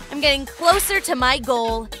 I'm getting closer to my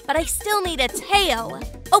goal, but I still need a tail.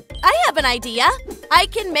 Oh, I have an idea. I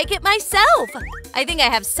can make it myself. I think I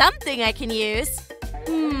have something I can use.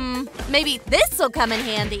 Maybe this will come in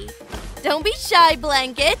handy. Don't be shy,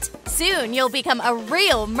 Blanket. Soon you'll become a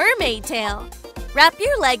real mermaid tail. Wrap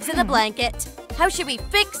your legs in the blanket. How should we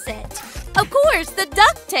fix it? Of course, the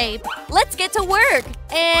duct tape. Let's get to work.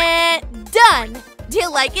 And done. Do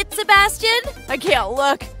you like it, Sebastian? I can't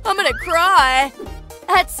look. I'm gonna cry.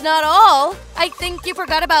 That's not all. I think you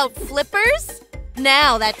forgot about flippers.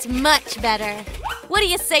 Now that's much better. What do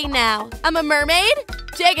you say now? I'm a mermaid?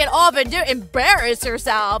 Take it off and don't embarrass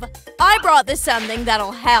yourself. I brought this something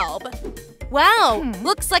that'll help. Wow,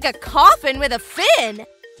 looks like a coffin with a fin.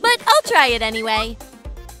 But I'll try it anyway.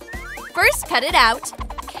 First, cut it out.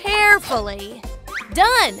 Carefully.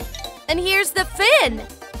 Done. And here's the fin.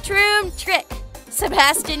 Troom trick.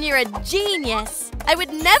 Sebastian, you're a genius. I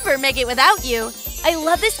would never make it without you. I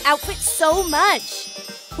love this outfit so much.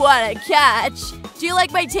 What a catch. Do you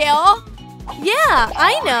like my tail? Yeah,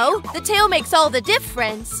 I know. The tail makes all the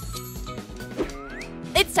difference.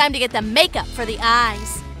 It's time to get the makeup for the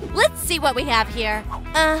eyes. Let's see what we have here.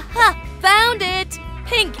 Found it.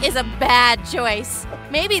 Pink is a bad choice.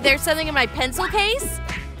 Maybe there's something in my pencil case?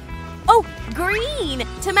 Oh, green,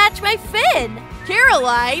 to match my fin.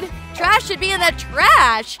 Caroline, trash should be in the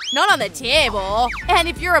trash, not on the table. And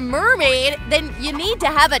if you're a mermaid, then you need to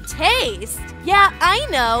have a taste. Yeah, I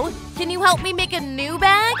know. Can you help me make a new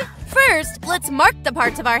bag? First, let's mark the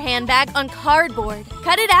parts of our handbag on cardboard.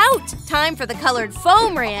 Cut it out. Time for the colored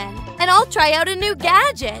foam ran. And I'll try out a new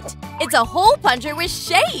gadget. It's a hole puncher with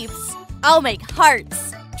shapes. I'll make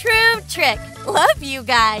hearts. True trick. Love you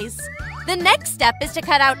guys. The next step is to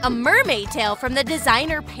cut out a mermaid tail from the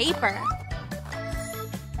designer paper.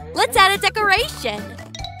 Let's add a decoration.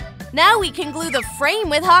 Now we can glue the frame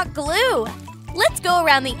with hot glue. Let's go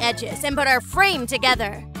around the edges and put our frame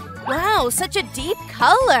together. Wow, such a deep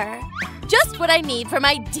color. Just what I need for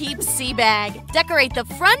my deep sea bag. Decorate the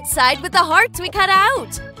front side with the hearts we cut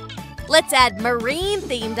out. Let's add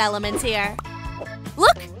marine-themed elements here.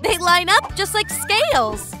 Look, they line up just like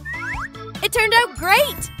scales. It turned out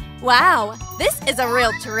great. Wow, this is a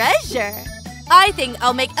real treasure. I think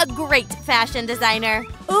I'll make a great fashion designer.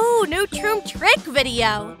 Ooh, new Troom trick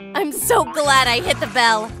video. I'm so glad I hit the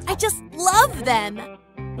bell. I just love them.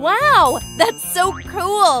 Wow, that's so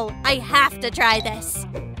cool. I have to try this.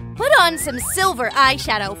 Put on some silver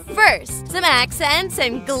eyeshadow first, some accents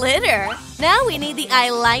and glitter. Now we need the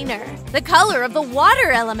eyeliner, the color of the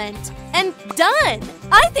water element. And done!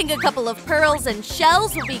 I think a couple of pearls and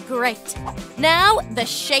shells will be great. Now, the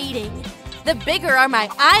shading. The bigger are my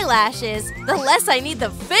eyelashes, the less I need the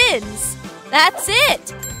fins. That's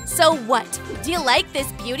it! So what? Do you like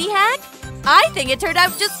this beauty hack? I think it turned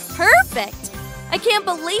out just perfect. I can't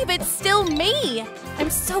believe it's still me. I'm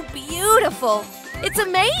so beautiful. It's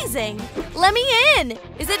amazing. Let me in.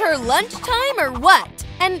 Is it her lunchtime or what?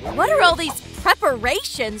 And what are all these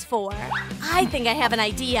preparations for? I think I have an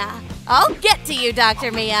idea. I'll get to you,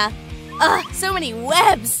 Dr. Mia. Ugh, so many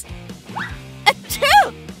webs.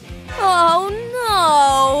 Achoo! Oh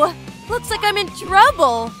no! Looks like I'm in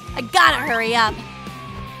trouble. I gotta hurry up.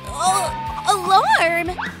 Oh,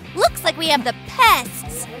 alarm! Looks like we have the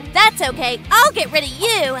pests. That's okay, I'll get rid of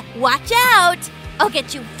you. Watch out! I'll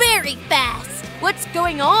get you very fast. What's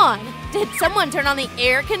going on? Did someone turn on the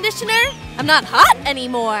air conditioner? I'm not hot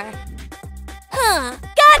anymore. Huh,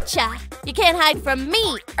 gotcha! You can't hide from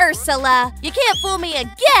me, Ursula. You can't fool me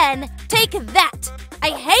again. Take that. I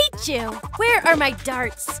hate you. Where are my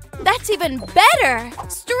darts? That's even better.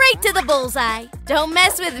 Straight to the bullseye. Don't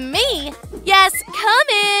mess with me. Yes, come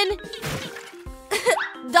in.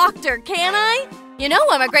 Doctor, can I? You know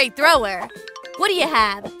I'm a great thrower. What do you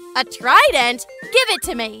have? A trident? Give it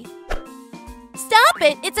to me. Stop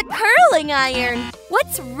it. It's a curling iron.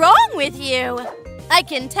 What's wrong with you? I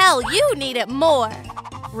can tell you need it more.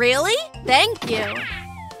 Really? Thank you.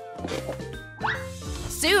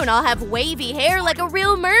 Soon I'll have wavy hair like a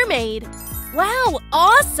real mermaid. Wow,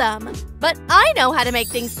 awesome! But I know how to make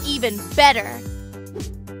things even better.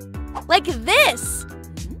 Like this.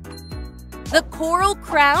 The coral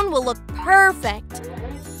crown will look perfect.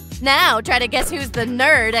 Now try to guess who's the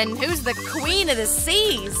nerd and who's the queen of the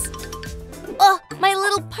seas. Oh, my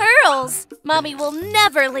little pearls! Mommy will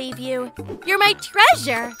never leave you. You're my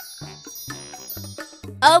treasure.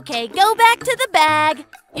 Okay, go back to the bag.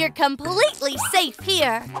 You're completely safe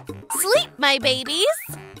here. Sleep, my babies.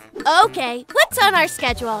 Okay, what's on our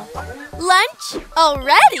schedule? Lunch?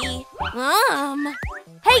 Already?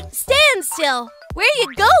 Hey, stand still. Where are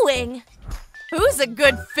you going? Who's a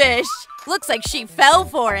good fish? Looks like she fell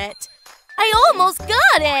for it. I almost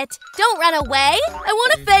got it. Don't run away. I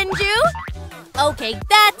won't offend you. Okay,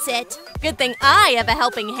 that's it. Good thing I have a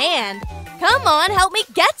helping hand. Come on, help me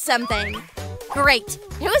get something. Great,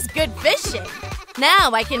 it was good fishing.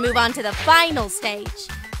 Now I can move on to the final stage.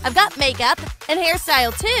 I've got makeup and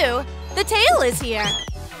hairstyle too. The tail is here.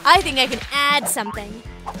 I think I can add something.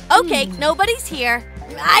 Okay, nobody's here.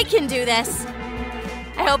 I can do this.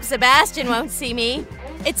 I hope Sebastian won't see me.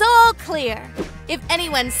 It's all clear. If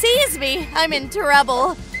anyone sees me, I'm in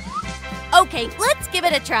trouble. Okay, let's give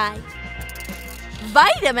it a try.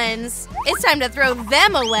 Vitamins! It's time to throw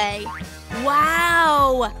them away.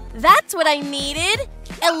 Wow! That's what I needed!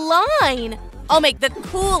 A line! I'll make the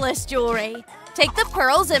coolest jewelry. Take the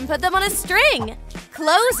pearls and put them on a string.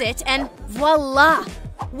 Close it and voila!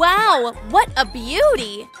 Wow, what a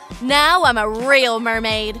beauty! Now I'm a real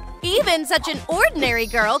mermaid. Even such an ordinary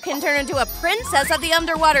girl can turn into a princess of the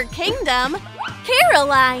underwater kingdom.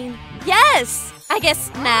 Caroline! Yes! I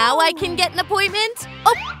guess now I can get an appointment?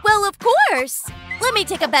 Oh, well, of course! Let me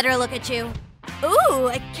take a better look at you. Ooh,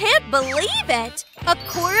 I can't believe it! A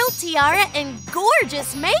coral tiara and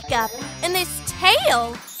gorgeous makeup! And this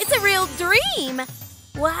tail! It's a real dream!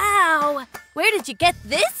 Wow! Where did you get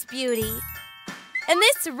this beauty? And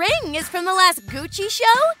this ring is from the last Gucci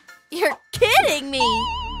show? You're kidding me!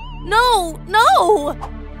 No, no!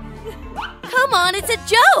 Come on, it's a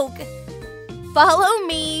joke! Follow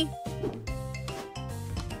me!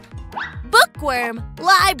 Bookworm!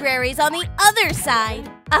 Library's on the other side!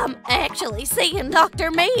 I'm actually seeing Dr.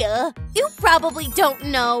 Mia. You probably don't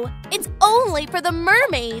know. It's only for the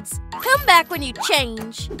mermaids. Come back when you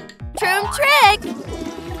change. Troom trick!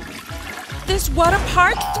 This water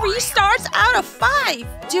park 3 stars out of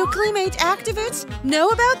 5. Do Climate activists know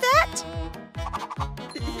about that?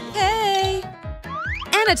 Hey.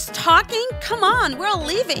 And it's talking? Come on, we're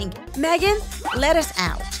leaving. Megan, let us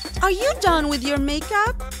out. Are you done with your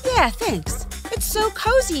makeup? Yeah, thanks. It's so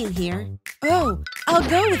cozy in here. Oh, I'll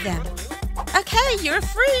go with them. Okay, you're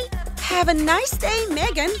free. Have a nice day,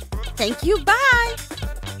 Megan. Thank you, bye.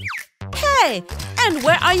 Hey, and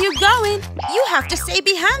where are you going? You have to stay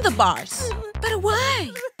behind the bars. But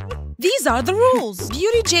why? These are the rules.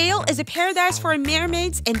 Beauty jail is a paradise for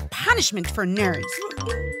mermaids and punishment for nerds.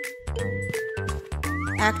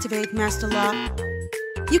 Activate Master Lock.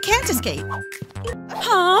 You can't escape.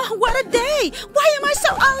 Huh? What a day! Why am I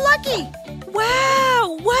so unlucky?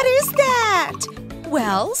 Wow, what is that?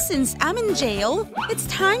 Well, since I'm in jail, it's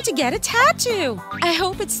time to get a tattoo. I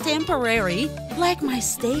hope it's temporary, like my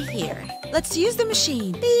stay here. Let's use the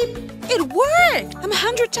machine. Beep. It worked! I'm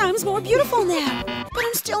 100 times more beautiful now. But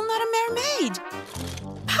I'm still not a mermaid.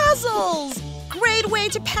 Puzzles! Great way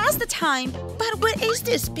to pass the time. But what is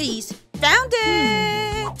this piece? Found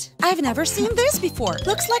it! I've never seen this before.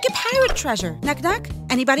 Looks like a pirate treasure. Knock knock.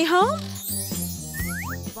 Anybody home?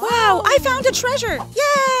 Wow, I found a treasure!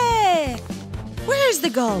 Yay! Where's the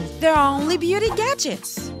gold? There are only beauty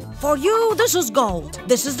gadgets. For you, this is gold.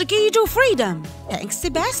 This is the key to freedom. Thanks,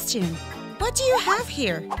 Sebastian. What do you have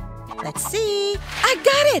here? Let's see. I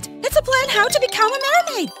got it! It's a plan how to become a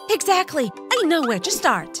mermaid. Exactly. I know where to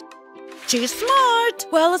start. She's smart.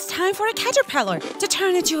 Well, it's time for a caterpillar to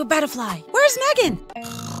turn into a butterfly. Where's Megan?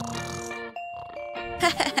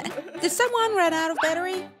 Did someone run out of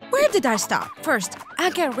battery? Where did I stop? First,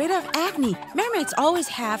 I'll get rid of acne. Mermaids always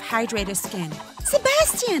have hydrated skin.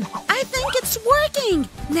 Sebastian, I think it's working.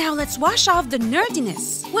 Now let's wash off the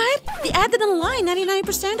nerdiness. What? The added online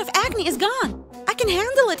 99% of acne is gone. I can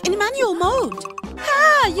handle it in manual mode.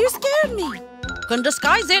 Ha! You scared me. Couldn't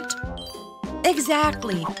disguise it.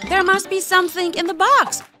 Exactly. There must be something in the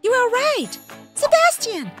box. You are right.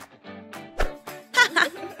 Sebastian!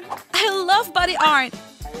 I love body art.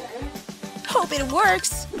 Hope it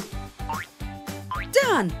works.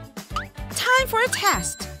 Done. Time for a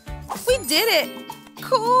test. We did it.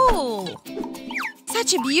 Cool.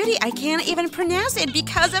 Such a beauty, I can't even pronounce it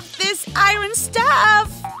because of this iron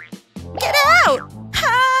stuff. Get out!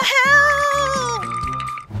 Help!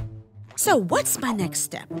 So what's my next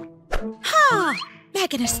step? Huh,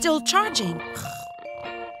 Megan is still charging.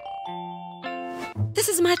 This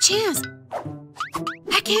is my chance.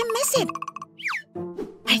 I can't miss it.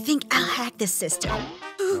 I think I'll hack this system.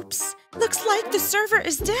 Ooh, Oops, looks like the server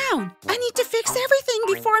is down. I need to fix everything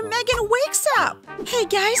before Megan wakes up. Hey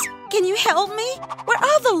guys, can you help me? Where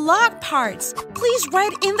are the lock parts? Please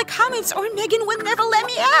write in the comments or Megan would never let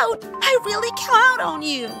me out. I really count on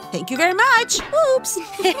you. Thank you very much. Oops.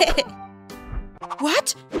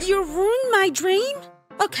 What? You ruined my dream?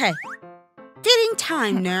 Okay. Feeding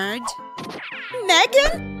time, nerd.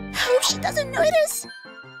 Megan? Hope she doesn't notice.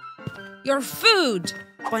 Your food.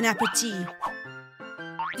 Bon appetit.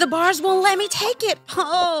 The bars won't let me take it.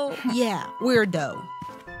 Oh, yeah, weirdo.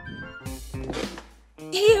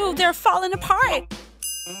 Ew, they're falling apart.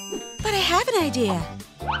 But I have an idea.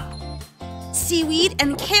 Seaweed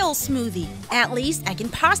and kale smoothie. At least I can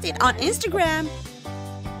post it on Instagram.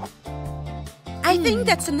 I think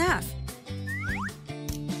that's enough.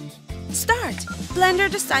 Start. Blender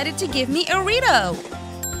decided to give me a Rito.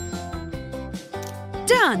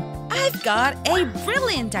 Done. I've got a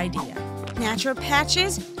brilliant idea. Natural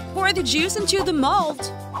patches, pour the juice into the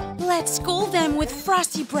mold. Let's cool them with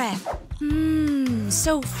frosty breath. Mmm,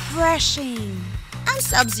 so refreshing. I'm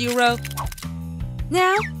Sub-Zero.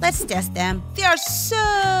 Now, let's test them. They are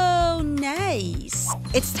so nice.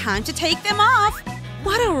 It's time to take them off.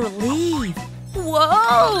 What a relief.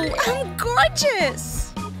 Whoa, I'm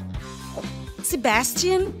gorgeous.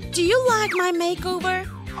 Sebastian, do you like my makeover?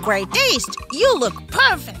 Great taste. You look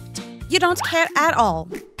perfect. You don't care at all.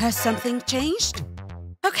 Has something changed?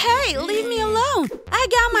 Okay, leave me alone. I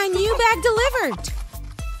got my new bag delivered.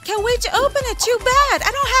 Can't wait to open it. Too bad.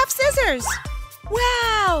 I don't have scissors.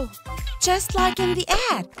 Wow. Just like in the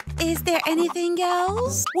ad. Is there anything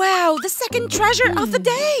else? Wow, the second treasure of the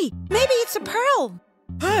day. Maybe it's a pearl.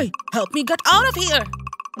 Hey, help me get out of here.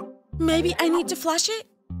 Maybe I need to flush it?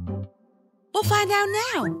 We'll find out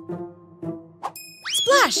now.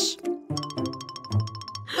 Splash.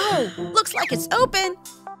 Oh, looks like it's open.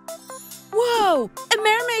 Whoa, a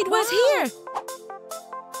mermaid was here.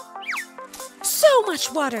 So much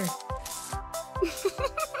water.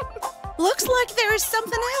 Looks like there is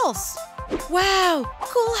something else. Wow,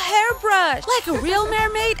 cool hairbrush. Like a real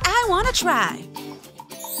mermaid, I want to try.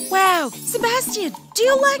 Wow, Sebastian, do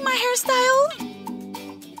you like my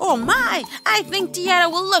hairstyle? Oh my, I think Tiara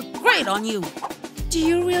will look great on you. Do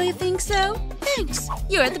you really think so? Thanks,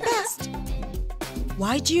 you're the best.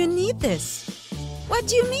 Why do you need this? What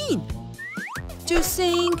do you mean? To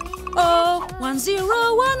sing, oh,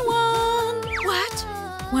 1011. What?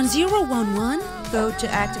 1011? Go to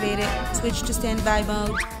activate it, switch to standby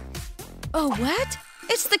mode. Oh, what?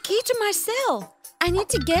 It's the key to my cell. I need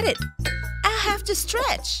to get it. I'll have to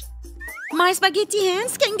stretch. My spaghetti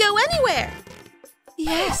hands can go anywhere.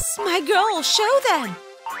 Yes, my girl, show them.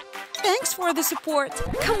 Thanks for the support.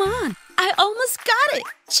 Come on, I almost got it.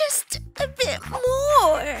 Just a bit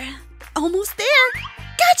more. Almost there.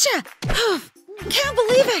 Gotcha! Can't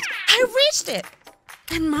believe it. I reached it.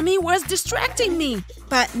 And Mommy was distracting me.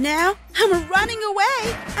 But now I'm running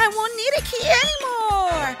away. I won't need a key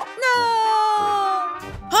anymore. No!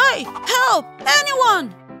 Hey, help!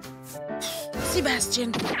 Anyone!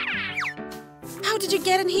 Sebastian. How did you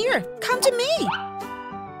get in here? Come to me.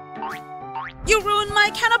 You ruined my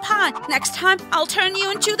canapé. Next time, I'll turn you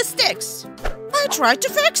into the sticks. I tried to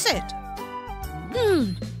fix it.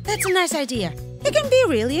 That's a nice idea. It can be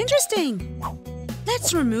really interesting.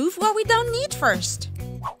 Let's remove what we don't need first.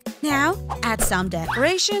 Now, add some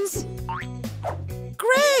decorations.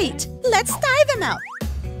 Great! Let's tie them up.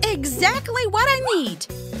 Exactly what I need.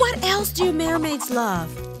 What else do mermaids love?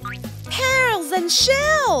 Pearls and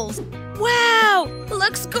shells. Wow!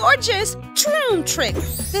 Looks gorgeous. Troom trick.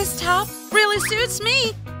 This top really suits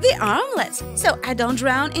me. The armlets, so I don't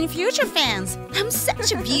drown in future fans. I'm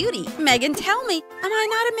such a beauty. Megan, tell me, am I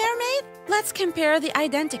not a mermaid? Let's compare the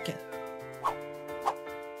identical.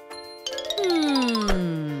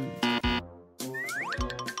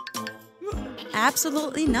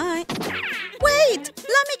 Absolutely not. Wait,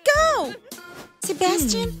 let me go.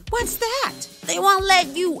 Sebastian, what's that? They won't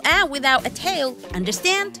let you out without a tail,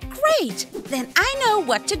 understand? Great, then I know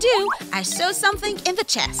what to do. I sew something in the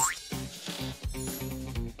chest.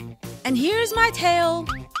 And here's my tail.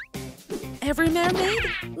 Every mermaid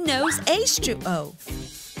knows H2O.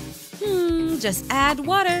 Just add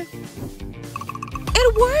water.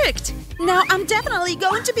 It worked! Now I'm definitely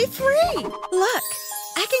going to be free. Look,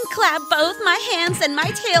 I can clap both my hands and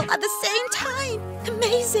my tail at the same time.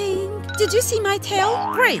 Amazing! Did you see my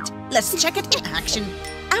tail? Great, let's check it in action.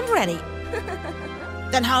 I'm ready.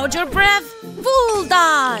 Then hold your breath. Full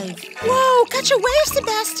dive. Whoa, catch a wave,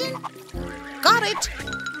 Sebastian. Got it.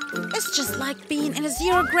 It's just like being in a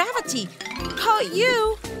zero gravity. Caught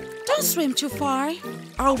you. Don't swim too far.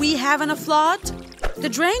 Are we having a flood? The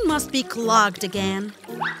drain must be clogged again.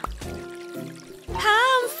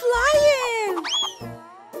 I'm flying!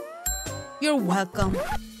 You're welcome.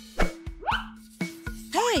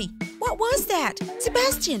 Hey, what was that?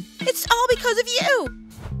 Sebastian, it's all because of you!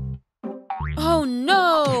 Oh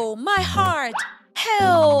no, my heart!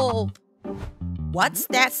 Help! What's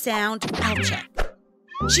that sound? I'll check.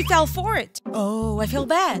 She fell for it. Oh, I feel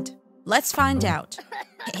bad. Let's find out.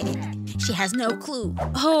 She has no clue.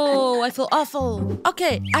 Oh, I feel awful.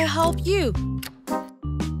 Okay, I'll help you.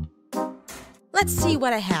 Let's see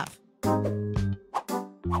what I have.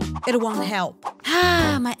 It won't help.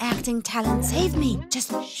 Ah, my acting talent saved me.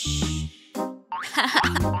 Just shh.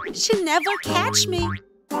 She'll never catch me.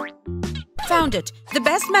 Found it. The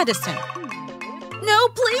best medicine. No,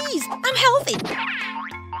 please. I'm healthy.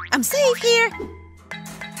 I'm safe here.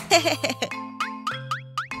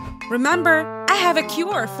 Remember, I have a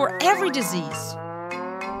cure for every disease.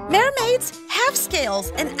 Mermaids have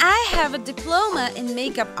scales, and I have a diploma in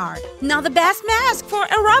makeup art. Not the best mask for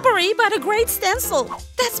a robbery, but a great stencil.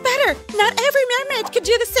 That's better. Not every mermaid could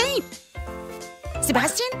do the same.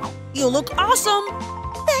 Sebastian, you look awesome.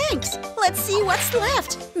 Thanks. Let's see what's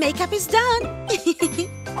left. Makeup is done.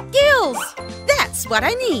 Gills. That's what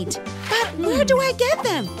I need. But where do I get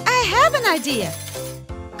them? I have an idea.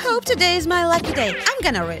 Hope today is my lucky day. I'm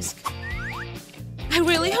gonna risk. I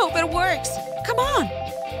really hope it works. Come on.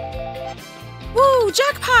 Woo,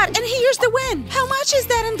 jackpot, and here's the win. How much is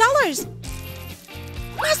that in dollars?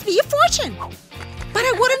 Must be a fortune. But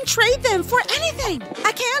I wouldn't trade them for anything.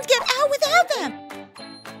 I can't get out without them.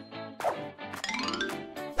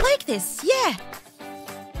 Like this, yeah.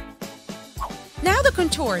 Now the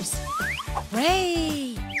contours.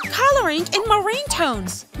 Great. Coloring in marine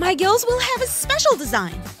tones. My gills will have a special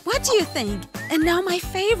design. What do you think? And now my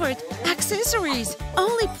favorite, accessories.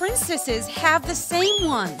 Only princesses have the same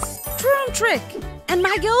ones. Troom trick. And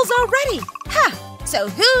my gills are ready. Ha! So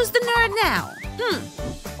who's the nerd now?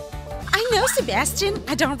 I know, Sebastian.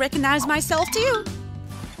 I don't recognize myself too.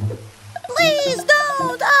 Please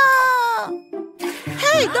don't! Oh!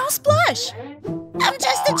 Hey, don't splash! I'm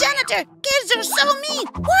just a janitor. Kids are so mean.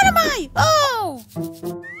 What am I? Oh!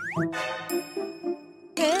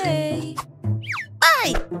 Hey.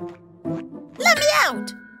 Bye! Let me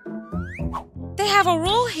out! They have a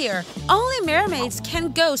rule here. Only mermaids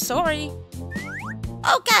can go, sorry.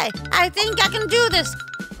 Okay, I think I can do this.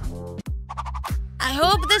 I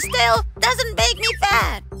hope this tail doesn't make me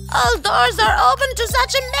fat. All doors are open to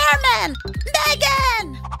such a merman.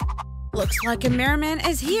 Megan! Looks like a merman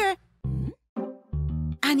is here.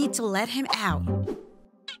 I need to let him out.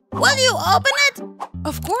 Will you open it?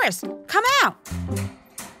 Of course. Come out.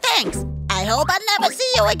 Thanks. I hope I never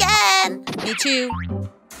see you again. Me too.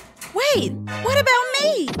 Wait, what about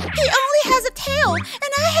me? He only has a tail,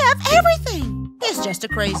 and I have everything. He's just a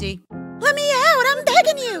crazy. Let me out, I'm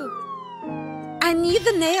begging you. I need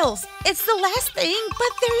the nails. It's the last thing,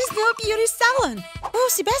 but there is no beauty salon. Oh,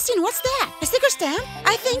 Sebastian, what's that? A sticker stamp?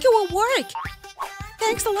 I think it will work.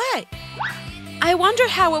 Thanks a lot. I wonder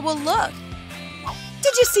how it will look.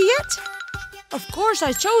 Did you see it? Of course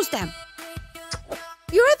I chose them.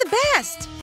 You're the best.